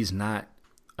if he's not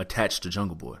attached to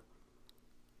Jungle Boy.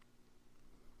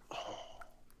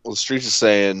 Well, the streets is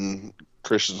saying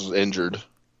Christian's injured.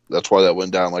 That's why that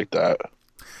went down like that.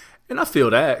 And I feel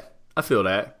that.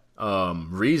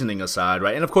 Reasoning aside,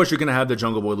 right? And of course you're going to have the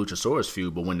Jungle Boy Luchasaurus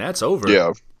feud, but when that's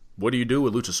over, what do you do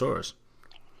with Luchasaurus?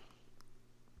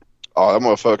 Oh, that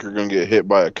motherfucker gonna get hit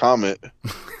by a comet.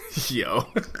 Yo.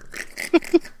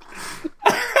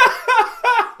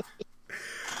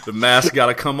 The mask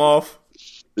gotta come off.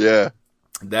 Yeah.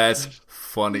 That's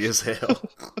funny as hell.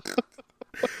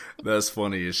 That's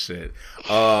funny as shit.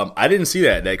 I didn't see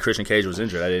that Christian Cage was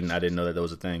injured. I didn't know that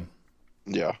was a thing.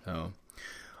 Yeah. So,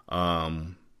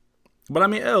 but I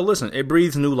mean, listen, it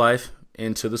breathes new life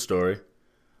into the story.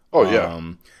 Oh yeah.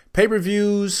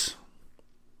 Pay-per-views.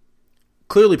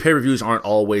 Clearly, pay-per-views aren't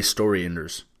always story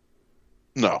enders.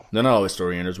 No. They're not always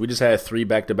story enders. We just had 3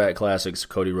 back-to-back classics,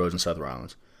 Cody Rhodes and Seth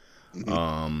Rollins.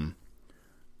 Mm-hmm.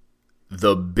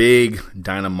 The big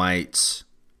dynamites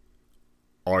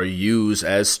are used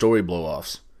as story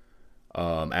blow-offs.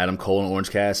 Adam Cole and Orange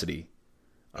Cassidy.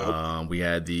 We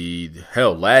had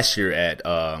last year at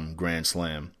Grand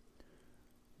Slam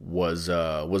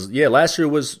last year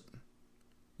was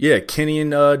Kenny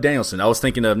and Danielson. I was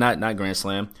thinking of not Grand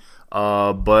Slam.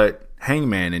 But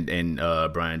Hangman and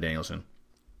Bryan Danielson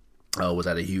was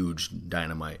at a huge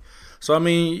Dynamite. So, I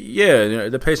mean,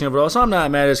 the pacing of it all. So I'm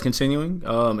not mad at it's continuing.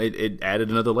 It added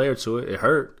another layer to it. It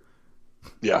hurt.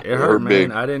 Yeah, it hurt, man.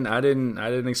 Big. I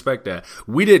didn't expect that.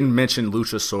 We didn't mention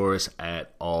Luchasaurus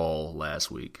at all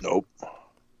last week. Nope.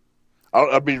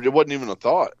 I mean, it wasn't even a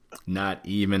thought. Not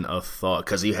even a thought,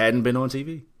 because he hadn't been on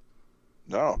TV.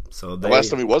 No. So the last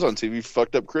time he was on TV, he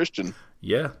fucked up Christian.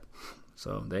 Yeah.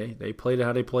 So they played it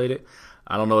how they played it.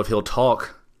 I don't know if he'll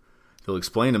talk, if he'll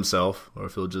explain himself, or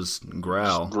if he'll just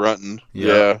growl. Just grunting.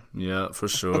 Yeah, for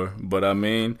sure. But I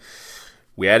mean,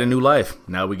 we add a new life.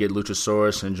 Now we get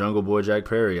Luchasaurus and Jungle Boy Jack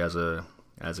Perry as a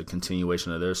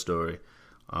continuation of their story,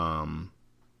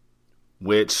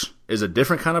 which is a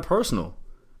different kind of personal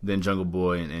than Jungle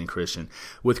Boy and Christian.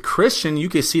 With Christian, you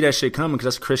could see that shit coming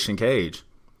because that's Christian Cage.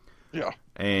 Yeah.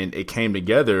 And it came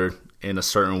together in a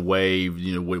certain way,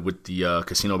 with the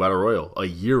Casino Battle Royal a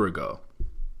year ago,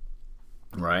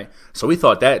 right? So we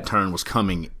thought that turn was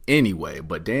coming anyway,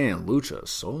 but damn,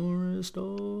 Luchasaurus,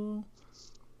 though.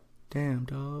 Damn,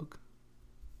 dog.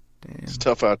 Damn. It's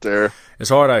tough out there. It's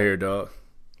hard out here, dog.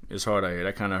 It's hard out here.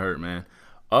 That kind of hurt, man.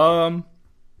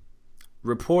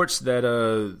 Reports that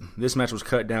this match was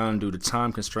cut down due to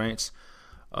time constraints.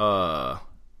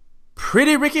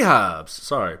 Pretty Ricky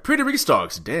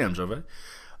Starks. Damn, Jove.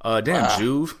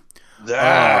 Juve.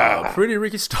 Pretty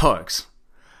Ricky Starks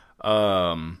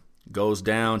goes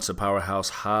down to Powerhouse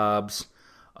Hobbs.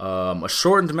 A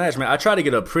shortened match, man. I tried to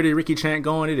get a Pretty Ricky chant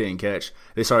going. It didn't catch.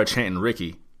 They started chanting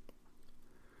Ricky.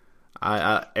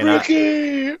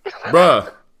 Ricky!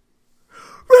 Bruh.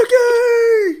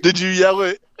 Ricky! Did you yell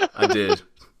it? I did.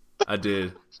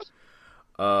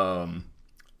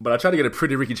 But I tried to get a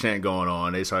Pretty Ricky chant going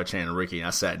on. They started chanting Ricky, and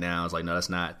I sat down. I was like, no, that's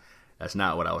not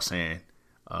what I was saying.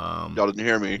 Y'all didn't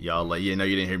hear me. Y'all like, yeah, no,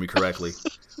 you didn't hear me correctly.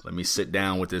 Let me sit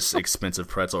down with this expensive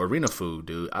pretzel arena food,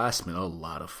 dude. I spent a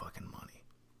lot of fucking money.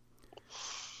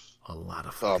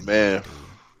 Oh man,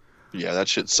 yeah, that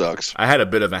shit sucks. I had a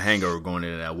bit of a hangover going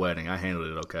into that wedding. I handled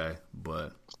it okay,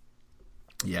 but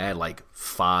yeah, I had like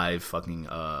 5 fucking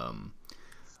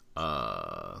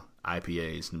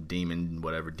IPAs,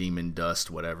 demon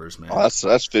dust, whatever's, man. Oh, that's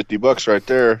 $50 right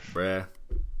there, bruh.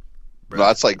 No,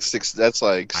 that's like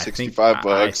 $65.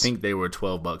 I think they were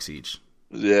 $12 each.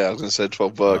 Yeah, I was gonna say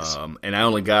 $12. And I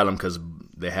only got them because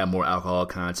they had more alcohol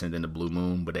content than the Blue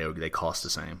Moon, but they cost the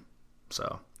same.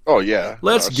 So. Oh yeah.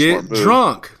 Let's get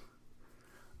drunk.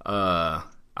 I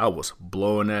was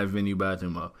blowing that venue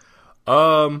bathroom up.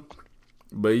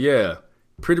 But yeah,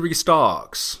 Pretty Ricky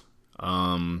Starks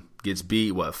gets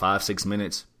beat 5-6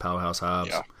 minutes. Powerhouse Hobbs.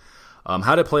 Yeah.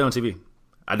 How did it play on TV?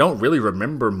 I don't really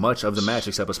remember much of the match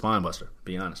except a spine buster.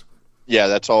 Be honest. Yeah,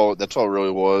 that's all. That's all it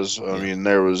really was. I mean,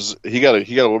 he got a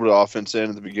little bit of offense in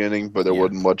at the beginning, but there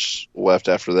wasn't much left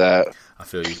after that. I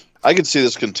feel you. I could see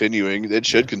this continuing. It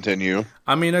should continue.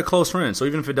 I mean, they're close friends, so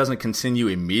even if it doesn't continue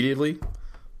immediately,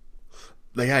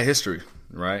 they got history,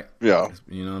 right? Yeah.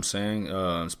 You know what I'm saying?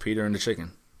 It's Peter and the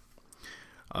chicken.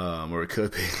 Or it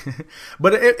could be.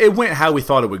 But it went how we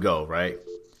thought it would go, right?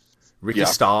 Ricky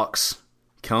Starks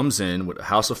comes in with a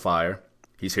House of Fire.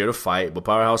 He's here to fight, but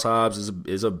Powerhouse Hobbs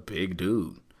is a big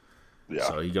dude. Yeah.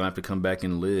 So you're going to have to come back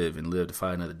and live to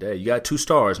fight another day. You got 2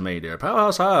 stars made there.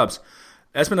 Powerhouse Hobbs,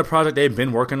 that's been a project they've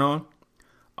been working on.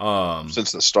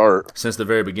 Since the start. Since the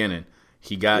very beginning.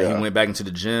 He went back into the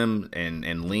gym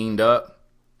and leaned up.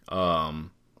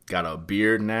 Got a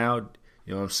beard now.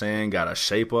 You know what I'm saying? Got a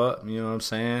shape up. You know what I'm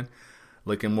saying?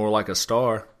 Looking more like a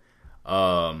star.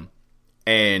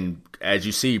 And as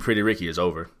you see, Pretty Ricky is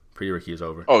over.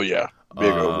 Oh, yeah.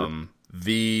 Big over.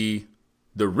 The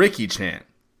Ricky chant.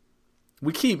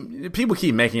 People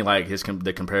keep making like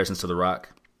the comparisons to The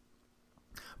Rock.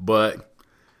 But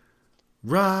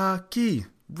Ricky.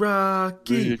 I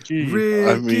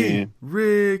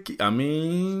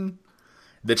mean,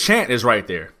 the chant is right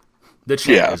there. The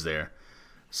chant is there.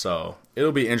 So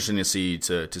it'll be interesting to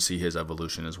see his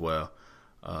evolution as well.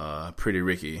 Pretty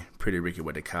Ricky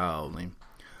with the cowl name.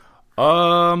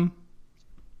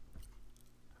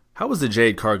 How was the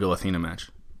Jade Cargill Athena match?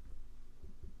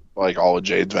 Like all of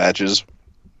Jade's matches.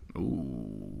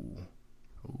 Ooh,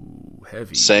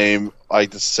 heavy. Same.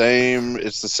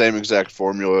 It's the same exact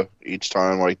formula each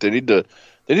time. Like they need to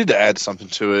add something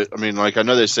to it. I mean, like I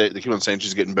know they keep on saying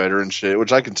she's getting better and shit,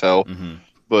 which I can tell. Mm-hmm.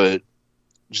 But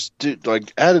just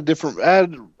add a different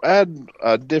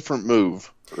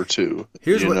move or two.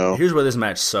 Here's where this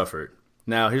match suffered.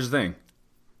 Now here's the thing,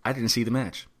 I didn't see the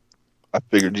match. I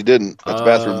figured you didn't. That's a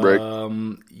bathroom break.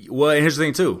 Well, and here's the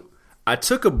thing too. I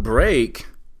took a break.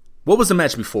 What was the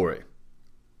match before it?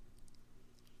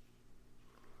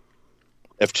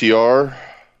 FTR?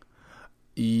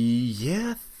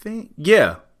 Yeah,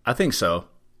 I think so.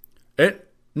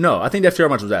 No, I think the FTR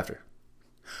match was after.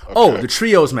 Okay. Oh, the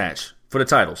trios match for the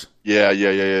titles. Yeah.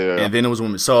 And then it was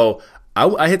women. So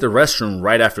I hit the restroom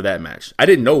right after that match. I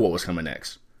didn't know what was coming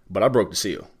next, but I broke the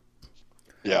seal.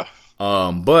 Yeah.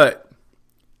 But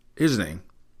here's the thing.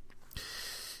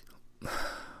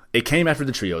 It came after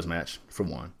the trios match, for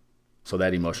one. So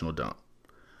that emotional dump.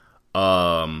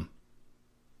 I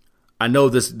know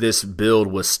this build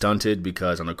was stunted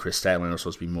because I know Chris Statlander was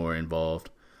supposed to be more involved.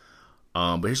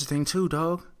 But here's the thing too,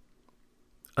 dog.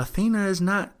 Athena is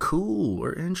not cool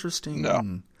or interesting.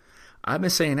 No. I've been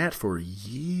saying that for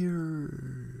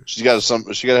years. She got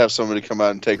to have somebody come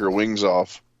out and take her wings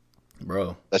off.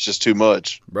 Bro. That's just too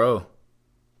much. Bro.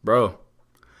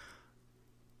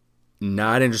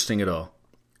 Not interesting at all.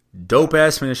 Dope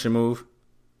ass finishing move.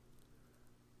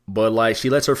 But like she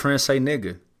lets her friends say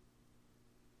nigga.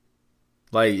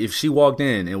 Like if she walked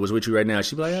in and was with you right now,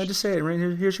 she'd be like, I just said, right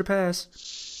here, here's your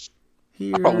pass.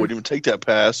 Here. I wouldn't even take that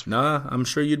pass. Nah, I'm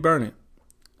sure you'd burn it.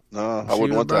 Nah, I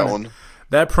wouldn't want that one.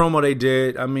 That promo they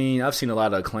did, I mean, I've seen a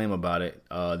lot of acclaim about it.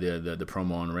 The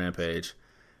promo on Rampage.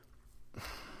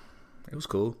 It was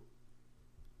cool.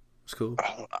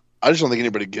 I just don't think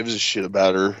anybody gives a shit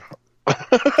about her.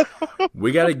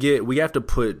 We have to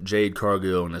put Jade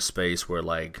Cargill in a space where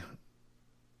like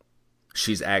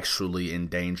she's actually in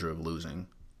danger of losing.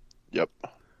 Yep.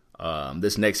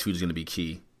 This next feud is going to be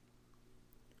key.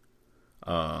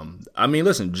 I mean,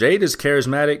 listen, Jade is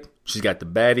charismatic. She's got the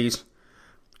baddies.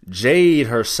 Jade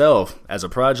herself, as a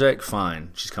project,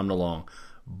 fine. She's coming along.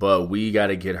 But we got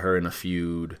to get her in a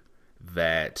feud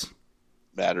that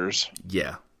matters.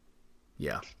 Yeah.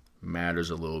 Matters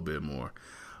a little bit more.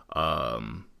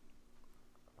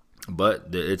 But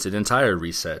it's an entire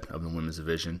reset of the women's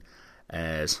division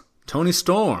as Toni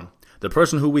Storm, the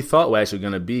person who we thought was actually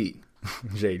going to beat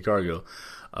Jade Cargill,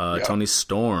 Toni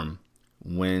Storm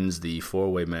wins the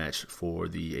 4-way match for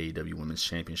the AEW Women's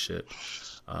Championship.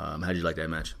 How'd you like that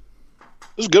match?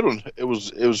 It was a good one. It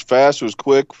was fast. It was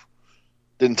quick.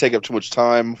 Didn't take up too much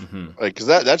time. Mm-hmm. Like, cause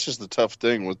that's just the tough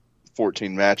thing with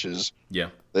 14 matches. Yeah,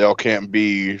 they all can't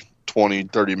be 20,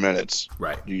 30 minutes.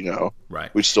 Right.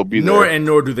 Right. We'd still be there.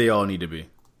 Nor do they all need to be.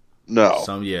 No.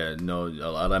 A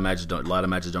lot of matches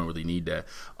don't really need that.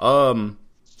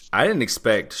 I didn't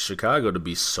expect Chicago to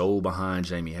be so behind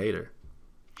Jamie Hayter.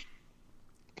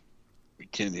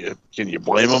 Can you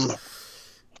blame them?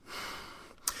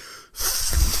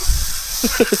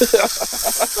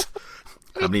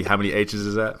 How many H's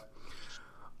is that?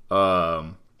 I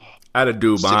had a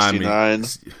dude behind 69. Me.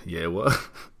 Yeah, what?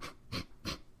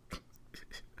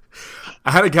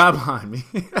 I had a guy behind me.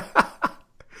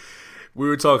 We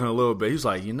were talking a little bit. He was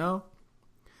like, I don't know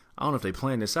if they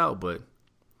planned this out, but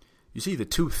you see the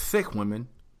 2 thick women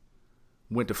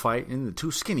went to fight and the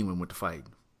 2 skinny women went to fight.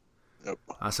 Yep.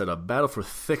 I said, a battle for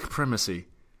thick primacy.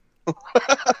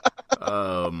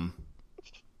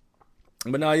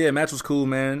 But no, yeah, match was cool,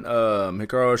 man.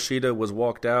 Hikaru Shida was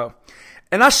walked out.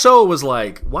 And that show was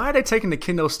like, why are they taking the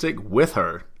kendo stick with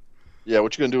her? Yeah,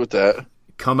 what you gonna do with that?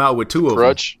 Come out with 2 of them.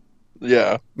 Crutch?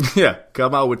 Yeah. Yeah,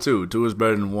 come out with 2. 2 is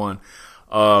better than 1.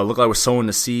 Look like we're sowing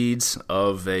the seeds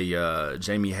of a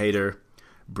Jamie Hayter,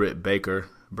 Britt Baker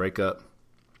breakup.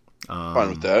 Fine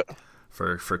with that.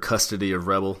 For custody of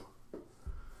Rebel.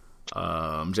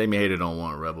 Jamie Hayter don't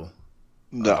want Rebel.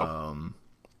 No.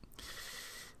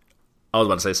 I was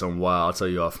about to say something wild. I'll tell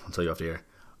you off the air.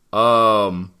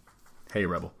 Hey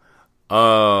Rebel.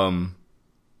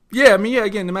 Yeah, I mean, yeah.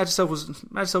 Again, the match itself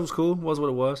was cool. Was what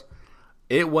it was.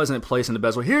 It wasn't placed in the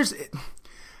best way.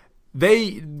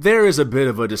 There is a bit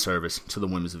of a disservice to the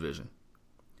women's division.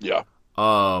 Yeah.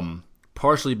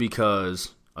 Partially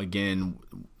because, again,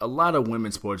 a lot of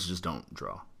women's sports just don't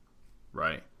draw,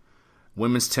 right?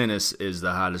 Women's tennis is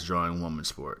the hottest drawing women's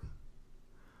sport.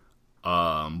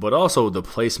 But also the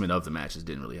placement of the matches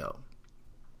didn't really help.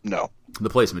 No. The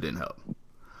placement didn't help.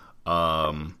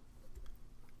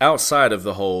 Outside of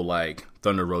the whole, like,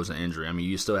 Thunder Rosa injury, I mean,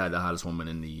 you still had the hottest woman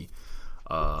in the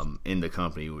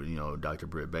company, Dr.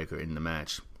 Britt Baker in the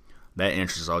match. That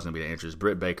entrance is always going to be the entrance.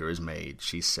 Britt Baker is made.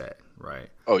 She's set, right?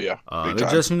 Oh, yeah. It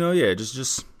just,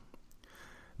 just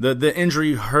the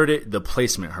injury hurt it. The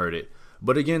placement hurt it.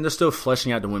 But again, they're still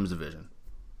fleshing out the women's division.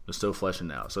 They're still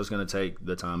fleshing out. So it's going to take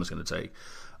the time it's going to take.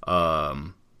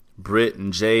 Britt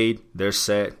and Jade, they're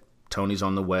set. Tony's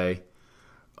on the way.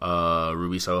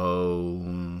 Ruby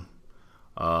Soho.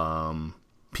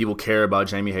 People care about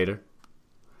Jamie Hayter.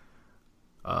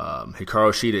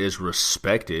 Hikaru Shida is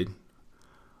respected.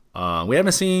 We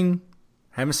haven't seen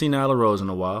Nyla Rose in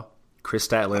a while. Chris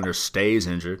Statlander stays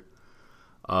injured.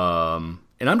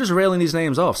 And I'm just railing these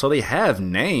names off. So they have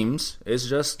names. It's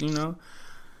just,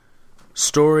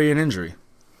 story and injury.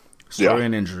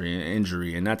 And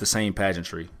injury, and not the same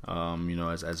pageantry,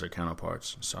 as their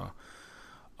counterparts. So,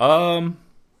 Bryan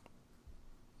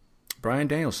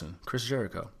Danielson, Chris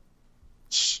Jericho.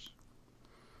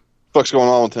 What's going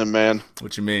on with him, man?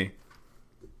 What you mean?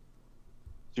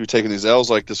 You taking these L's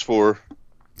like this for?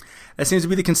 That seems to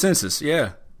be the consensus.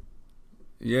 Yeah.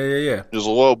 It was a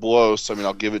low blow, so I mean,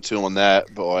 I'll give it to him on that.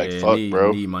 But fuck,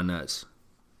 bro. Need my nuts.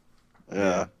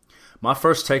 Yeah. My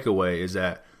first takeaway is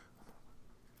that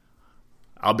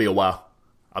I'll be a while.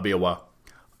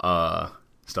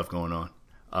 Stuff going on.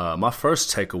 My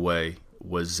first takeaway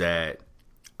was that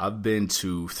I've been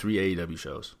to 3 AEW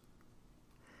shows,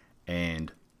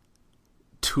 and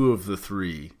 2 of the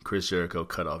 3, Chris Jericho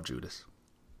cut off Judas.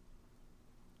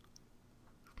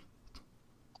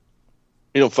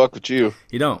 He don't fuck with you.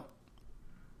 He don't.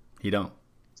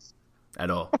 At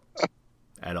all.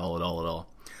 At all.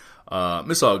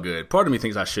 It's all good. Part of me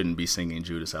thinks I shouldn't be singing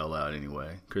Judas out loud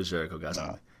anyway. Chris Jericho got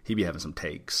some. He be having some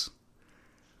takes.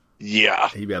 Yeah.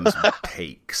 He be having some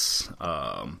takes.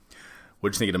 What'd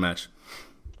you think of the match?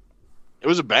 It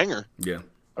was a banger. Yeah.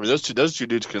 I mean, those two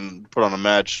dudes can put on a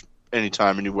match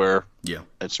anytime, anywhere. Yeah.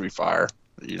 It's be fire.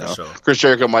 Sure. Chris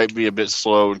Jericho might be a bit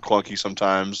slow and clunky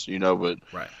sometimes, but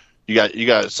right. you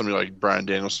got somebody like Bryan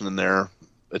Danielson in there.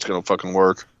 It's gonna fucking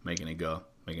work. Making it go.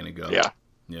 Yeah.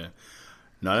 Yeah.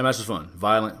 No, that match was fun.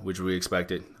 Violent, which we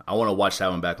expected. I want to watch that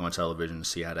one back on television to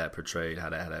see how that portrayed, how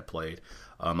that played.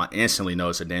 I instantly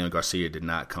noticed that Daniel Garcia did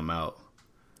not come out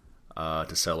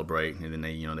to celebrate, and then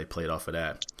they played off of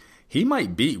that. He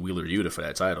might beat Wheeler Yuta for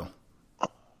that title.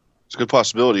 It's a good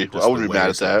possibility. I wouldn't be mad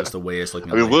at that. Just the way it's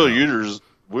looking. I mean, Wheeler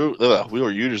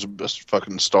Yuta's a best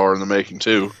fucking star in the making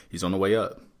too. He's on the way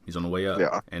up.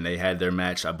 Yeah. And they had their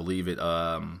match. I believe it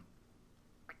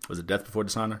was it Death Before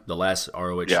Dishonor, the last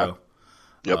ROH show.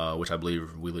 Yep. Which I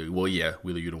believe Wheeler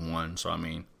Yuta won. So I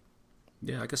mean,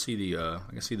 yeah, I can see the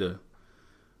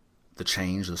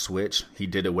change, the switch. He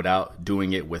did it without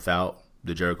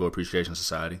the Jericho Appreciation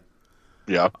Society.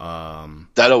 Yeah.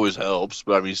 That always helps,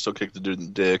 but I mean, he still kicked the dude in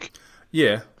the dick.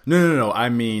 Yeah. No. I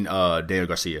mean, Daniel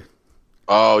Garcia.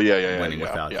 Oh yeah. Winning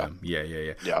without them. Yeah.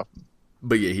 Yeah.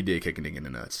 But yeah, he did kick a nigga in the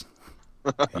nuts.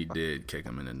 He did kick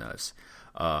him in the nuts.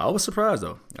 I was surprised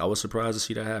though. I was surprised to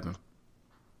see that happen.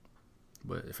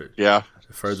 But if it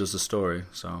furthers the story,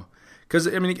 so because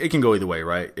I mean it can go either way,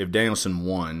 right? If Danielson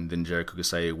won, then Jericho could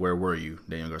say, "Where were you,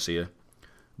 Daniel Garcia?"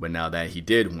 But now that he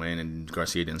did win and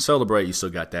Garcia didn't celebrate, you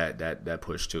still got that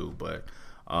push too. But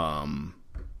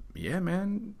yeah,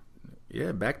 man,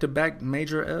 back-to-back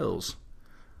major L's.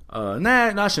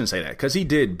 I shouldn't say that because he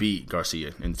did beat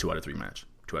Garcia in the 2 out of 3 match,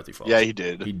 2 out of 3 falls. Yeah, he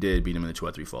did. He did beat him in the 2 out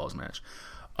of 3 falls match.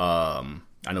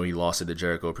 I know he lost at the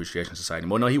Jericho Appreciation Society.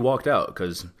 Well, no, he walked out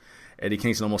because Eddie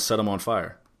Kingston almost set him on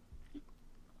fire.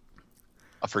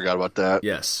 I forgot about that.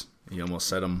 Yes, he almost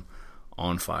set him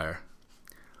on fire.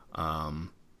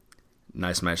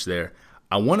 Nice match there.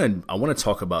 I want to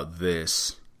talk about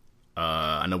this.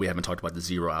 I know we haven't talked about the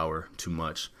 0 Hour too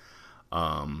much.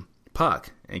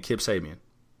 Pac and Kip Sabian.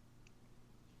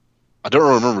 I don't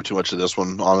really remember too much of this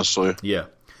one, honestly. Yeah,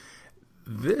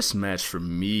 this match for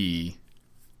me.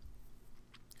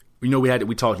 We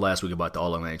talked last week about the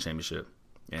All Atlantic Championship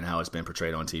and how it's been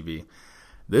portrayed on TV.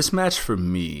 This match for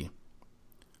me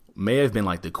may have been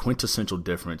like the quintessential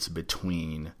difference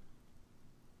between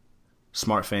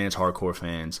smart fans, hardcore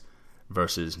fans,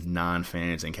 versus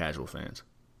non-fans and casual fans,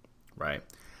 right?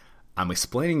 I'm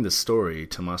explaining the story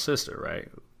to my sister, right,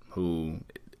 who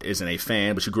isn't a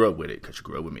fan, but she grew up with it because she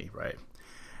grew up with me, right?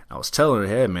 I was telling her,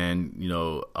 hey, man,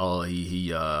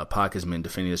 Pac has been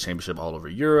defending this championship all over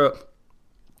Europe.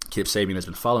 Kip Sabian has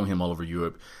been following him all over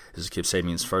Europe. This is Kip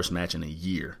Sabian's first match in a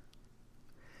year.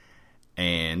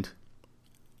 And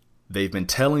they've been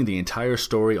telling the entire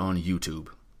story on YouTube.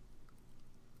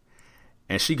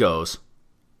 And she goes,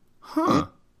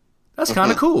 that's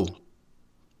kind of cool.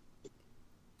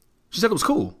 She said it was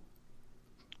cool.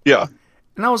 Yeah.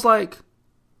 And I was like,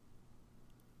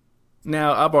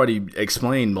 now I've already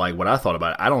explained like what I thought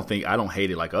about it. I don't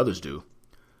hate it like others do.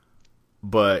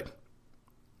 But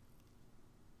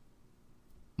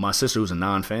my sister, who's a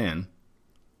non-fan,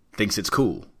 thinks it's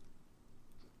cool.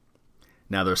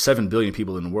 Now, there are 7 billion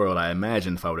people in the world. I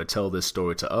imagine if I were to tell this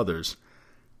story to others,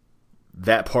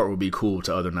 that part would be cool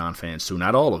to other non-fans too.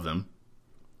 Not all of them.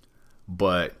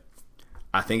 But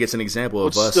I think it's an example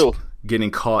of us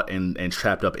getting caught and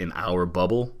trapped up in our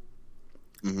bubble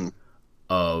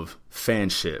of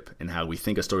fanship and how we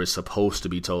think a story is supposed to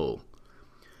be told.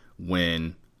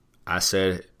 When I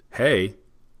said, hey,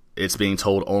 it's being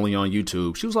told only on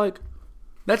YouTube, she was like,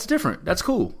 that's different. That's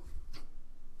cool.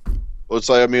 Well, it's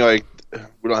like, I mean, like,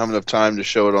 we don't have enough time to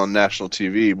show it on national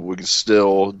TV, but we can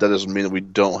still, that doesn't mean that we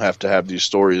don't have to have these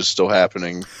stories still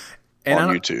happening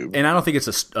on YouTube. And I don't think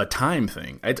it's a time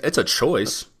thing. It's a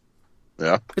choice.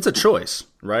 Yeah. It's a choice,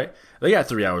 right? They got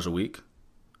 3 hours a week.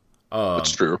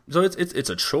 That's true. So it's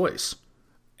a choice.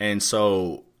 And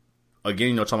so,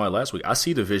 again, talking about last week, I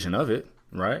see the vision of it,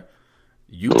 right?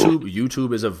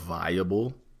 YouTube is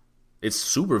it's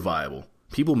super viable.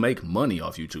 People make money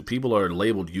off YouTube. People are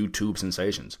labeled YouTube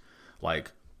sensations.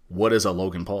 Like, what is a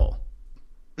Logan Paul?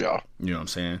 Yeah. You know what I'm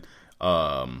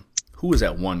saying? Who is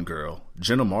that one girl?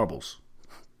 Jenna Marbles.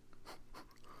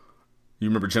 You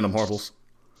remember Jenna Marbles?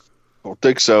 I don't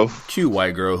think so. Cute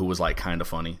white girl who was like kind of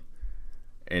funny.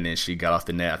 And then she got off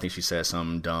the net. I think she said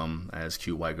something dumb, as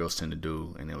cute white girls tend to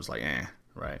do. And it was like,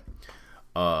 right.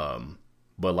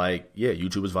 But like, yeah,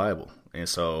 YouTube is viable. And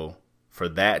so for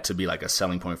that to be like a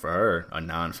selling point for her, a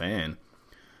non-fan,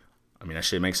 I mean, that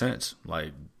shit makes sense.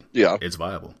 Like, yeah, it's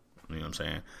viable. You know what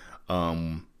I'm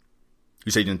saying?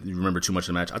 You say you didn't remember too much of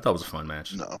the match. I thought it was a fun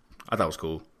match. No. I thought it was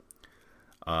cool.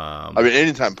 I mean,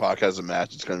 anytime Pac has a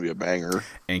match, it's going to be a banger.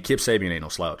 And Kip Sabian ain't no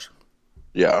slouch.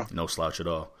 Yeah. No slouch at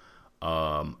all.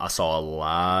 I saw a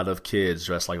lot of kids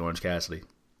dressed like Orange Cassidy.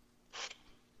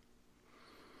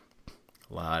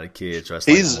 A lot of kids dressed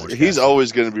like Orange He's Cassidy.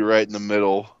 always going to be right in the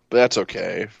middle, but that's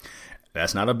okay.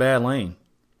 That's not a bad lane.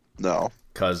 No.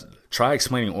 Because try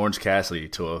explaining Orange Cassidy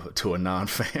to a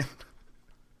non-fan.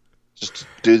 Just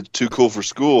did too cool for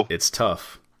school. It's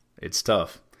tough. It's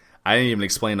tough. I didn't even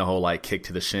explain the whole like kick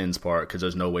to the shins part because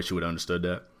there's no way she would have understood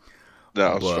that.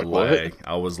 No, But like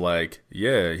I was like,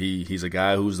 yeah, he's a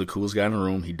guy who's the coolest guy in the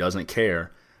room. He doesn't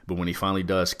care, but when he finally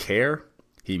does care,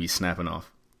 he be snapping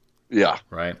off. Yeah.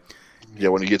 Right? Yeah,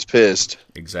 when he gets pissed.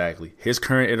 Exactly. His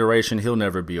current iteration, he'll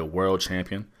never be a world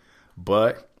champion,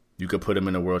 but you could put him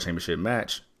in a world championship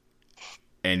match,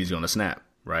 and he's gonna snap.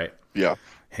 Right? Yeah.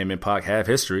 Him and Pac have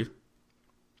history.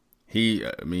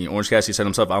 Orange Cassidy said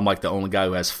himself, I'm like the only guy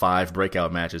who has 5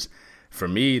 breakout matches. For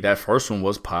me, that first one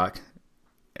was Pac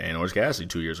and Orange Cassidy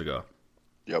 2 years ago.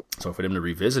 Yep. So for them to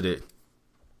revisit it,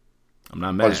 I'm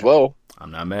not mad. Might as well.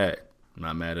 I'm not mad. I'm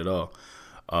not mad at all.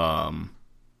 I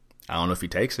don't know if he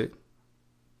takes it.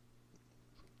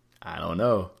 I don't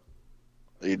know.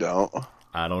 You don't.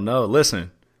 I don't know.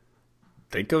 Listen,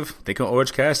 think of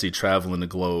Orange Cassidy traveling the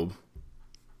globe.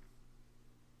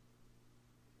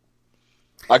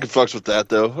 I could fucks with that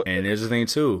though. And here's the thing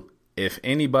too. If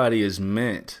anybody is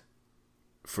meant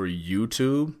for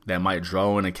YouTube that might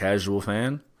draw in a casual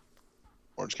fan,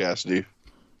 Orange Cassidy.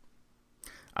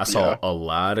 I saw a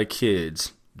lot of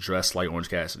kids dressed like Orange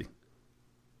Cassidy.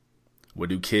 What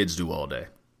do kids do all day?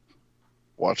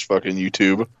 Watch fucking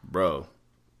YouTube. Bro.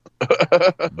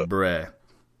 Bruh.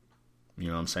 You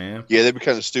know what I'm saying? Yeah, they'd be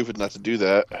kind of stupid not to do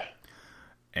that.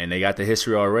 And they got the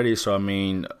history already. So, I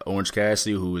mean, Orange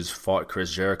Cassidy, who has fought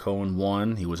Chris Jericho and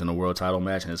won. He was in a world title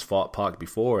match and has fought Pac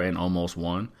before and almost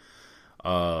won.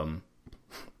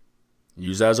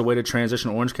 Use that as a way to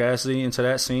transition Orange Cassidy into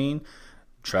that scene.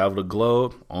 Travel the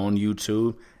globe on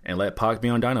YouTube and let Pac be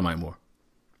on Dynamite more.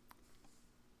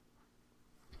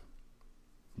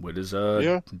 With his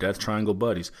Death Triangle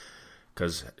buddies.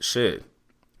 Because, shit,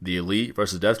 the Elite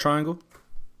versus Death Triangle?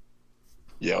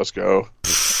 Yeah, let's go.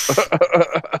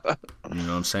 You know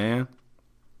what I'm saying?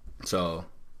 So,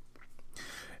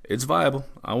 it's viable.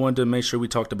 I wanted to make sure we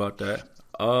talked about that.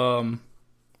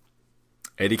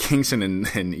 Eddie Kingston and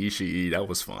Ishii, that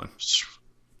was fun.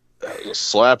 That was a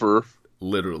slapper.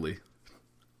 Literally.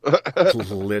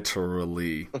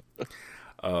 Literally.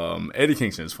 Eddie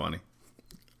Kingston is funny.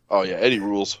 Oh yeah, Eddie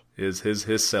rules.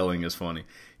 His selling is funny.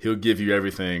 He'll give you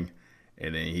everything,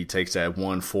 and then he takes that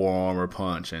one forearm or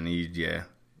punch, and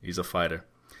he's a fighter.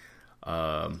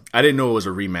 I didn't know it was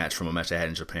a rematch from a match I had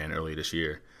in Japan earlier this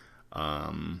year.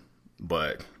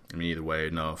 But I mean, either way,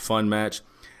 no, fun match.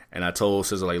 And I told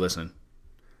SZA, like, listen,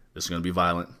 this is gonna be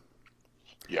violent.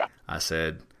 Yeah. I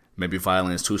said maybe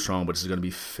violent is too strong, but this is gonna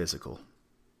be physical.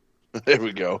 There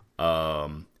we go.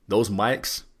 Those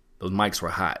mics were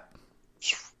hot.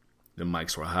 Them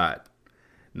mics were hot.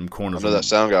 Them corners. I know that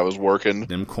sound guy was working.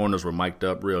 Them corners were mic'd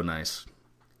up real nice.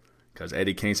 Because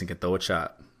Eddie Kingston can throw a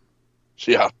chop.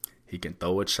 Yeah. He can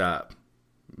throw a chop.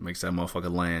 Makes that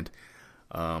motherfucker land.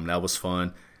 That was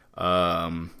fun.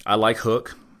 I like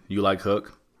Hook. You like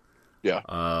Hook? Yeah.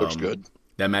 Looks good.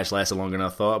 That match lasted longer than I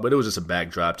thought, but it was just a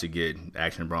backdrop to get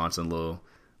Action Bronson a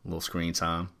little screen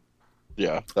time.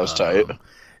 Yeah, that was tight.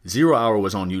 0 Hour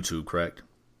was on YouTube, correct?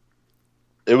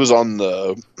 It was on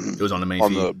the. It was on the main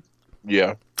feed.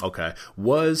 Yeah. Okay.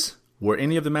 Were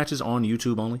any of the matches on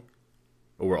YouTube only,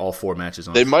 or were all 4 matches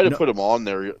on? They might have put them on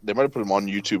there. They might have put them on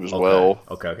YouTube as well.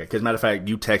 Okay. Because matter of fact,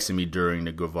 you texted me during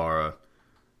the Guevara,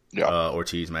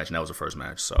 Ortiz match, and that was the first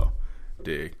match. So,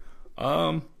 dig.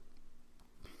 I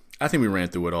think we ran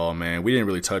through it all, man. We didn't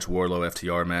really touch Wardlow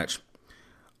FTR match.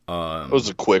 It was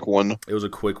a quick one. It was a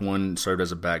quick one. Served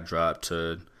as a backdrop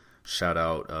to shout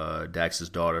out Dax's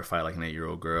daughter, fight like an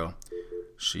 8-year-old girl.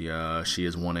 She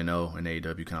is 1-0 in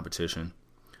AEW competition.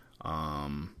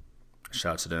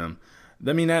 Shout out to them.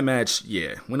 I mean, that match,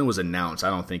 yeah, when it was announced,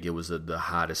 I don't think it was the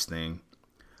hottest thing.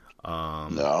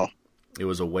 No. It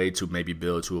was a way to maybe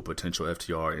build to a potential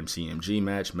FTR MCMG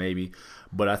match, maybe.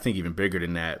 But I think even bigger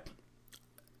than that,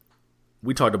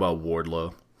 we talked about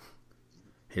Wardlow,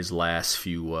 his last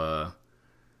few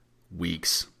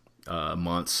weeks,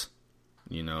 months.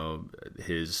 You know,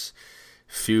 his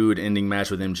feud-ending match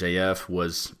with MJF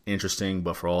was interesting,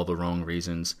 but for all the wrong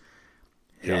reasons.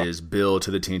 His build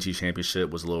to the TNT Championship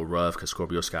was a little rough because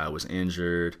Scorpio Sky was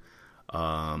injured.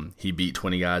 He beat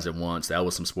 20 guys at once. That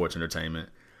was some sports entertainment.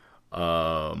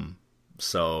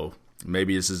 So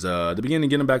maybe this is the beginning of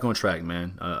getting back on track,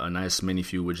 man. A nice mini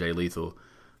feud with Jay Lethal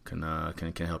can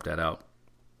help that out.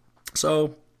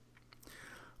 So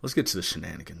let's get to the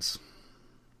shenanigans.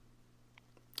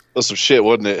 That was some shit,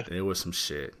 wasn't it? It was some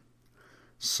shit.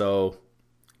 So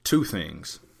two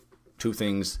things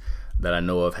that I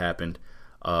know of happened.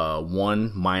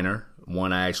 One minor,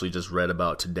 one I actually just read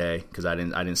about today because I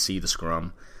didn't see the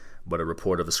scrum, but a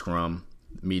report of a scrum,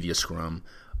 media scrum.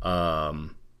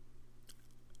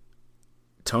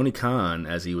 Tony Khan,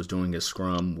 as he was doing his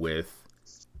scrum with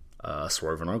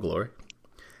Swerve in Our Glory.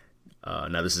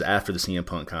 Now this is after the CM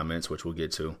Punk comments, which we'll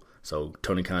get to. So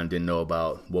Tony Khan didn't know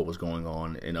about what was going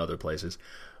on in other places,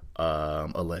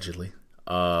 allegedly.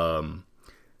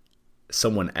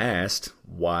 Someone asked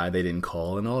why they didn't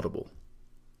call an audible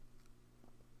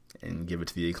and give it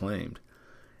to the Acclaimed.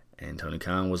 And Tony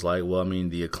Khan was like, well, I mean,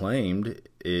 the Acclaimed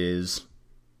is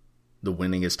the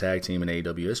winningest tag team in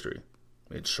AEW history.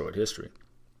 It's short history.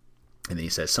 And then he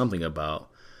said something about,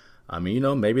 I mean, you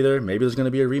know, maybe there's going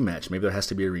to be a rematch. Maybe there has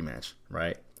to be a rematch,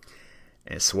 right?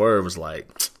 And Swerve was like,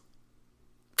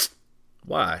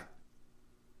 why?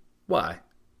 Why?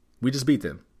 We just beat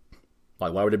them.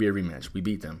 Like, why would there be a rematch? We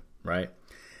beat them, right?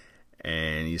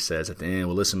 And he says at the end,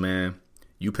 well, listen, man,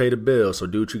 you pay the bill, so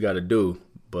do what you got to do.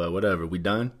 But whatever, we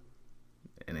done?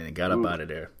 And then he got up out of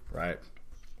there, right?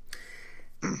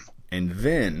 And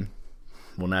then,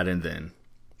 well, not and then,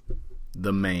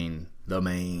 the main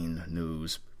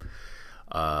news.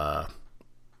 I'm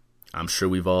sure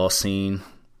we've all seen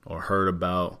or heard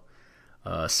about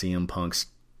CM Punk's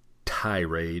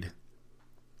tirade.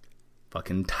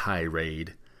 Fucking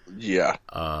tirade. Yeah.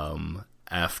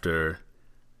 After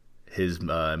his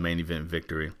main event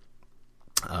victory.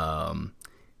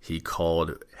 He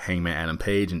called Hangman Adam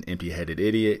Page an empty-headed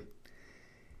idiot.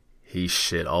 He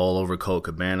shit all over Colt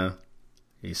Cabana.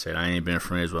 He said, I ain't been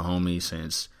friends with homie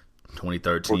since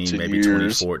 2013, maybe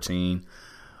years. 2014.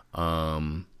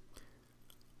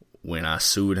 When I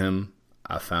sued him,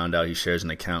 I found out he shares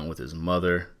an account with his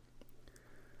mother.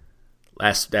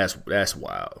 That's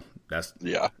wild.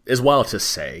 It's wild to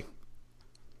say.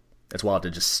 It's wild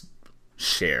to just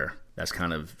share. That's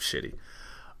kind of shitty.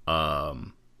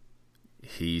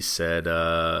 He said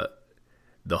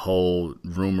the whole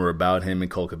rumor about him and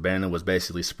Colt Cabana was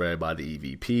basically spread by the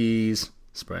EVPs,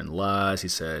 spreading lies. He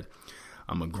said,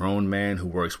 I'm a grown man who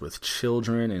works with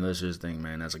children, and let's just think,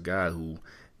 man, as a guy who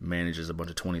manages a bunch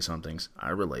of 20-somethings, I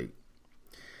relate.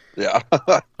 Yeah.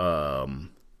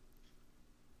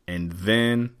 And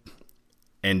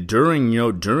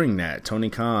during that, Tony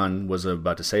Khan was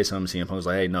about to say something. CM Punk was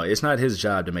like, hey, no, it's not his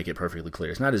job to make it perfectly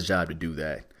clear. It's not his job to do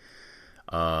that.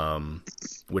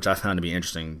 Which I found to be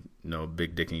interesting,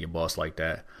 big dicking your boss like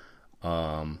that.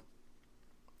 And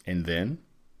then,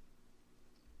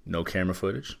 no camera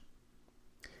footage.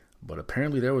 But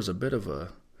apparently there was a bit of a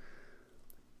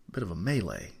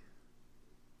melee.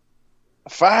 A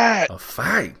fight.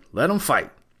 Let them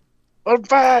fight.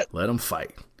 Let them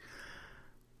fight.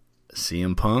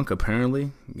 CM Punk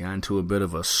apparently got into a bit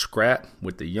of a scrap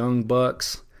with the Young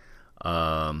Bucks.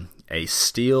 A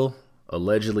Steel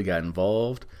allegedly got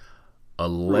involved.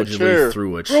 Allegedly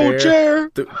threw a chair.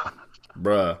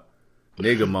 Bruh.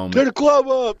 Nigga moment. Turn the club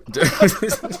up.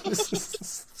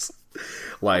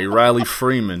 Like Riley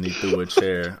Freeman, he threw a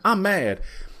chair. I'm mad.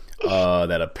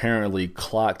 That apparently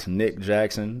clocked Nick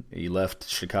Jackson. He left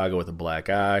Chicago with a black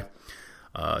eye.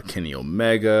 Kenny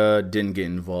Omega didn't get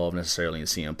involved necessarily in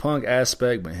CM Punk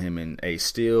aspect, but him and A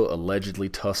Steel allegedly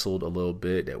tussled a little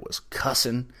bit. There was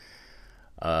cussing.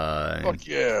 Fuck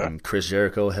yeah. And Chris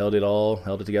Jericho held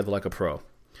it together like a pro.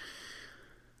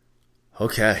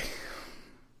 Okay.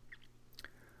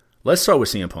 Let's start with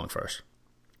CM Punk first.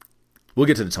 We'll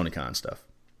get to the Tony Khan stuff.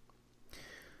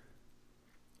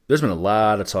 There's been a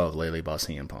lot of talk lately about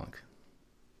CM Punk.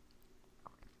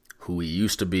 Who he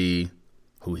used to be,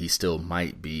 who he still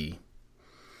might be.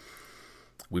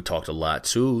 We've talked a lot,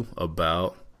 too,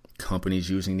 about companies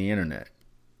using the internet.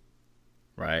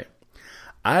 Right?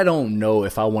 I don't know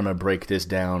if I want to break this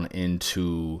down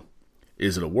into,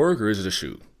 is it a work or is it a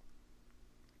shoot?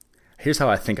 Here's how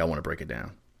I think I want to break it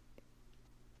down.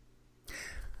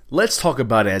 Let's talk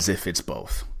about it as if it's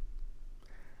both.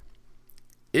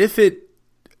 If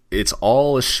it's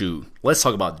all a shoot, let's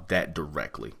talk about that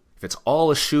directly. If it's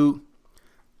all a shoot,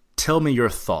 tell me your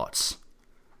thoughts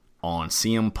on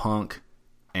CM Punk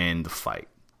and the fight.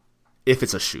 If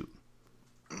it's a shoot.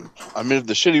 I mean, if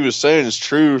the shit he was saying is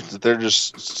true, that they're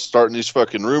just starting these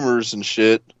fucking rumors and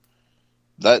shit,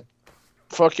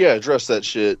 fuck yeah, address that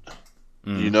shit.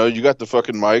 You got the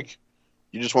fucking mic.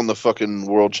 You just won the fucking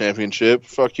world championship.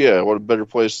 Fuck yeah, what a better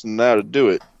place than now to do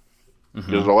it.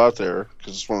 Get it all out there,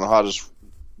 because it's one of the hottest,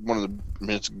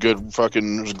 it's good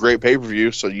fucking, it was a great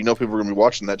pay-per-view, so people are going to be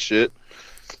watching that shit.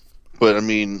 But, I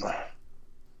mean,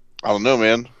 I don't know,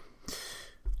 man.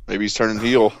 Maybe he's turning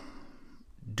heel.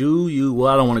 Do you?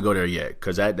 Well, I don't want to go there yet,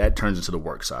 because that turns into the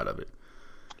work side of it.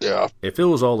 Yeah. If it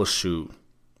was all a shoot,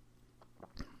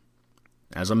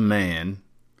 as a man,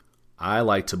 I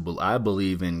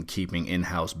believe in keeping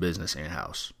in-house business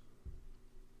in-house.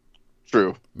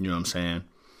 True. You know what I'm saying?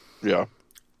 Yeah.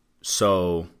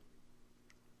 So,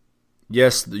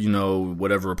 yes,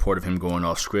 whatever report of him going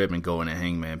off script and going to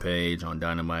Hangman Page on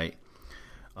Dynamite,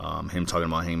 him talking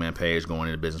about Hangman Page going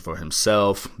into business for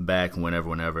himself back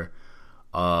whenever.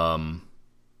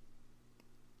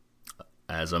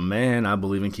 As a man, I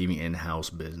believe in keeping in-house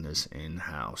business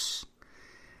in-house.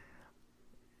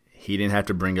 He didn't have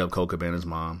to bring up Colt Cabana's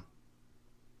mom.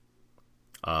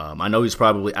 I know he's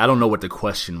probably... I don't know what the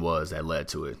question was that led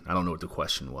to it. I don't know what the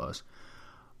question was.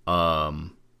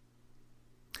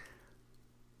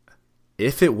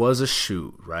 If it was a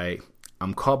shoot, right?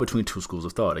 I'm caught between two schools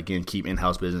of thought. Again, keep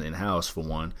in-house business in-house, for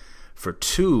one. For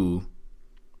two,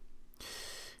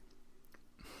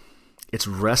 it's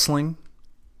wrestling.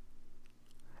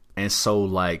 And so,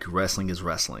 like, wrestling is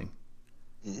wrestling.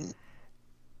 Mm-hmm.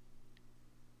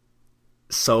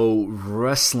 So,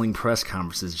 wrestling press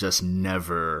conferences just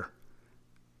never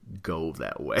go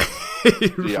that way.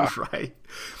 Yeah. Right?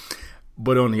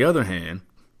 But on the other hand,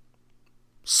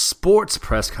 sports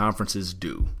press conferences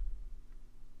do.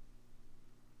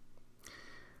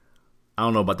 I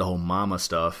don't know about the whole mama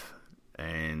stuff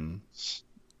and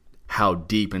how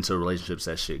deep into relationships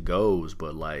that shit goes,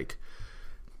 but, like,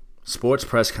 sports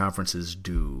press conferences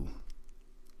do.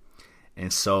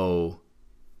 And so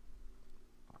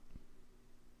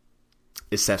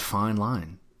it's that fine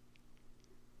line.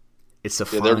 It's a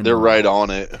fine line. They're right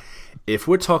on it. If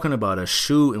we're talking about a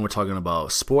shoot and we're talking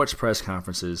about sports press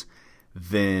conferences,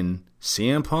 then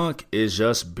CM Punk is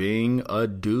just being a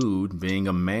dude, being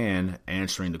a man,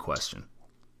 answering the question.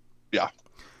 Yeah.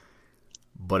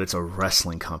 But it's a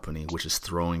wrestling company, which is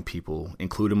throwing people,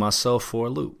 including myself, for a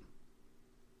loop.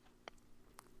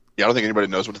 Yeah, I don't think anybody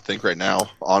knows what to think right now,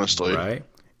 honestly. Right?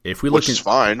 Which is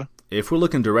fine. If we're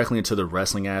looking directly into the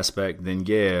wrestling aspect, then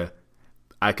yeah,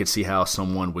 I could see how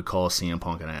someone would call CM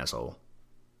Punk an asshole.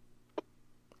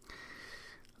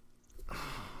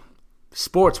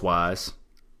 Sports-wise,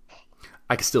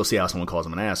 I can still see how someone calls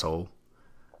him an asshole.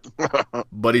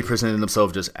 But he presented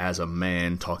himself just as a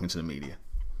man talking to the media.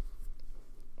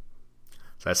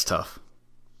 So that's tough.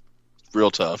 Real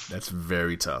tough. That's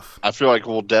very tough. I feel like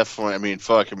we'll definitely... I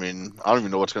don't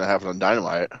even know what's going to happen on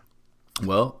Dynamite.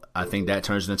 Well, I think that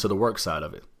turns into the work side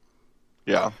of it.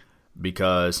 Yeah.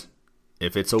 Because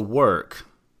if it's a work,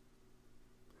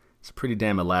 it's a pretty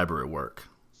damn elaborate work.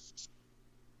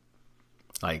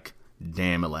 Like,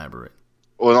 damn elaborate.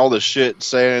 Well, and all this shit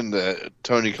saying that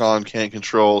Tony Khan can't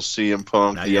control CM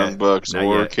Punk, Not the yet. Young Bucks, Not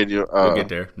or yet. can you... We'll get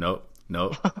there. Nope.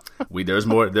 There's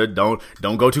more. Don't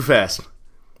go too fast.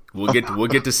 We'll get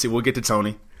to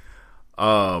Tony.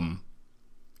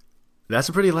 That's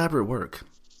a pretty elaborate work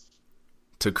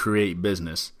to create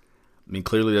business. I mean,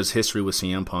 clearly there's history with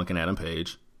CM Punk and Adam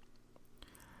Page,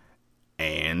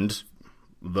 and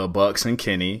the Bucks and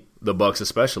Kenny, the Bucks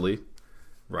especially,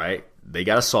 right? They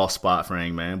got a soft spot for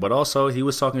Hangman, but also he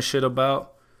was talking shit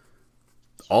about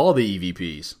all the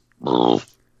EVPs.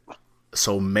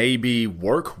 So maybe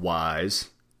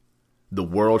work-wise, the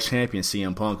world champion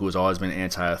CM Punk, who has always been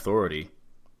anti-authority,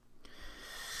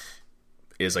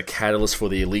 is a catalyst for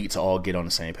the elite to all get on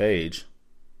the same page.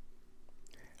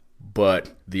 But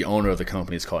the owner of the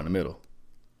company is caught in the middle.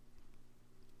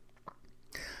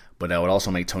 But that would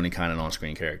also make Tony Khan an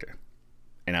on-screen character.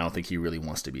 And I don't think he really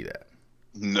wants to be that.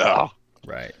 No.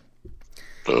 Right.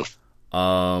 Ugh.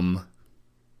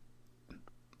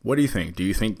 What do you think? Do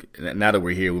you think, now that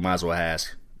we're here, we might as well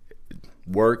ask,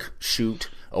 work,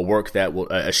 shoot,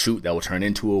 a shoot that will turn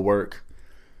into a work?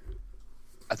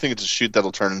 I think it's a shoot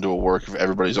that'll turn into a work if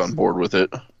everybody's on board with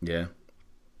it. Yeah.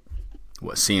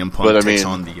 What, CM Punk takes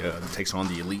on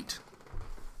the elite?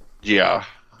 Yeah.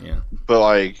 Yeah. But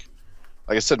like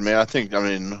I said, man,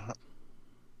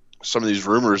 some of these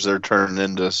rumors, they're turning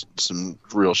into some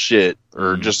real shit,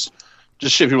 or just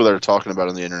shit people that are talking about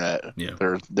on the internet. Yeah.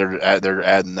 They're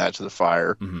adding that to the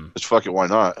fire. Mm-hmm. Just fuck it, why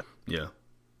not? Yeah.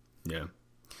 Yeah.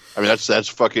 I mean, that's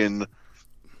fucking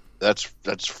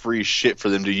that's free shit for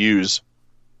them to use.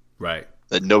 Right.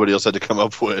 That nobody else had to come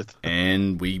up with.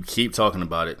 And we keep talking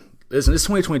about it. Listen, it's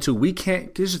 2022. We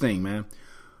can't. Here's the thing, man.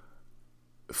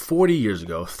 40 years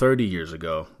ago, 30 years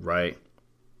ago, right?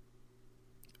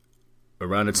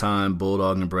 Around the time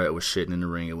Bulldog and Brett was shitting in the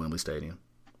ring at Wembley Stadium.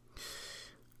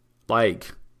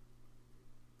 Like,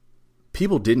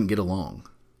 people didn't get along.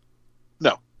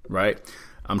 No. Right?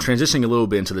 I'm transitioning a little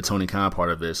bit into the Tony Khan part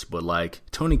of this, but like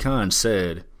Tony Khan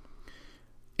said,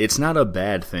 it's not a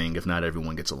bad thing if not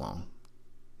everyone gets along.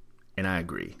 And I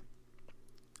agree.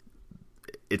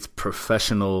 It's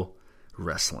professional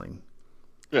wrestling.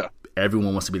 Yeah.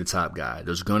 everyone wants to be the top guy.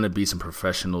 There's going to be some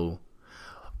professional.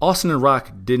 Austin and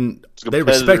Rock they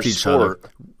respect each other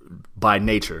by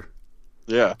nature.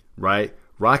 Yeah. Right?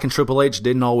 Rock and Triple H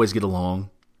didn't always get along.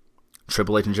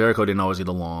 Triple H and Jericho didn't always get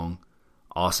along.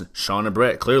 Shawn and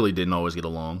Brett clearly didn't always get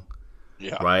along.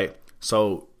 Yeah. Right?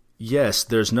 So, yes,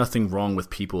 there's nothing wrong with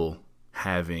people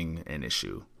having an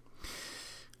issue.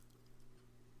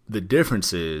 The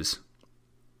difference is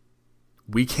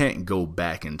we can't go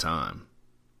back in time.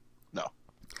 No.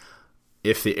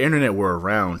 If the internet were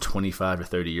around 25 or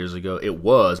 30 years ago, it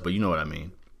was, but you know what I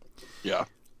mean. Yeah.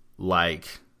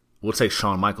 Like, we'll take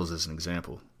Shawn Michaels as an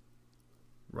example.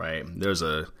 Right? There's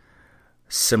a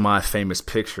semi-famous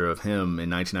picture of him in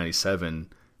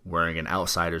 1997 wearing an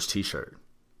Outsiders t-shirt.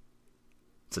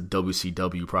 It's a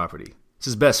WCW property. It's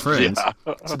his best friends. Yeah.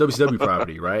 It's a WCW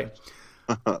property, right?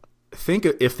 Think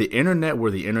if the internet were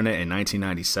the internet in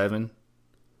 1997,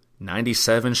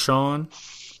 97 Shawn,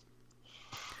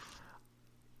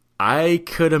 I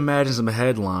could imagine some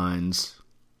headlines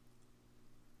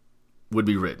would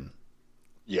be written.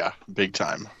 Yeah, big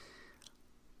time.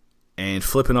 And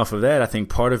flipping off of that, I think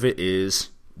part of it is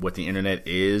what the internet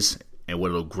is and what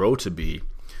it'll grow to be.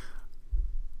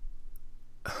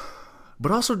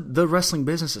 But also the wrestling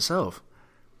business itself.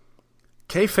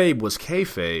 Kayfabe was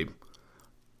kayfabe,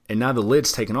 and now the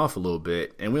lid's taken off a little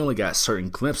bit, and we only got certain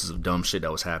glimpses of dumb shit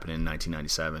that was happening in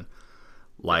 1997.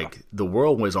 Like, the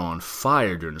world was on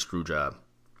fire during the screw job.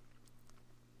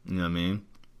 You know what I mean?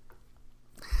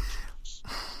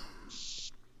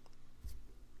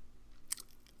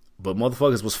 But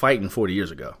motherfuckers was fighting 40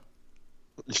 years ago.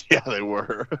 Yeah, they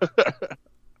were.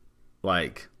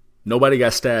 Like, nobody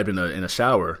got stabbed in a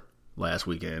shower last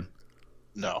weekend.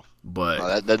 No. But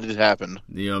no, that did happen.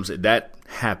 You know what I'm saying? That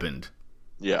happened.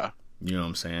 Yeah. You know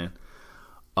what I'm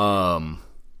saying?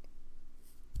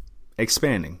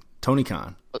 Expanding. Tony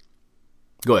Khan.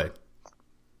 Go ahead.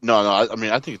 No, I mean,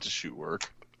 I think it's a shoot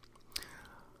work.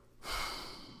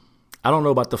 I don't know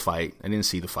about the fight. I didn't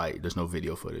see the fight. There's no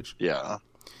video footage. Yeah.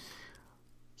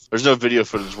 There's no video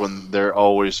footage when they're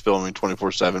always filming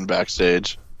 24/7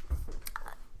 backstage.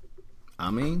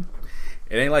 I mean,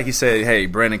 it ain't like he said, "Hey,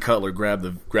 Brandon Cutler, grab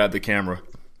the camera."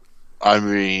 I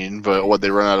mean, but what,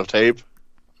 they run out of tape?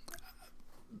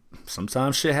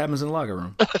 Sometimes shit happens in the locker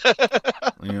room.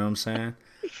 You know what I'm saying?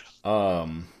 I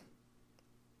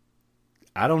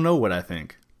don't know what I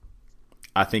think.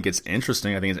 I think it's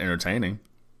interesting. I think it's entertaining.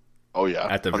 Oh yeah,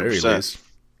 at the 100%. very least.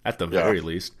 At the very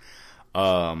least.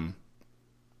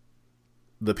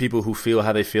 The people who feel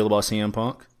how they feel about CM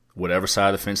Punk, whatever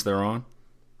side of the fence they're on,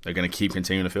 they're going to keep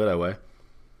continuing to feel that way.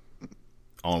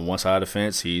 On one side of the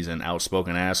fence, he's an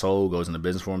outspoken asshole who goes into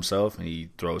business for himself and he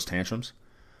throws tantrums.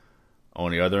 On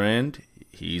the other end,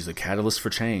 he's the catalyst for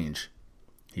change.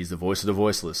 He's the voice of the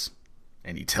voiceless.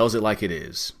 And he tells it like it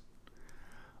is.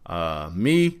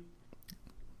 Me,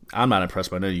 I'm not impressed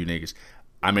by none of you niggas.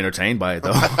 I'm entertained by it,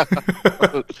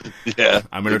 though. Yeah.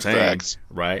 I'm entertained,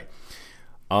 right?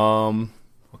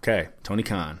 Okay, Tony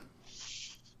Khan.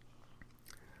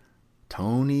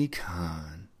 Tony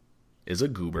Khan is a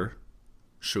goober,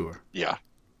 sure. Yeah.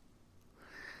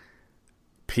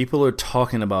 People are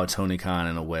talking about Tony Khan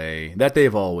in a way that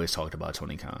they've always talked about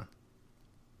Tony Khan.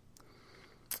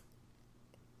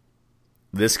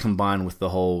 This combined with the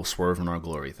whole Swerve in Our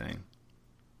Glory thing.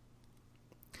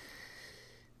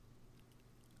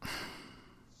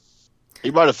 He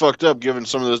might have fucked up giving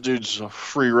some of those dudes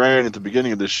free reign at the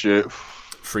beginning of this shit.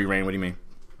 Free reign, what do you mean?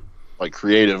 Like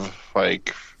creative,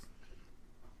 like...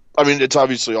 I mean, it's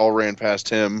obviously all ran past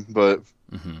him, but...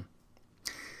 Mm-hmm.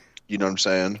 You know what I'm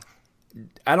saying?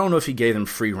 I don't know if he gave them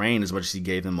free reign as much as he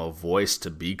gave them a voice to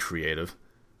be creative.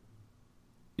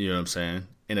 You know what I'm saying?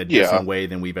 In a different way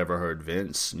than we've ever heard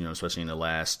Vince, you know, especially in the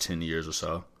last 10 years or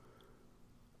so.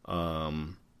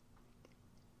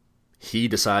 He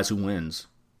decides who wins.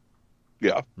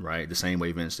 Yeah. Right? The same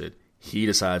way Vince did. He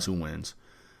decides who wins.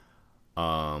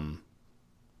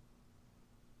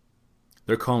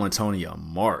 They're calling Tony a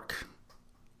mark.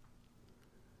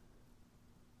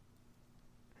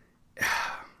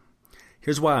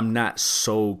 Here's why I'm not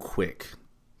so quick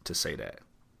to say that.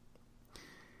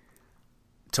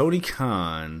 Tony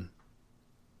Khan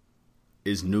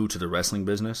is new to the wrestling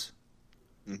business,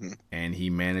 and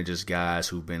he manages guys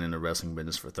who've been in the wrestling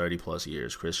business for 30 plus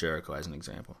years. Chris Jericho as an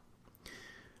example.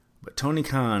 But Tony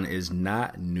Khan is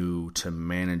not new to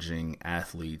managing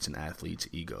athletes and athletes'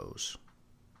 egos.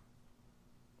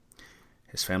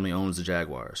 His family owns the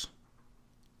Jaguars.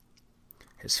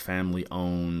 His family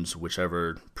owns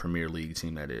whichever Premier League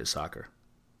team that is, soccer.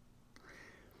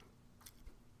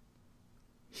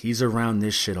 He's around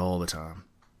this shit all the time.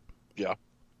 Yeah.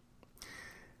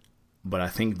 But I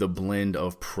think the blend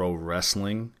of pro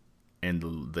wrestling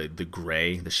and the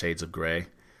gray, the shades of gray,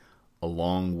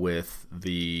 along with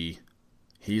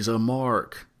he's a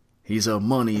mark, he's a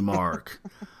money mark,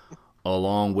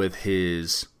 along with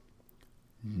his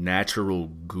natural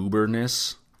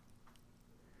gooberness,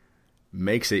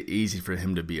 makes it easy for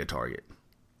him to be a target.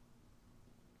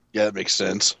 Yeah, that makes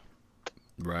sense.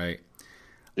 Right.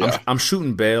 Yeah. I'm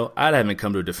shooting bail. I haven't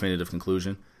come to a definitive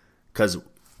conclusion because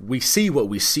we see what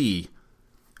we see,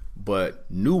 but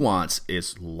nuance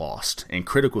is lost and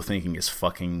critical thinking is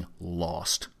fucking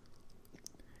lost.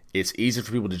 It's easy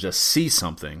for people to just see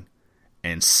something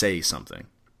and say something.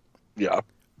 Yeah.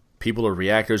 People are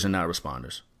reactors and not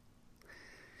responders.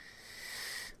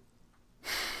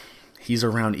 He's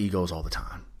around egos all the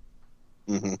time.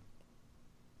 Mm-hmm.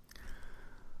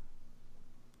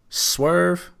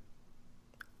 Swerve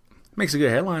makes a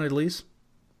good headline at least.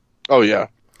 Oh, yeah.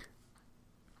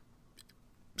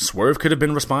 Swerve could have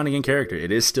been responding in character.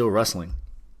 It is still wrestling.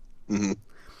 Mm-hmm.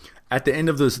 At the end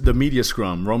of the media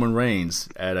scrum, Roman Reigns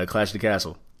at Clash of the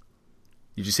Castle.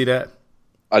 Did you see that?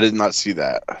 I did not see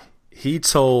that. He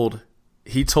told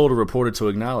a reporter to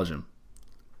acknowledge him.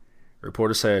 The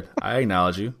reporter said, "I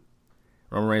acknowledge you."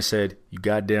 Roman Reigns said, "You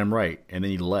goddamn right," and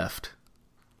then he left.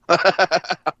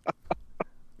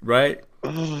 Right?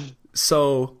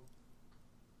 So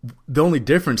the only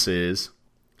difference is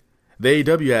the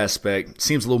AEW aspect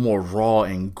seems a little more raw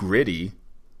and gritty, a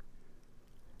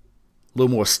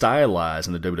little more stylized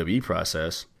in the WWE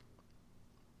process.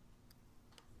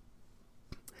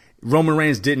 Roman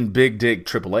Reigns didn't big dick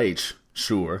Triple H,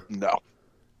 sure. No.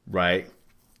 Right?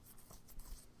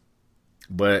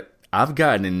 But I've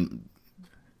gotten in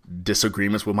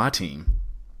disagreements with my team.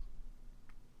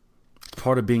 It's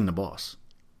part of being the boss.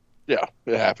 Yeah,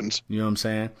 it happens. You know what I'm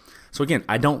saying? So again,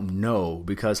 I don't know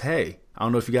because, hey, I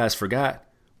don't know if you guys forgot,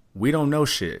 we don't know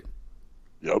shit.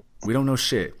 Yep. We don't know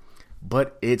shit.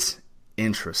 But it's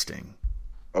interesting.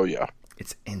 Oh, yeah.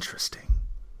 It's interesting.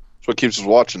 That's what keeps us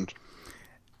watching.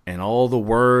 And all the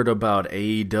word about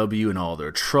AEW and all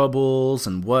their troubles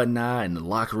and whatnot, and the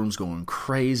locker room's going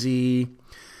crazy.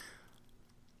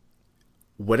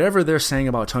 Whatever they're saying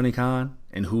about Tony Khan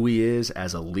and who he is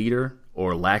as a leader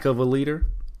or lack of a leader,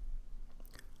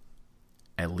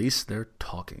 at least they're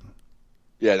talking.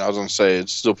 Yeah, I was going to say,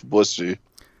 it's still publicity.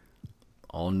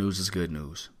 All news is good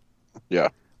news. Yeah.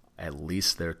 At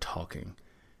least they're talking.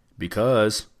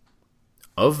 Because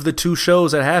of the two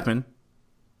shows that happened,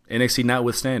 NXT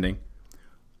notwithstanding,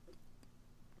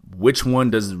 which one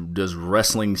does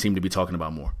wrestling seem to be talking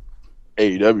about more?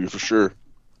 AEW for sure.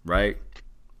 Right?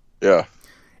 Yeah.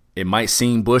 It might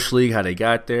seem Bush League how they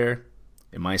got there.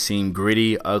 It might seem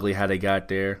gritty, ugly how they got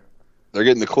there. They're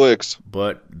getting the clicks.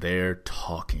 But they're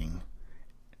talking.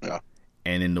 Yeah.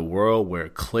 And in the world where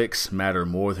clicks matter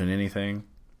more than anything,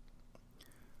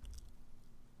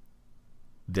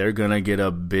 they're going to get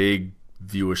a big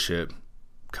viewership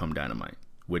come Dynamite,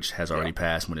 which has already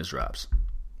passed when it drops.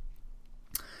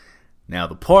 Now,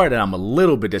 the part that I'm a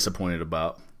little bit disappointed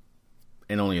about,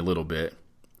 and only a little bit,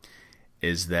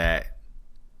 is that,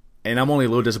 and I'm only a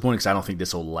little disappointed because I don't think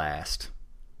this will last.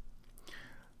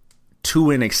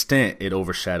 To an extent, it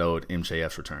overshadowed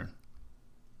MJF's return.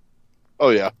 Oh,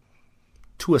 yeah.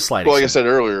 To a slight Well, extent.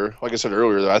 like I said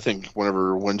earlier, I think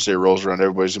whenever Wednesday rolls around,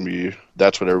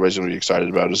 that's what everybody's going to be excited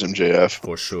about is MJF.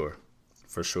 For sure.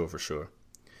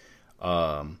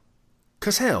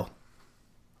 Because hell,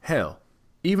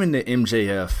 even the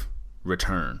MJF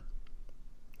return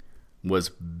was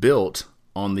built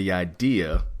on the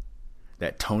idea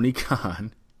that Tony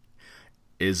Khan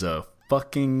is a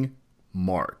fucking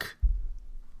mark.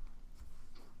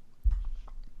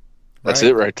 That's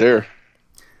it right there.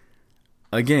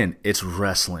 Again, it's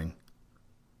wrestling.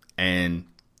 And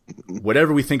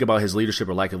whatever we think about his leadership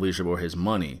or lack of leadership or his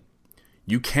money,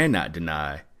 you cannot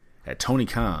deny that Tony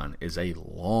Khan is a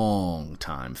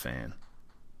long-time fan.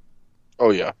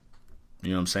 Oh, yeah. You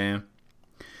know what I'm saying?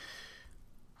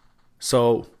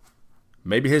 So,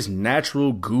 maybe his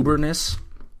natural gooberness.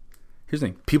 Here's the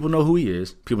thing. People know who he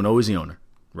is. People know he's the owner,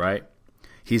 right?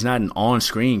 He's not an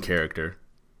on-screen character.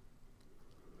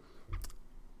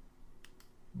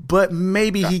 But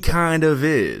maybe he kind of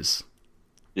is.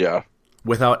 Yeah.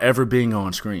 Without ever being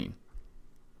on screen.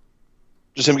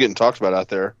 Just him getting talked about out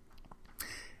there.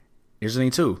 Here's the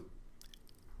thing, too.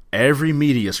 Every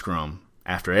media scrum,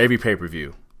 after every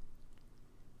pay-per-view,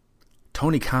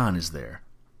 Tony Khan is there.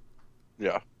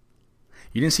 Yeah.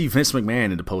 You didn't see Vince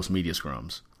McMahon in the post-media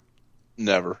scrums.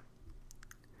 Never.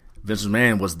 Vince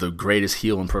McMahon was the greatest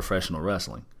heel in professional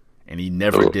wrestling, and he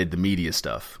never did the media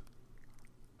stuff.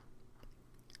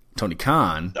 Tony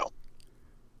Khan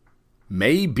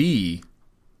may be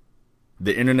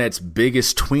the internet's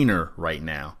biggest tweener right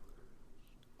now,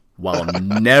 while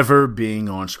never being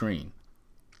on screen.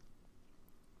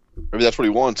 Maybe that's what he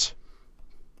wants.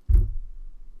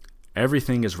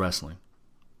 Everything is wrestling.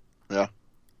 Yeah.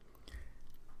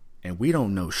 And we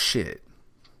don't know shit.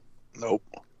 Nope.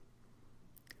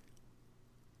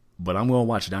 But I'm going to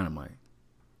watch Dynamite.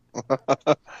 I'm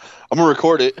going to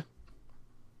record it.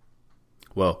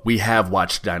 Well, we have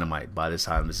watched Dynamite by this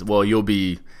time. Well, you're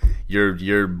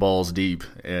balls deep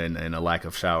in a lack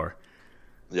of shower.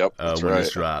 Yep, that's when right.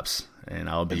 this drops. And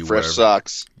I'll be fresh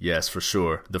socks. Yes, for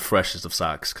sure. The freshest of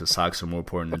socks, because socks are more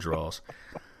important than draws.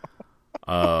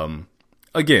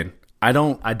 Again, I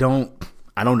don't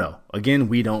know. Again,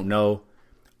 we don't know.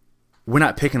 We're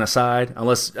not picking a side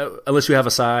unless you have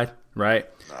a side, right?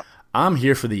 No. I'm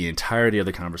here for the entirety of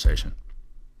the conversation.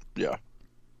 Yeah.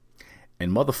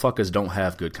 And motherfuckers don't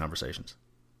have good conversations.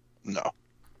 No.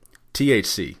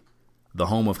 THC, the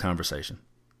home of conversation.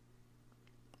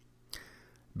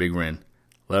 Big Ren,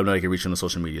 let them know you can reach you on the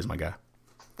social medias, my guy.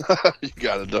 You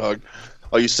got it, dog.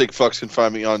 All you sick fucks can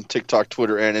find me on TikTok,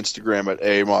 Twitter, and Instagram at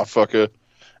motherfucker,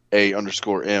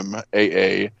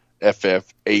 A_MAAFFHUCKA.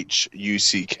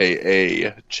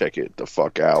 Check it the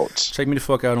fuck out. Check me the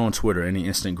fuck out on Twitter. Any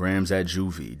Instagrams at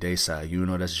Juvie Desai. You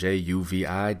know that's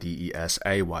JUVIDESAYUNO.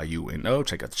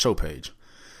 Check out the show page.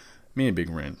 Me and Big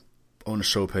Ren on the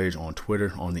show page on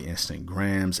Twitter, on the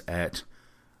Instagrams at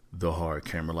The Hard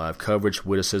Camera Live coverage,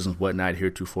 witticisms, whatnot,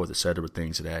 heretofore, etc.,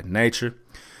 things of that nature.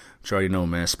 But you already know,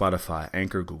 man. Spotify,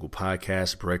 Anchor, Google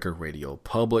Podcasts, Breaker, Radio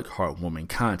Public, heartwarming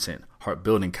content,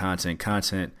 heart-building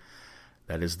content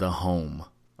that is the home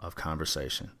of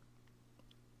conversation.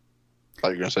 Thought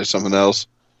you were going to say something else.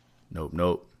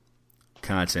 Nope.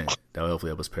 Content that will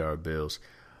hopefully help us pay our bills.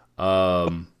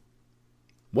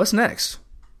 What's next?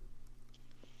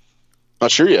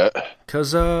 Not sure yet.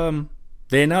 Because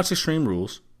they announced Extreme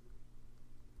Rules.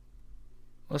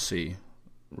 Let's see,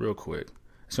 real quick.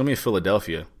 It's going to be in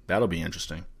Philadelphia. That'll be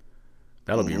interesting.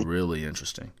 That'll be really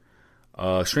interesting.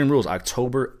 Extreme Rules,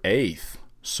 October 8th.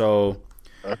 So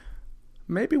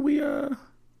maybe we,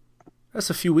 that's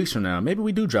a few weeks from now. Maybe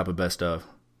we do drop a best of.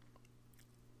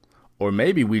 Or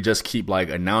maybe we just keep like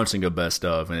announcing a best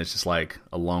of and it's just like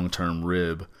a long-term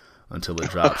rib until it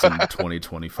drops in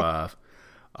 2025.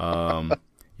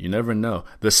 You never know.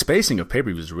 The spacing of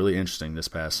pay-per-views is really interesting this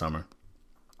past summer.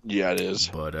 Yeah, it is.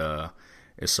 But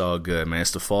it's all good, man.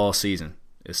 It's the fall season.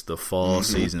 It's the fall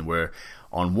season where,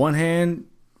 on one hand,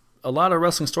 a lot of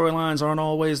wrestling storylines aren't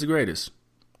always the greatest.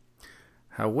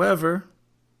 However,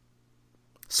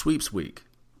 Sweeps Week.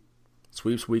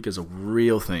 Sweeps Week is a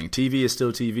real thing. TV is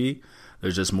still TV.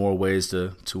 There's just more ways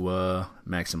to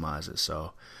maximize it.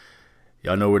 So,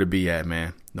 y'all know where to be at,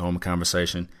 man. The home of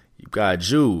conversation. You got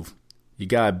Juve. You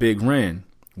got Big Ren.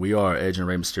 We are Edge and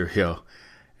Rey Mysterio.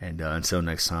 And until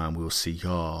next time, we'll see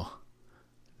y'all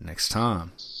next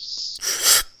time.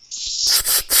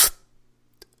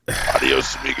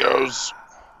 Adios, amigos.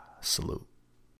 Salute.